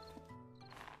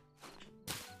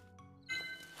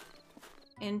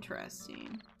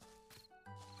 Interesting.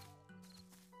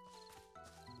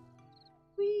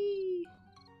 Whee!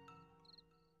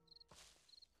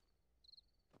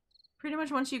 Pretty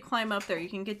much once you climb up there, you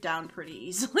can get down pretty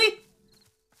easily.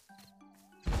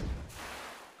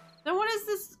 Then what is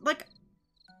this, like...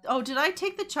 Oh, did I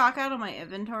take the chalk out of my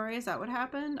inventory? Is that what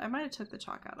happened? I might have took the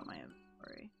chalk out of my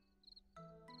inventory.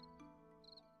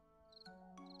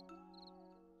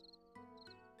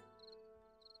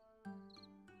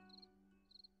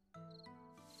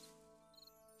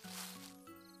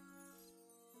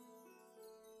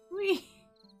 Whee!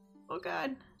 Oh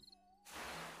god.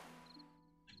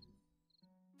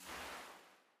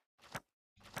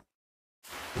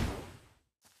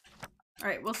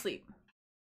 Alright, we'll sleep.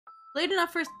 Late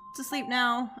enough for us to sleep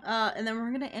now, and then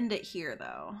we're gonna end it here,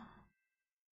 though.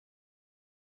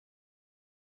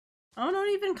 Oh, no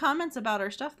even comments about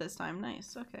our stuff this time.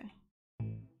 Nice, okay.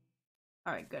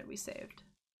 Alright, good, we saved.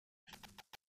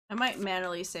 I might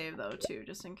manually save, though, too,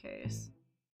 just in case.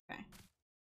 Okay.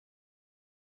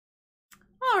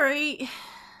 Alright.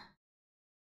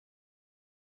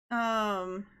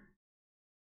 We'll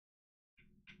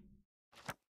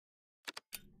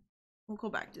go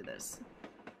back to this.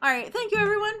 Alright, thank you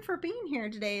everyone for being here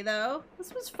today, though.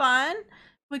 This was fun.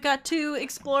 We got to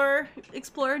explore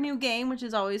a new game, which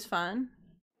is always fun.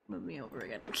 Move me over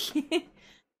again.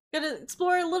 Gotta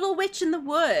explore a Little Witch in the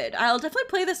Wood. I'll definitely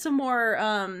play this some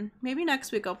more. Maybe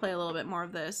next week I'll play a little bit more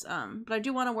of this. But I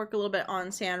do want to work a little bit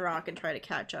on Sandrock and try to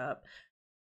catch up.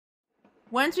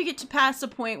 Once we get to past the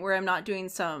point where I'm not doing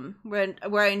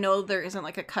where I know there isn't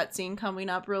like a cutscene coming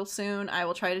up real soon, I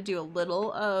will try to do a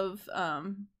little of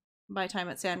my time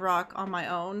at Sandrock on my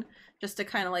own, just to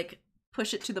kind of like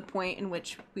push it to the point in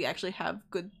which we actually have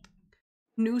good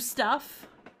new stuff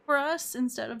for us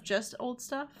instead of just old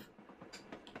stuff.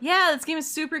 Yeah, this game is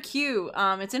super cute.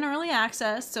 It's in early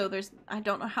access, so I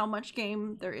don't know how much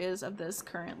game there is of this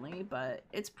currently, but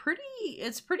it's pretty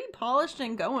polished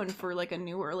and going for like a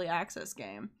new early access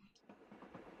game.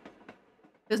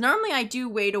 Because normally I do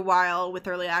wait a while with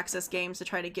early access games to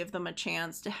try to give them a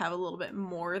chance to have a little bit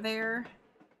more there.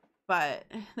 But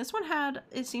this one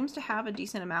it seems to have a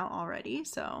decent amount already,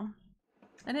 so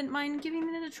I didn't mind giving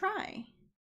it a try.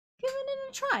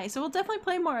 So we'll definitely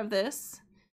play more of this.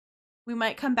 We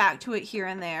might come back to it here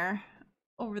and there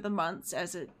over the months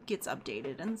as it gets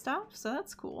updated and stuff, so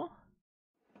that's cool.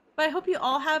 But I hope you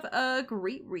all have a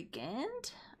great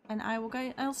weekend, and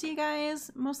I'll see you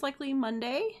guys most likely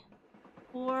Monday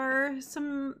for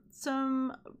some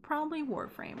probably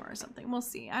Warframe or something. We'll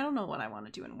see. I don't know what I want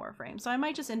to do in Warframe, so I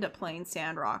might just end up playing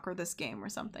Sandrock or this game or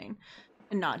something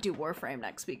and not do Warframe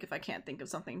next week if I can't think of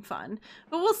something fun.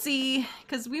 But we'll see,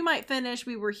 because we might finish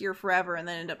We Were Here Forever and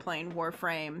then end up playing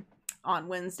Warframe on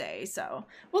Wednesday, so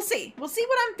we'll see. We'll see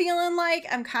what I'm feeling like.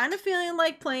 I'm kind of feeling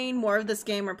like playing more of this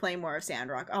game or playing more of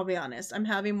Sandrock. I'll be honest. I'm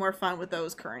having more fun with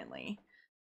those currently.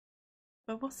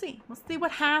 But we'll see. We'll see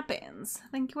what happens.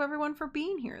 Thank you everyone for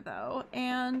being here, though,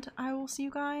 and I will see you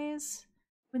guys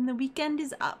when the weekend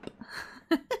is up.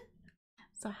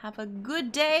 So have a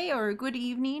good day or a good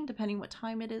evening, depending what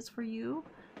time it is for you.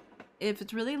 If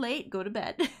it's really late, go to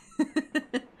bed.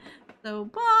 So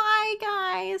bye,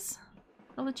 guys.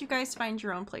 I'll let you guys find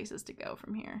your own places to go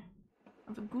from here.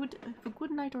 Have a good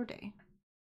night or day.